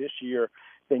guard this year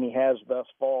than he has thus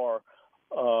far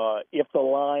if the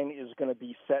line is going to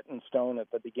be set in stone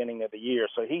at the beginning of the year.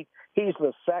 So he's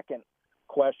the second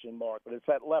question mark, but it's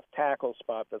that left tackle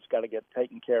spot that's got to get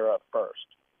taken care of first.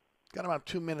 Got about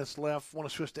 2 minutes left. Want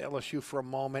to switch to LSU for a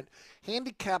moment.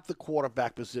 Handicap the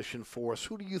quarterback position for us.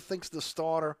 Who do you think's the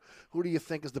starter? Who do you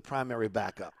think is the primary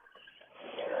backup?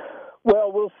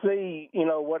 Well, we'll see,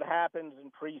 what happens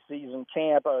in preseason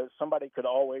camp. Somebody could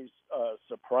always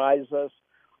surprise us.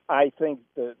 I think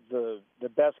the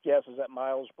best guess is that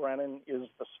Miles Brennan is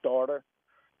the starter.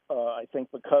 I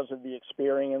think because of the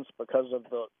experience, because of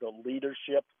the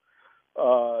leadership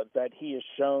that he has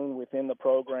shown within the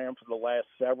program for the last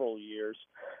several years,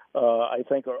 I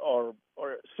think are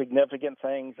significant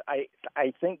things. I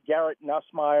think Garrett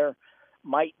Nussmeier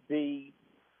might be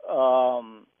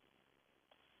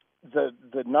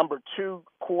the number 2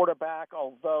 quarterback,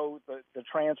 although the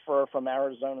transfer from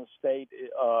Arizona State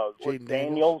with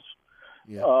Daniels.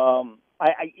 Yeah.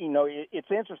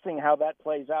 It's interesting how that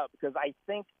plays out because I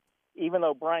think even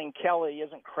though Brian Kelly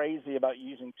isn't crazy about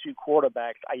using 2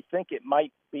 quarterbacks, I think it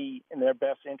might be in their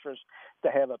best interest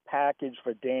to have a package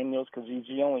for Daniels because he's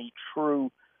the only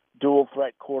true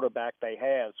dual-threat quarterback they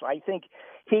have. So I think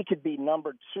he could be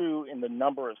number 2 in the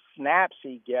number of snaps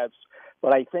he gets,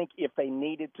 but I think if they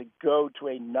needed to go to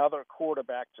another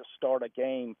quarterback to start a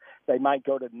game, they might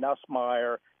go to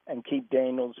Nussmeier and keep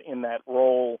Daniels in that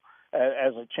role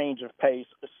as a change of pace,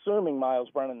 assuming Miles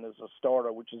Brennan is a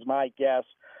starter, which is my guess,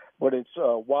 but it's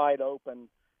wide open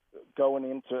going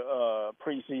into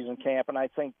preseason camp. And I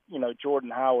think,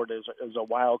 Jordan Howard is a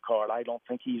wild card. I don't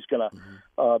think he's going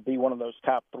to be one of those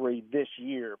top 3 this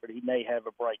year, but he may have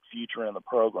a bright future in the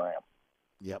program.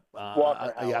 Yep.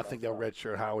 Walker Howard, I think they'll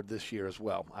redshirt Howard this year as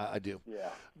well. I do. Yeah.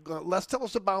 Les, tell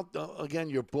us about,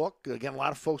 again, your book. Again, a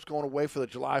lot of folks going away for the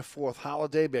July 4th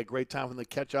holiday. Be a great time for them to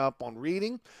catch up on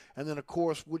reading. And then, of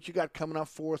course, what you got coming up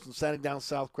for us on Saturday Down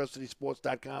South,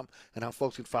 CrestCitySports.com, and how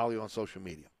folks can follow you on social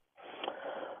media.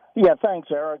 Yeah, thanks,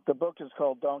 Eric. The book is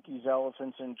called Donkeys,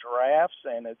 Elephants, and Giraffes,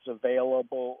 and it's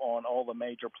available on all the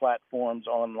major platforms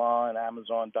online,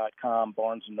 Amazon.com,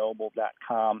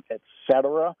 BarnesandNoble.com,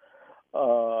 etc.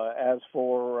 As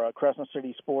for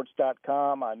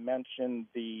CrescentCitySports.com, I mentioned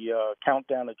the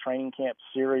Countdown to Training Camp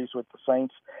series with the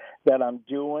Saints that I'm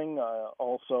doing.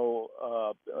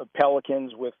 Also,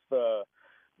 Pelicans with the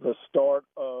start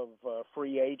of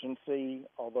free agency,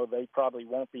 although they probably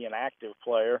won't be an active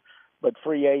player. But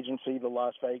free agency, the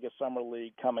Las Vegas Summer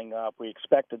League coming up. We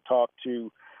expect to talk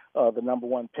to the number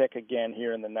one pick again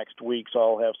here in the next week, so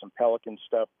I'll have some Pelican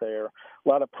stuff there. A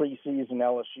lot of preseason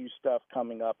LSU stuff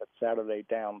coming up at Saturday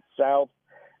Down South.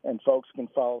 And folks can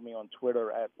follow me on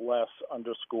Twitter at Les_East.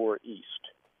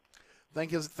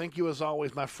 Thank you as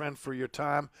always, my friend, for your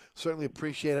time. Certainly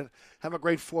appreciate it. Have a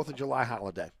great 4th of July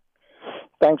holiday.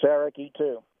 Thanks, Eric. You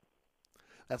too.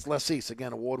 That's Les East,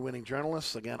 again, award-winning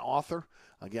journalist, again, author.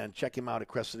 Again, check him out at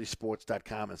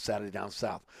CrestCitySports.com and Saturday Down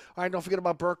South. All right, don't forget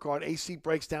about Burkhardt. AC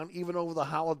breaks down even over the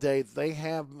holiday. They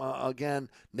have, again,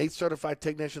 NATE-certified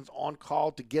technicians on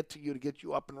call to get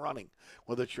you up and running.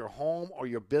 Whether it's your home or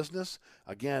your business,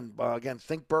 again,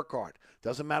 think Burkhardt.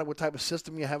 Doesn't matter what type of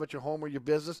system you have at your home or your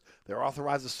business, they're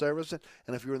authorized to service it.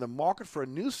 And if you're in the market for a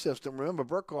new system, remember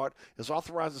Burkhardt is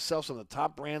authorized to sell some of the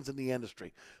top brands in the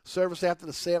industry. Service after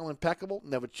the sale impeccable,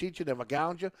 never cheat you, never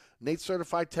gouge you.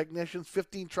 NATE-certified technicians,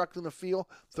 15 trucks in the field,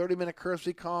 30-minute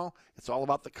courtesy call. It's all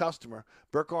about the customer.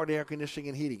 Burkhardt Air Conditioning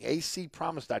and Heating,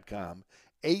 acpromise.com,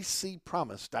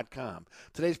 acpromise.com.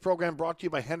 Today's program brought to you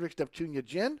by Hendrick's Neptunia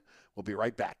Gin. We'll be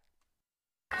right back.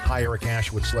 Hi, Eric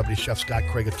Ashwood, celebrity chef Scott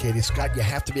Craig of Katie's. Scott, you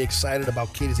have to be excited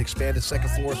about Katie's expanded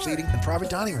second-floor seating and private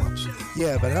dining rooms.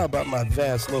 Yeah, but how about my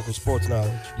vast local sports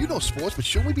knowledge? You know sports, but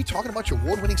shouldn't we be talking about your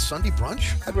award-winning Sunday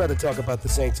brunch? I'd rather talk about the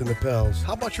Saints and the Pels.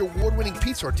 How about your award-winning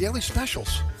pizza or daily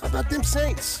specials? How about them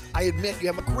Saints? I admit you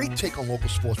have a great take on local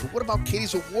sports, but what about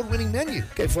Katie's award-winning menu?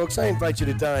 Okay, folks, I invite you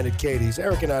to dine at Katie's.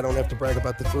 Eric and I don't have to brag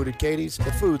about the food at Katie's.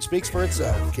 The food speaks for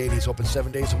itself. Katie's open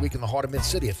 7 days a week in the heart of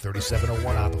Mid-City at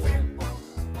 3701 Opperville.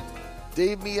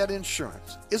 Dave Miette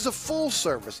Insurance is a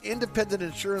full-service independent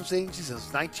insurance agency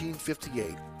since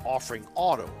 1958, offering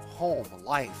auto, home,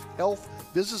 life, health,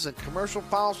 business, and commercial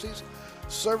policies,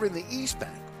 serving the East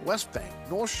Bank, West Bank,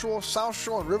 North Shore, South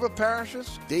Shore, and River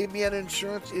parishes. Dave Miette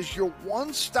Insurance is your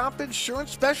one-stop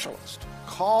insurance specialist.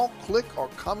 Call, click, or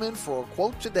come in for a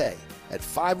quote today at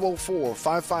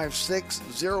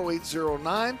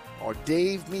 504-556-0809 or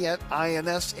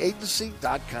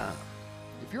DaveMietteINSAgency.com.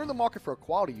 If you're in the market for a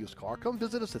quality used car, come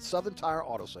visit us at Southern Tire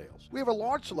Auto Sales. We have a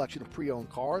large selection of pre-owned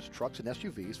cars, trucks, and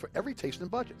SUVs for every taste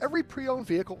and budget. Every pre-owned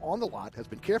vehicle on the lot has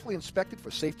been carefully inspected for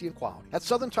safety and quality. At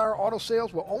Southern Tire Auto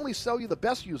Sales, we'll only sell you the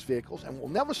best used vehicles and we'll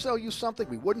never sell you something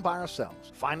we wouldn't buy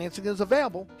ourselves. Financing is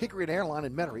available. Hickory and Airline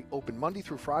in Metairie, open Monday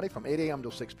through Friday from 8 a.m.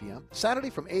 till 6 p.m., Saturday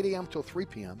from 8 a.m. till 3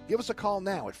 p.m. Give us a call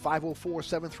now at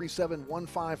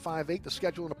 504-737-1558 to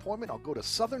schedule an appointment or go to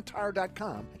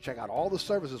southerntire.com and check out all the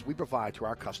services we provide to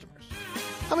our customers.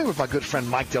 I'm here with my good friend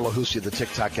Mike Delahoussaye of the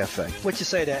TikTok Cafe. What you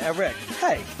say there, Eric?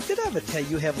 Hey, did I ever tell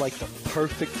you have like the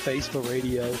perfect face for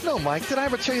radio? No, Mike. Did I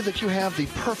ever tell you that you have the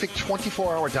perfect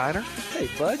 24-hour diner? Hey,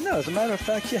 bud, no. As a matter of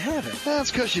fact, you haven't.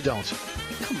 That's because you don't.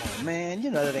 Come on, man.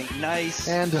 You know that ain't nice.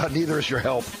 And neither is your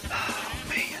help. Oh,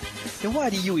 man. Then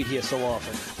why do you eat here so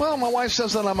often? Well, my wife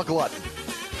says that I'm a glutton.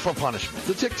 For punishment.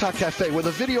 The TikTok Cafe, where the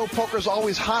video poker is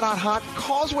always hot on hot,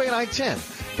 Causeway and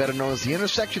I-10, better known as the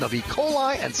intersection of E.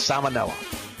 coli and salmonella.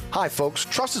 Hi, folks.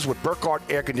 Trust is what Burkhardt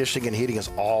Air Conditioning and Heating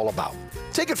is all about.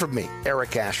 Take it from me,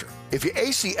 Eric Asher. If your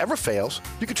AC ever fails,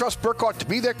 you can trust Burkhardt to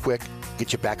be there quick,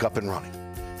 get you back up and running.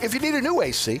 If you need a new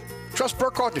AC, trust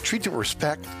Burkhardt to treat you with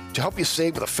respect, to help you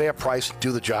save with a fair price and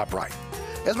do the job right.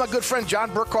 As my good friend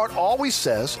John Burkhardt always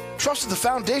says, trust is the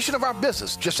foundation of our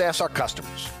business. Just ask our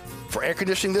customers. For air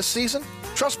conditioning this season,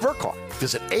 trust Burkhardt.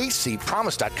 Visit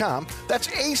acpromise.com. That's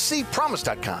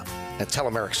acpromise.com. And tell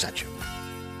them Eric sent you.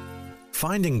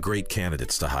 Finding great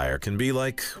candidates to hire can be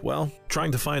like, well,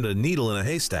 trying to find a needle in a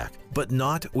haystack, but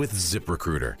not with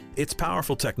ZipRecruiter. Its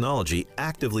powerful technology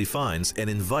actively finds and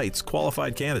invites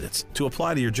qualified candidates to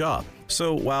apply to your job.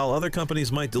 So while other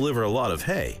companies might deliver a lot of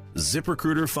hay,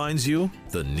 ZipRecruiter finds you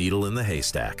the needle in the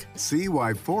haystack. See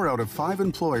why 4 out of 5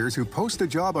 employers who post a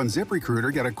job on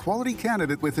ZipRecruiter get a quality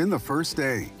candidate within the first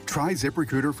day. Try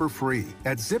ZipRecruiter for free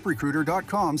at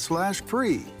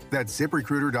ZipRecruiter.com/free. That's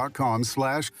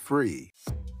ZipRecruiter.com/free.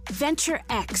 Venture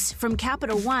X from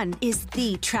Capital One is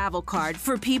the travel card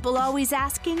for people always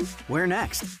asking, where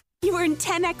next? You earn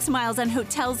 10x miles on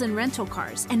hotels and rental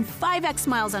cars, and 5x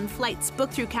miles on flights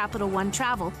booked through Capital One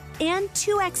Travel, and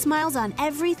 2x miles on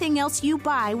everything else you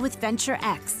buy with Venture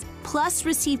X. Plus,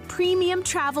 receive premium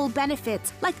travel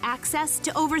benefits like access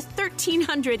to over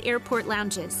 1,300 airport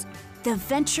lounges. The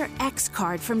Venture X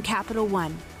card from Capital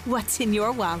One. What's in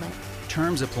your wallet?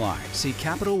 Terms apply. See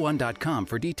CapitalOne.com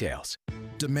for details.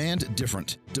 Demand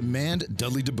different. Demand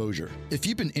Dudley DeBosier. If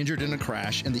you've been injured in a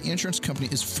crash and the insurance company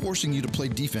is forcing you to play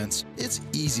defense, it's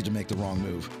easy to make the wrong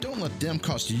move. Don't let them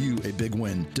cost you a big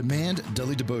win. Demand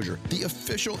Dudley DeBosier, the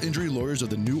official injury lawyers of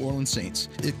the New Orleans Saints.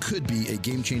 It could be a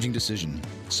game-changing decision.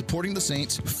 Supporting the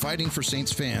Saints, fighting for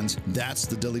Saints fans, that's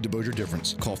the Dudley DeBosier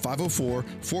difference. Call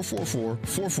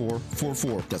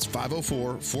 504-444-4444. That's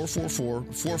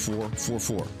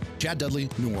 504-444-4444. Chad Dudley,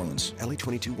 New Orleans. LA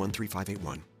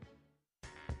 22-13581.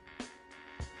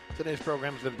 Today's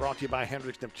program has been brought to you by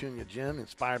Hendrick's Neptunia Gin,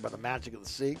 inspired by the magic of the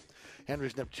sea.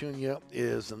 Hendrick's Neptunia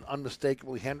is an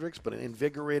unmistakably Hendrick's, but an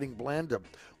invigorating blend of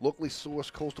locally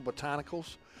sourced coastal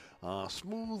botanicals,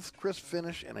 smooth, crisp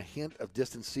finish, and a hint of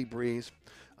distant sea breeze.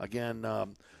 Again,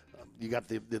 you got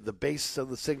the base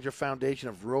of the signature foundation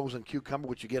of rose and cucumber,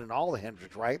 which you get in all the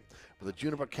Hendrick's, right? With the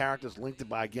juniper characters linked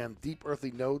by, again, deep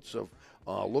earthy notes of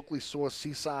locally sourced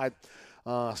seaside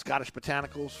Scottish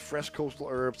botanicals, fresh coastal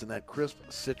herbs, and that crisp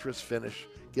citrus finish.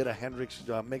 Get a Hendrick's.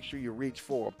 Make sure you reach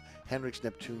for Hendrick's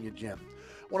Neptunia Gin.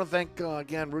 I want to thank,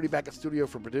 again, Rudy back at studio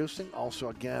for producing. Also,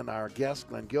 again, our guests,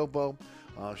 Glenn Gilbo,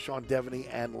 Sean Devaney,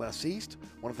 and Les East. I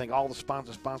want to thank all the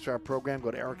sponsors sponsor our program.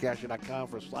 Go to ericasher.com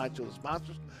for a slide to the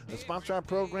sponsors that sponsor our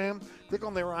program. Click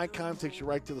on their icon, takes you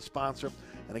right to the sponsor.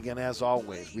 And again, as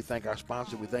always, we thank our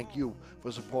sponsor. We thank you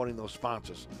for supporting those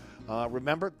sponsors.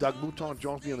 Remember, Doug Mouton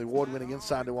joins me on the award-winning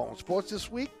Inside New Orleans Sports this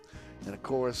week. And, of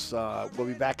course, we'll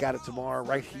be back at it tomorrow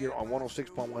right here on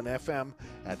 106.1 FM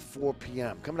at 4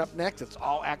 p.m. Coming up next, it's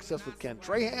All Access with Ken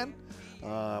Trahan.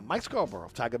 Mike Scarborough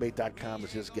of TigerBait.com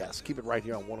is his guest. Keep it right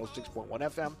here on 106.1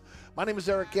 FM. My name is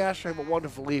Eric Asher. Have a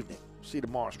wonderful evening. See you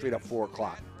tomorrow, straight up 4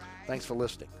 o'clock. Thanks for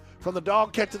listening. From the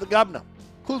dog catch to the governor,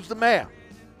 includes the mayor.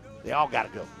 They all got to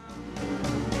go.